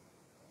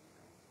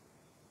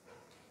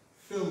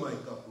 Fill my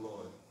cup,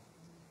 Lord.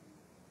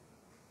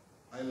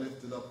 I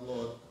lift it up,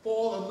 Lord.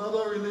 Paul,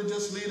 another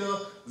religious leader,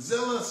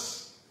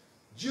 zealous,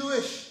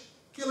 Jewish,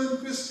 killing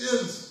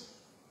Christians,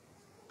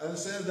 and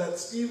said that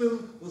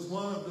Stephen was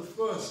one of the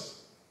first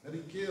that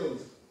he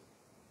killed.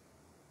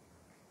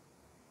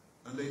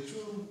 And they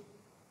threw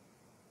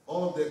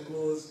all of their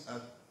clothes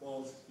at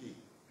Paul's feet.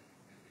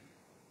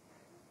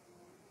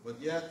 But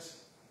yet,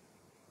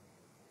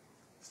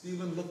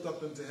 Stephen looked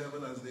up into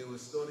heaven as they were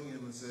stoning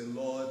him and said,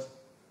 Lord,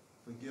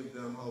 forgive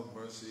them, have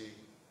mercy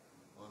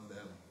on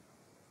them.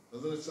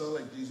 Doesn't it sound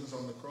like Jesus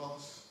on the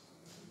cross?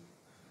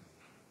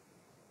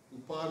 Who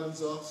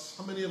pardons us?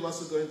 How many of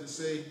us are going to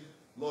say,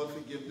 Lord,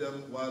 forgive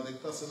them while they're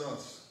cussing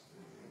us?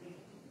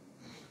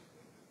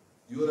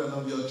 You would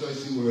have your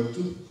choice, you were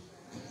too.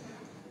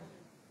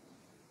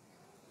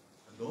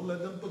 And don't let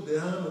them put their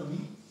hand on me.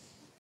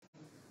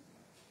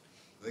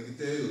 I can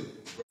tell you,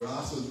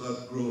 grass will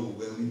not grow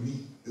where we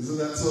meet. Isn't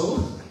that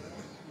so?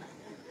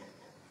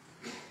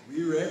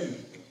 We ready.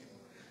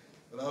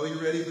 But are we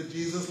ready for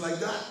Jesus like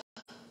that?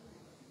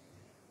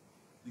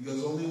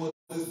 Because only what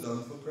is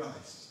done for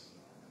Christ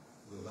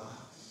will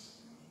last.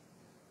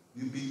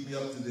 You beat me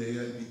up today,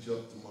 I beat you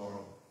up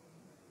tomorrow.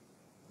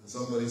 And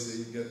somebody say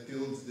you get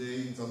killed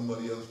today, and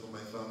somebody else from my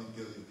family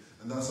kill you.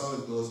 And that's how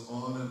it goes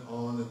on and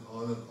on and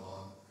on and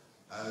on.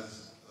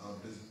 As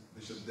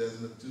Bishop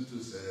Desmond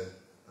Tutu said,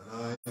 an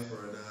eye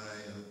for an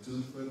eye and a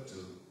tooth for a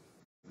tooth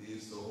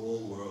leaves the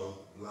whole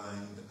world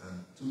blind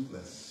and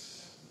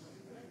toothless.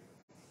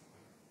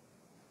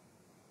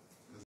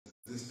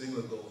 This thing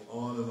will go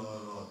on and on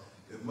and on.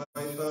 If my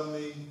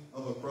family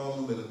have a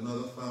problem with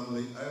another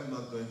family, I am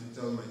not going to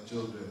tell my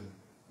children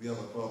we have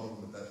a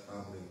problem with that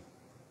family.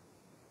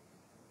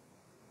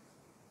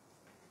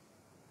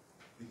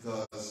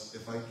 Because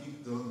if I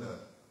keep doing that,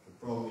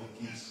 the problem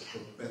keeps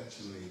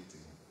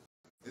perpetuating.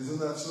 Isn't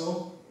that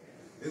so?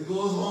 It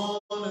goes on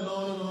and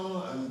on and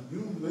on.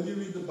 And when you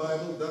read the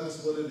Bible, that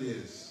is what it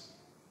is.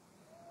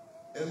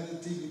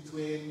 Enmity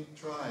between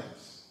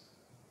tribes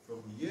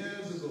from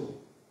years ago.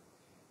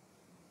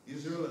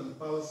 Israel and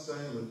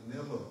Palestine would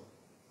never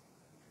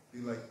be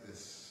like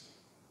this.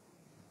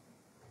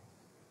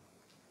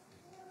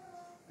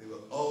 They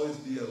will always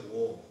be at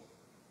war.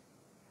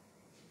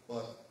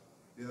 But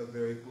they are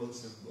very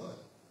close in blood.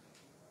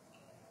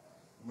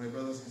 My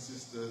brothers and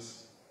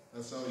sisters,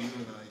 that's how you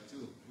and I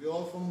too. We're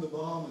all from the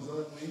Bahamas,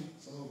 aren't we?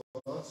 Some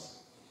of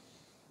us.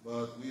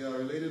 But we are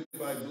related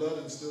by blood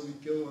and still we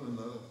kill one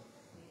another.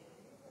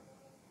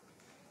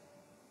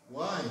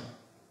 Why?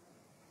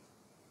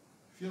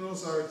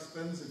 Funerals are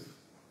expensive.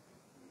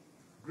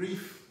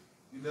 Grief,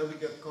 you never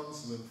get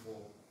consolation for.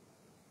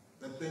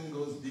 That thing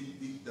goes deep,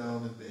 deep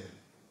down in there.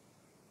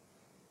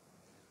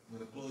 I'm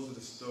going to close with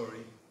a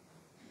story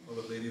of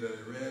a lady that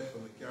I read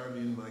from the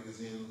Caribbean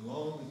magazine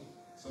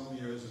some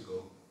years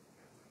ago.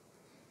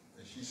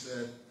 And she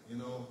said, you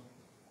know,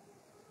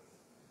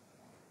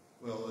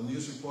 well, a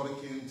news reporter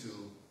came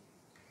to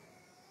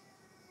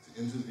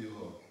interview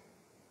her,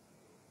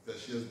 that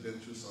she has been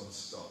through some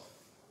stuff.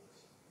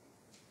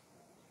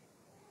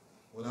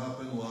 What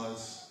happened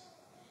was,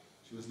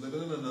 she was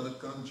living in another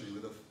country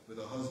with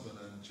a husband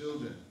and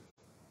children.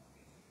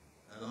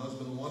 And her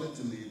husband wanted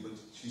to leave, but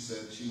she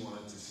said she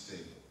wanted to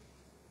stay.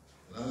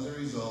 And as a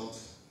result,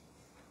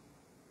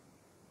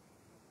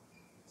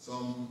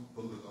 some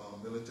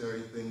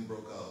military thing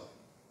broke out.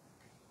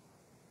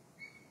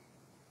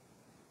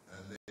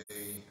 And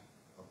they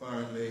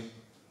apparently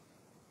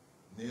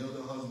nailed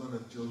the husband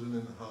and children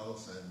in the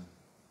house and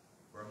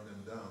burned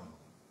them down.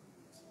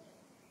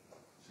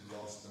 She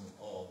lost them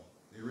all.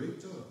 They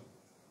raped her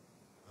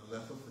and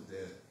left her for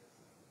dead.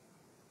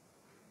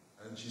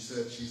 And she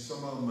said she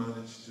somehow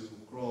managed to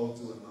crawl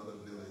to another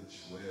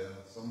village where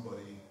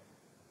somebody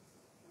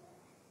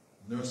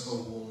nursed her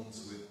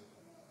wounds with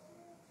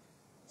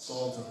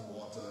salt and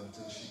water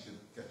until she could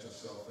catch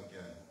herself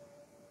again.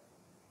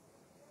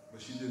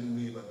 But she didn't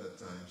leave at that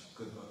time. She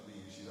could not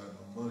leave. She had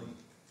no money.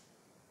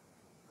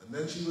 And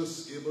then she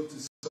was able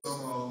to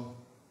somehow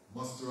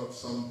muster up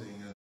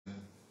something. And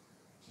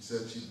she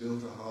said she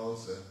built a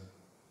house and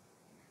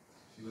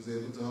she was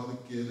able to have a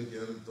kid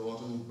again, a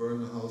daughter who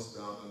burned the house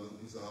down, a little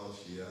piece of house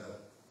she had.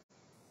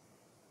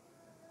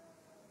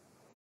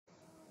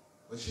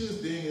 But she was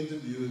being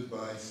interviewed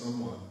by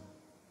someone.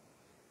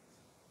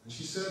 And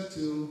she said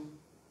to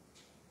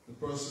the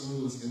person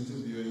who was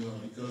interviewing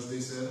her, because they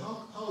said,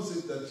 how is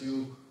it that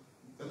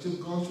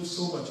you've gone through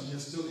so much and you're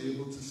still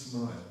able to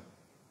smile?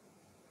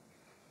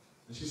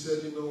 And she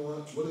said, you know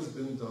what has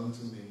been done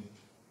to me?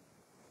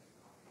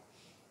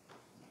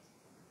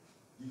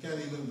 You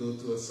can't even go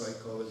to a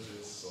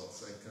psychologist or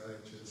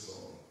psychiatrist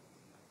or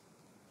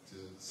to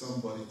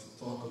somebody to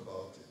talk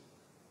about it.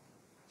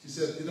 She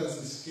said, it has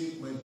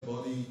escaped my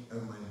body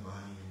and my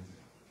mind.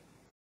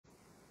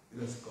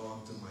 It has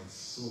gone to my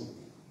soul.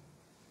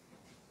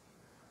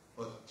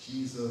 But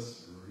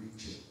Jesus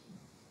reached it.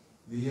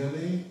 Do you hear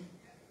me?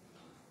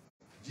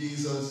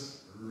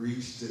 Jesus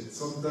reached it.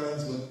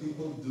 Sometimes what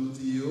people do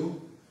to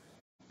you,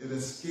 it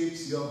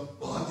escapes your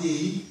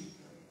body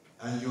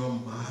and your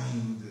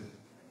mind.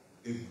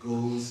 It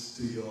goes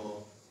to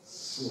your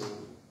soul.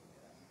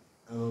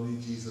 And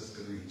only Jesus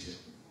could reach it.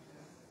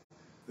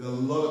 There are a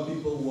lot of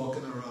people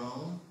walking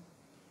around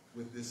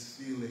with this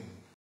feeling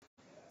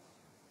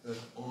that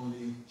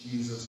only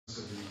Jesus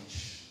could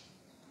reach.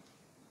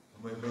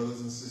 And my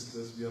brothers and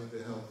sisters, we have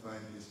to help find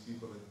these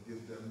people and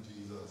give them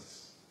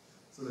Jesus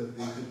so that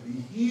they could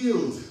be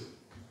healed.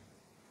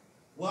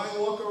 Why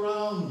walk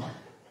around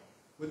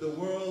with the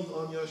world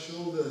on your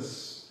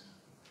shoulders?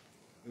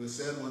 It was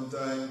said one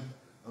time,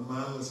 a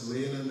man was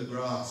laying in the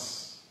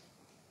grass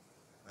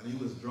and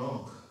he was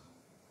drunk.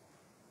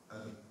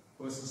 And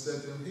the person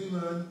said to him, hey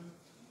man,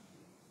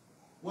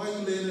 why are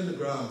you laying in the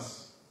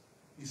grass?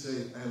 He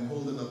said, I'm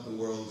holding up the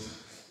world.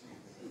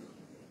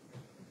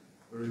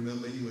 But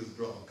remember, he was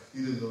drunk.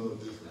 He didn't know no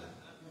different.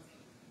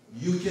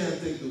 You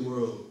can't take the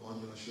world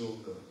on your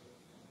shoulder.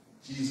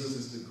 Jesus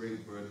is the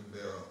great burden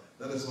bearer.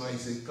 That is why he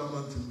said, come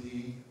unto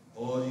me,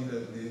 all ye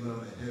that labor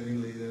and heavy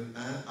laden,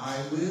 and I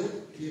will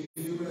give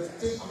you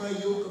rest. Take my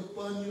yoke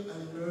upon you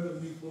and learn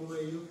of me, for my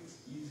yoke is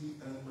easy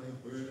and my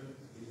burden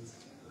is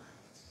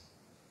light.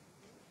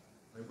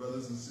 My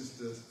brothers and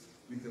sisters,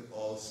 we can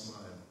all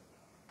smile.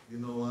 You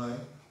know why?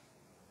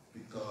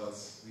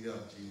 Because we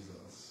have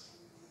Jesus.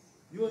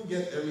 You won't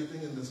get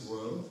everything in this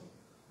world,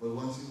 but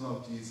once you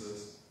have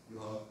Jesus, you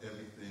have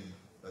everything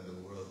that the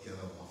world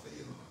cannot offer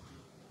you.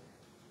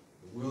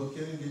 The world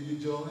can't give you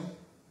joy,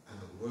 and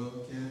the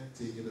world can't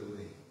take it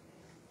away.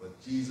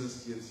 But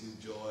Jesus gives you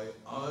joy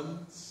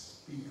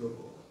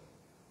unspeakable.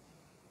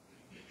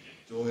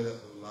 Joy that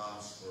will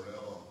last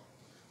forever.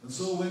 And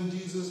so when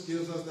Jesus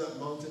gives us that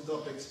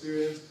mountaintop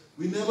experience,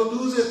 we never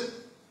lose it.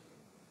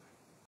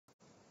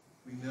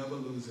 We never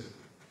lose it.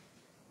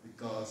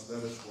 Because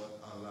that is what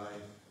our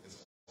life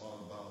is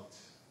all about.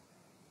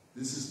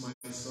 This is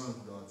my son,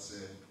 God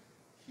said.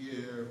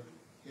 Hear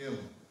him.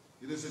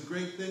 It is a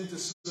great thing to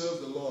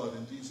serve the Lord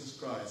in Jesus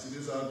Christ. It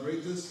is our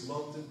greatest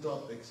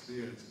mountaintop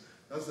experience.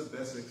 That's the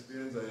best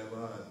experience I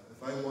ever had.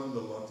 If I won the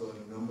lotto,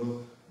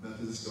 remember,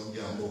 Methodists don't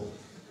gamble.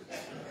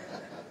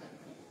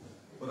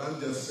 But I'm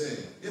just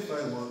saying, if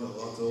I won the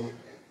lotto,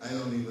 I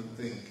don't even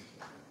think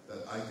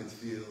that I could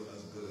feel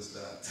as good as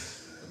that.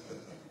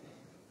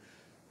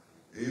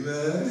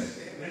 Amen?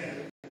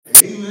 Amen.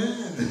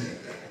 Amen.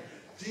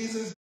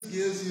 Jesus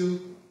gives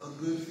you a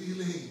good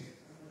feeling.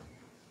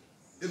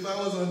 If I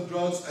was on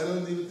drugs, I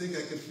don't even think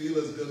I could feel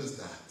as good as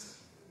that.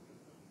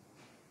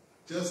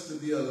 Just to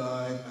be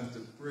alive and to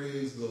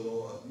praise the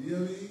Lord. You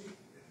hear me?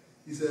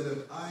 He said,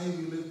 if I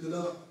be lifted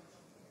up,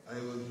 I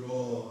will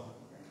draw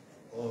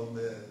all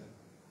men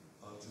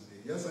unto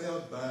me. Yes, I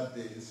have bad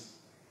days,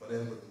 but I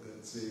have a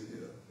good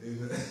Savior.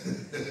 Amen.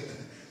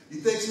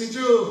 He takes me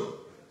through.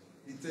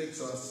 He takes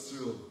us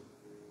through.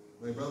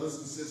 My brothers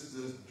and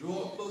sisters,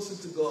 draw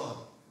closer to God,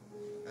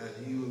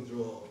 and He will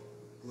draw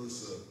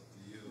closer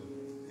to you.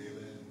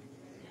 Amen.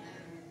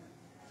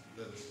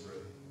 Let us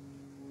pray.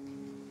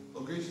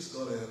 Oh, gracious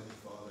God, our Heavenly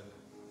Father,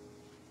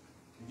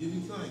 we give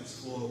you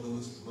thanks for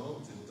those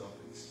mountaintop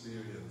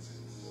experiences.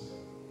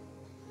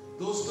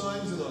 Those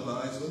times in our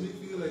lives when we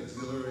feel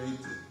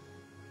exhilarated,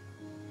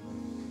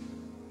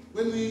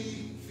 when we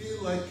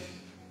feel like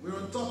we're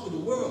on top of the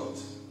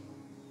world.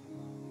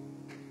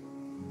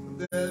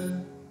 But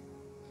then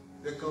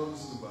there comes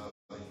the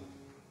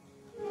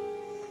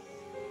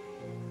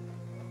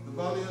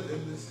valley of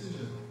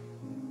indecision,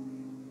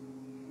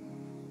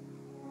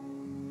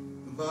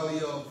 the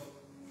valley of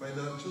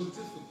financial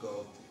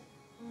difficulty,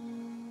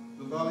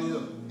 the valley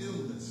of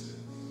illnesses,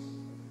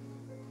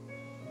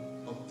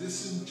 of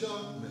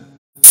disenchantment,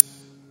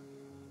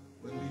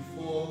 when we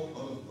fall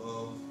out of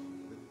love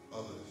with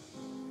others.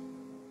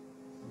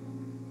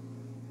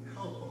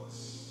 Help us.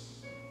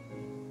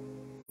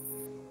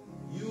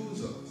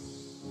 Use us.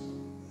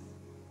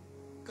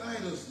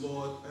 Guide us,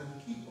 Lord, and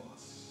keep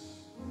us.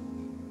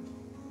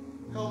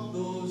 Help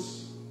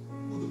those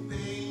who the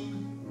pain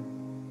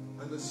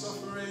and the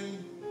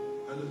suffering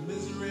and the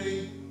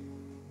misery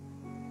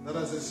that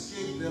has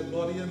escaped their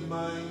body and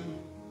mind,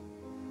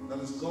 that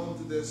has gone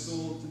to their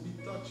soul, to be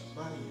touched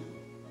by you.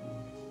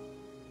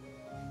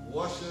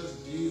 Wash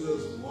us,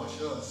 Jesus,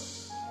 wash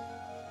us.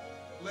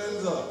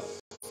 Cleanse us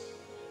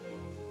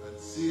and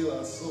seal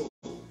our souls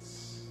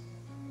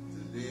to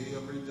the day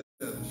of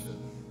redemption.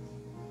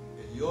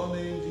 In your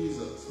name,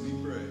 Jesus, we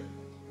pray.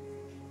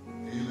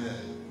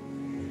 Amen.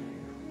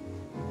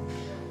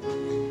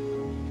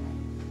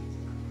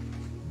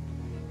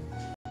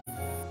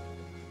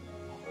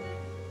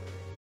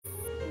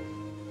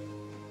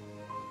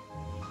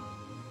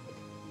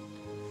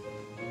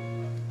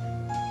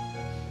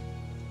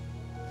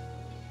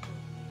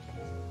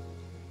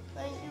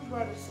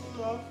 Brother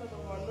Seymour for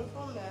the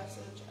wonderful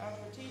message and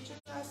for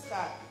teaching us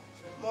that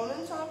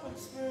mountaintop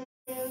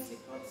experience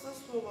equips us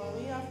for when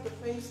we have to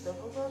face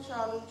difficult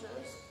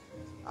challenges.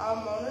 Our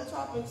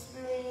mountaintop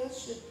experience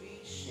should be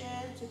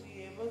shared to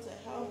be able to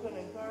help and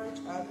encourage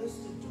others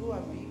to do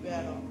and be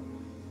better.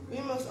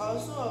 We must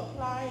also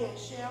apply and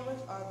share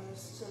with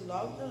others to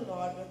love the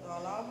Lord with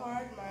all our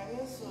heart, mind,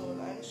 and soul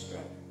and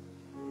strength,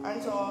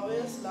 and to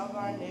always love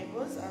our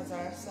neighbors as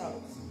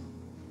ourselves.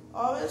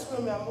 Always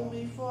remember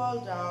we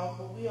fall down,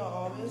 but we are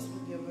always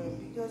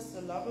forgiven because the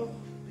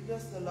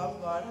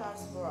love God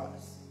has for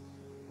us.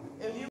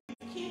 If you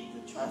keep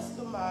the trust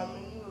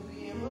commandment, you will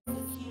be able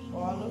to keep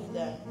all of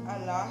them.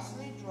 And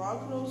lastly, draw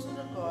closer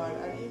to God,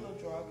 and He will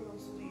draw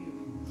closer to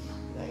you.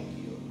 Thank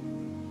you.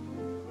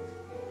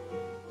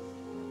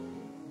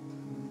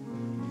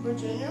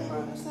 Virginia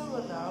Ferguson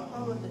will now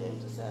come with the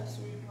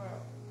intercessory prayer.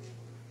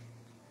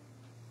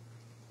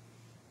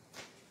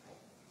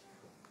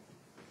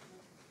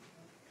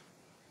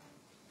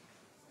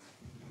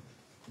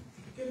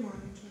 Good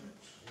morning,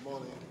 church. Good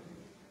morning.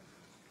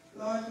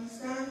 Lord, we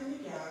stand in the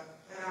gap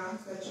and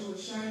ask that you will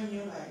shine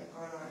your light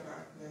on our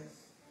darkness.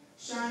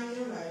 Shine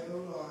your light, O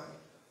Lord,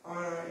 on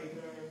our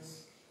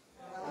ignorance.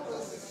 Help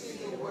us to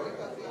see the work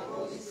of your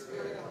Holy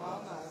Spirit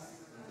among us,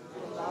 and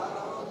to allow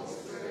the Holy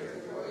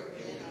Spirit to work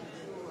in and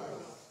through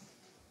us.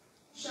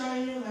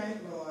 Shine your light,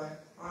 Lord,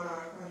 on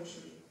our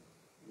country.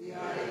 We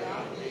are a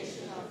young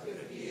nation of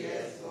 50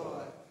 years,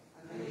 Lord,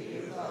 and the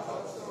youth are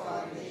also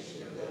our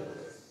nation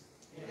builders.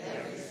 In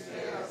every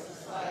sphere of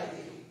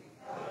society,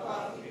 help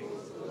our people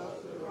to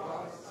look to the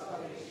rock of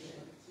salvation,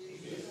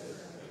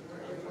 Jesus,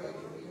 and work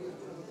for you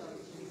until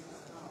Jesus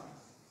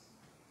comes.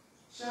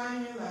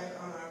 Shine your light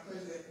on our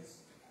prisons.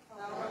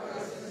 Help our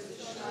prisons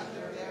to shun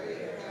their very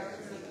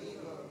appearance of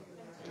evil,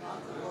 and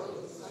not to go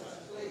to such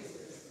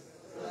places,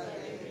 so that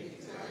they may be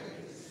turned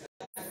into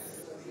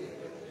centers of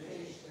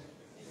rehabilitation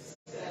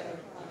instead of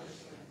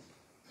punishment.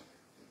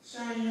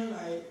 Shine your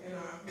light in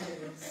our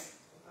homes.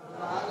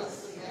 Allow us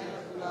to again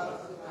of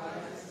love to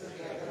bind us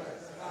together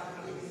as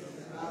families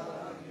in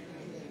love and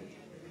union,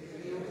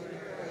 with you in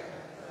prayer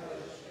and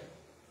fellowship.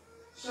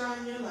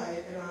 Shine your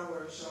light in our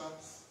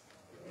workshops.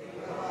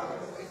 May our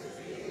voices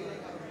be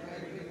healing of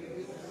remembering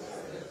you to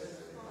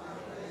sisters with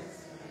confidence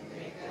and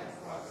make them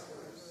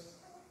prosperous.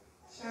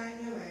 Shine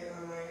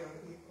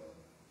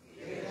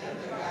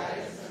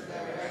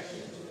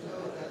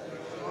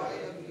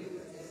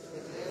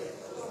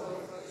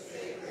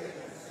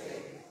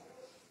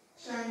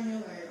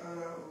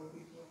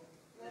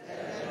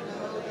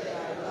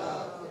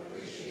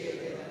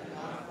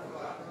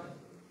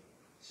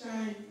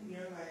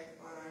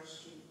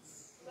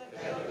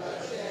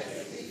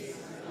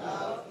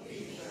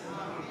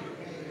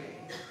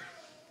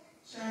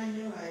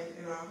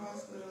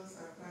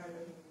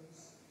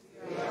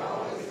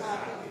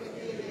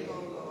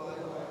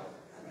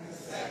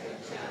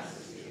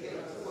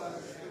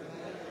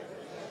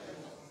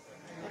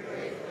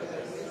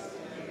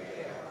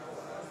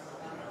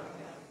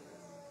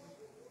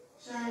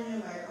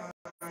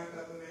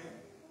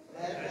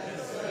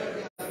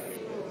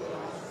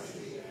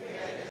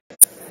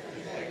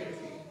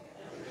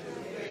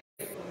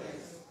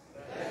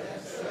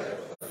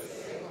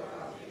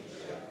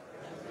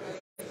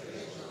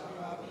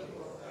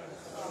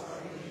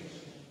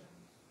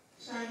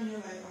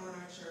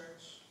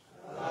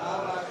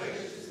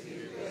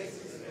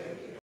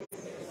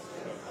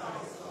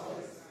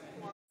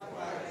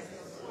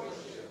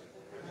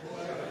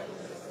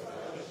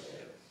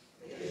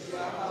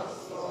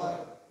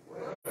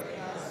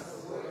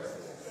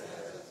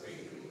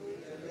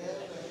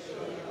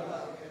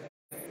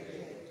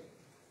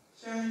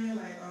Shine your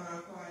light on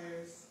our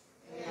choirs.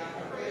 May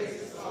our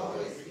praises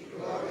always be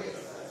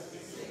glorious as we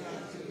sing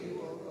unto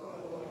you, O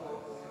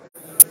Lord,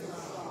 in the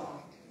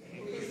song.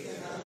 Increase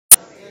in us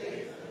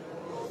faith and the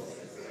hopes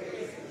and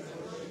praise and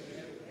worship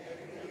you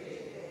every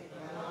day,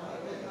 and honor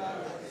with our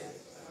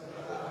lips and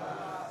with our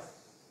hearts.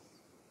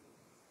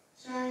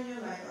 Shine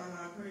your light on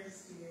our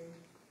praise to you.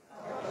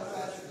 Help us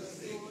as we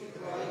seek to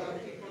draw your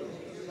people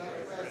into your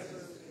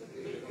presence with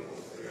beautiful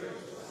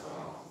spiritual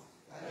songs,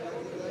 that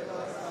will deliver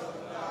us out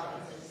of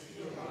darkness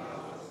to your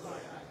marvelous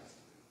light.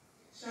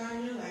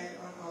 Shine your light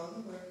on all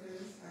the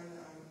workers and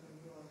the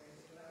unemployed.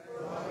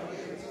 Lord,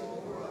 give to the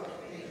world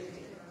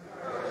faith,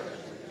 courage,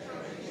 and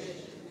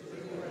determination to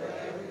do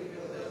whatever we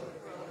will,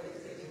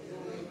 practicing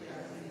doing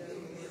and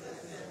doing this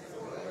sense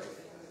of work,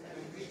 and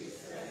reach a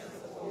sense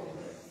of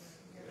wholeness.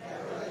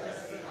 Never let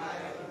us be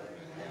idle,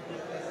 and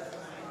never let us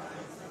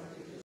find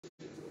something to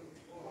do,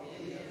 or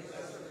be in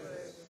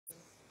service.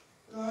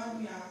 Lord,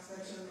 we ask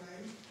that your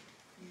light,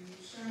 you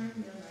shine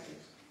your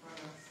light on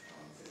us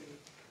all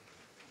today.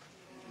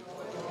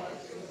 Lord,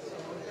 to the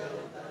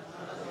will that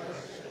none of us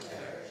should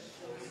perish,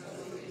 so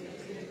we may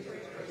be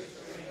great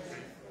strength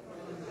from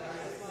the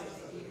life of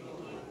evil.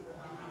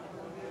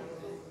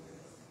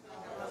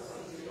 Help us to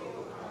be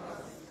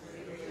overcome and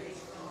be made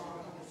strong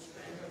in the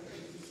strength of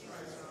Jesus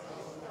Christ our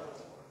Lord.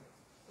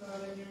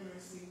 God, in your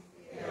mercy.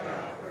 Hear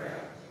our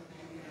prayer.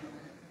 Amen.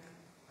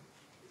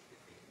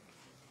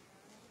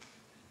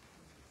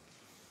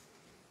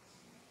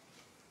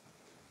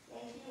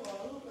 Thank you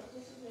all who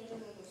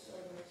participated in the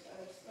service, and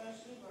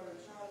especially Brother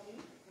Charlie,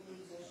 the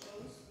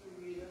musicians, the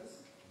readers,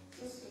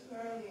 Sister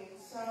Caroline,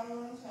 sound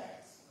on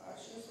text,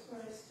 ushers,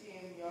 praise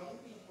team, young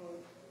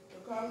people,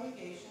 the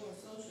congregation, the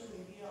social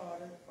media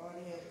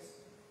audience.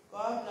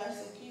 God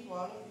bless and keep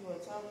all of you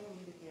until we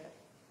meet again.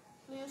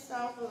 Please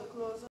stand for the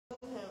closing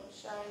hymn,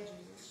 Shine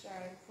Jesus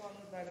Shine,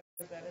 followed by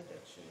the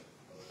benediction.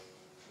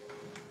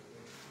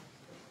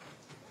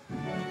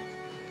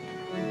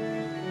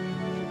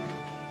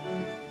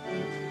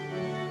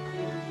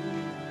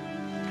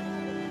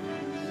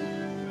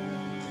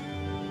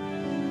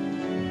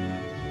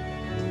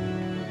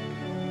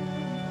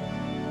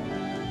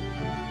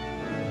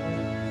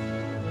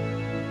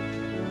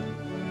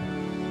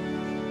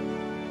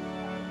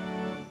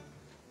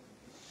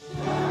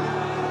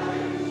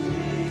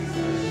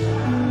 Jesus,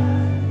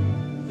 shine.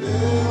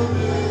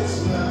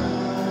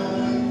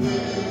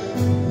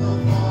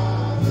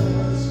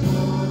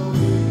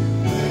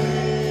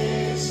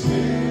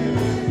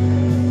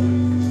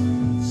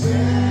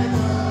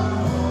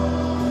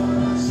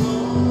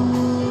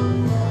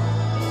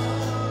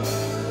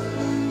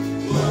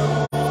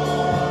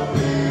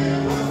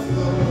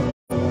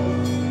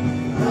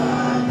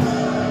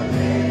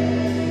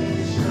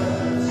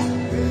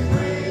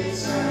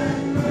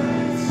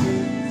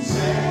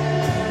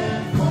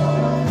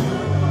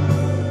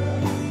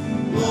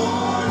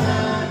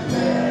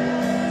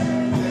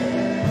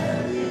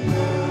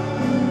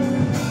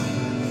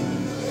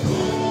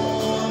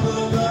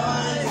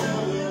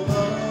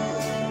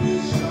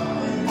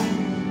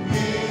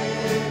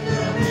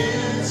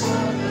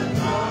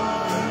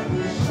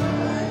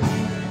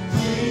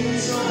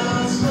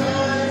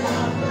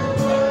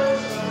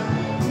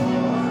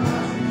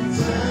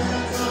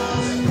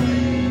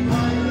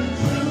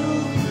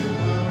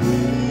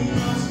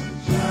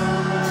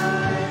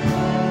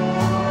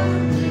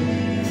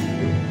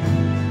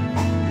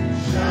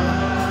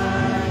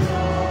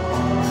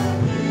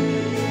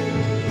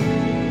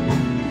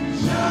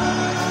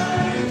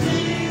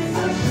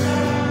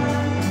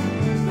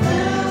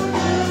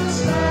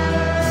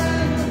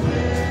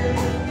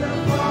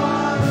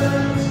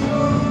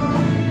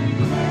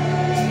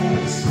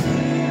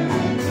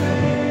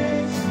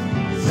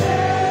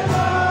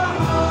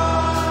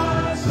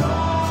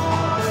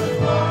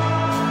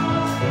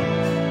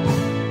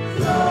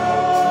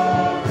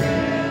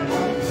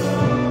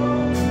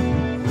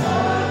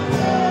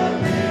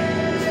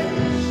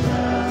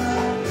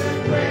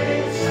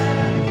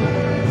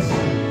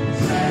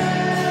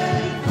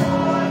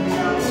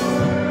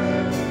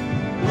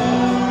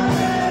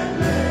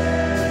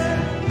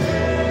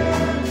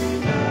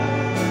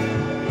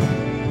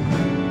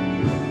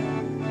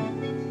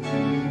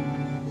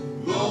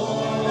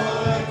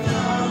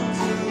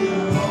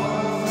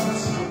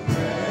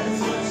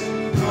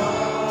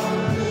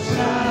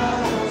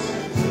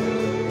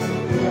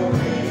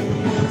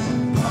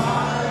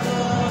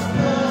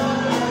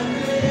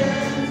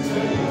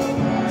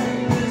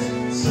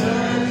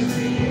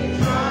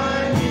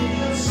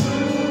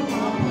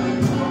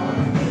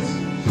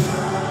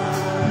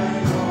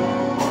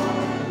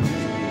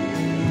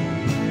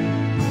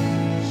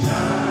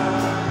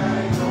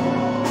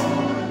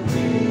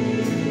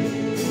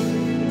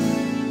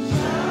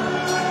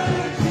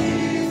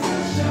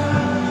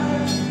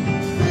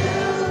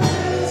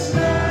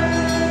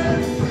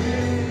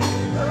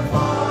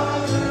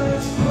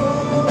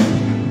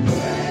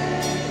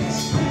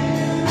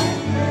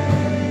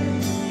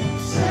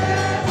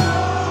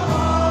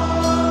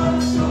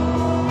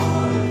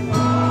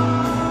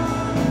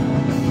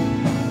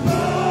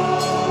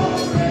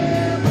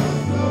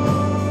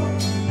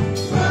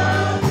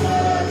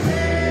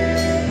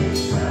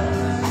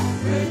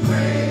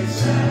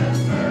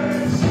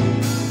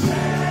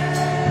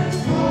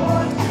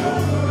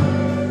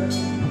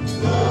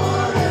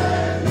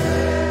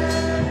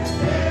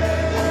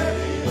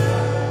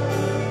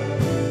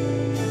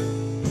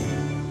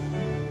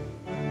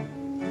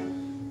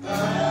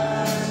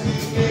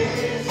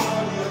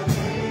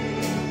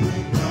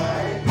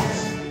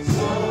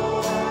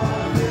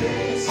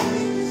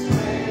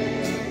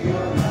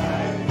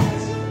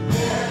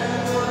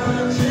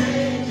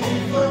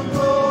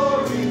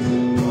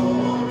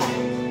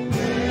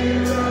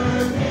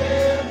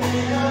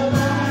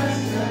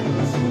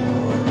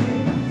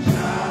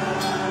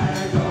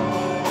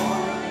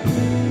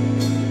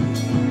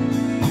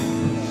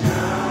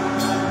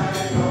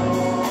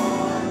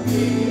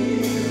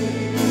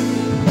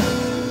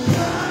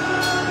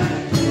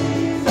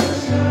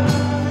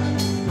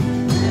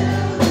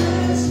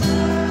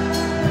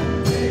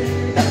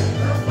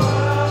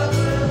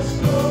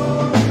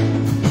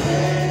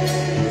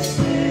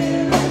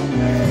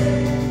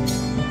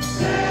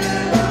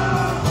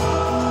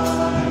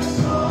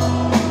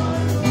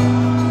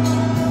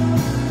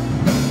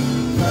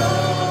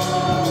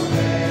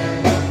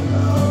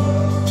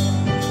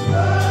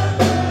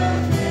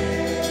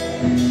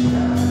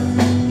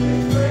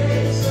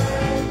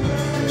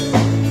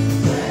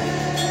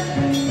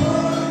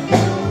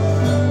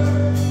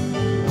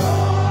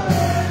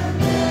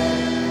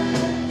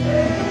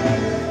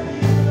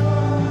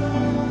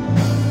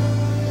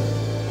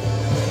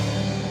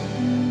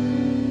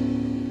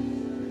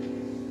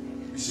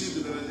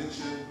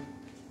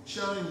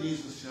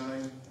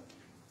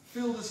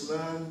 Fill this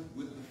land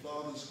with the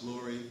Father's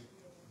glory.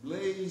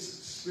 Blaze,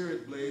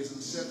 Spirit blaze, and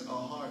set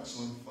our hearts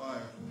on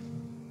fire.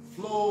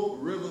 Flow,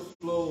 river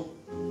flow,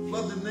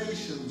 flood the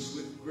nations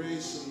with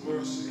grace and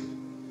mercy.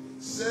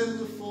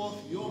 Send forth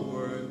your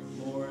word,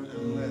 Lord,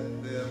 and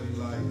let there be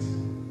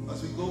light.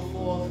 As we go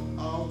forth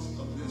out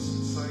of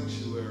this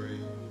sanctuary,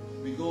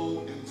 we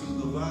go into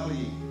the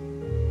valley,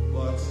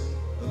 but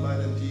the light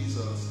of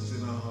Jesus is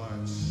in our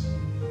hearts.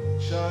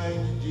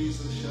 Shine,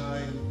 Jesus,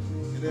 shine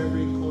in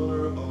every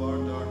corner of our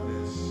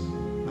darkness,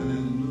 and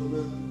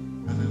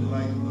illumine and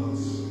enlighten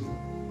us.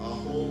 Our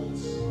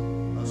homes,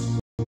 our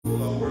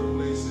school, our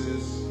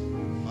workplaces,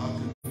 our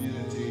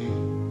community,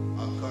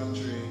 our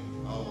country,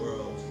 our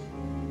world.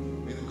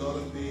 May the God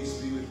of peace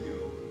be with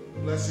you.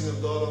 Blessing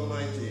of God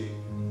Almighty,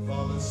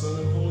 Father, Son,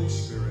 and Holy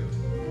Spirit,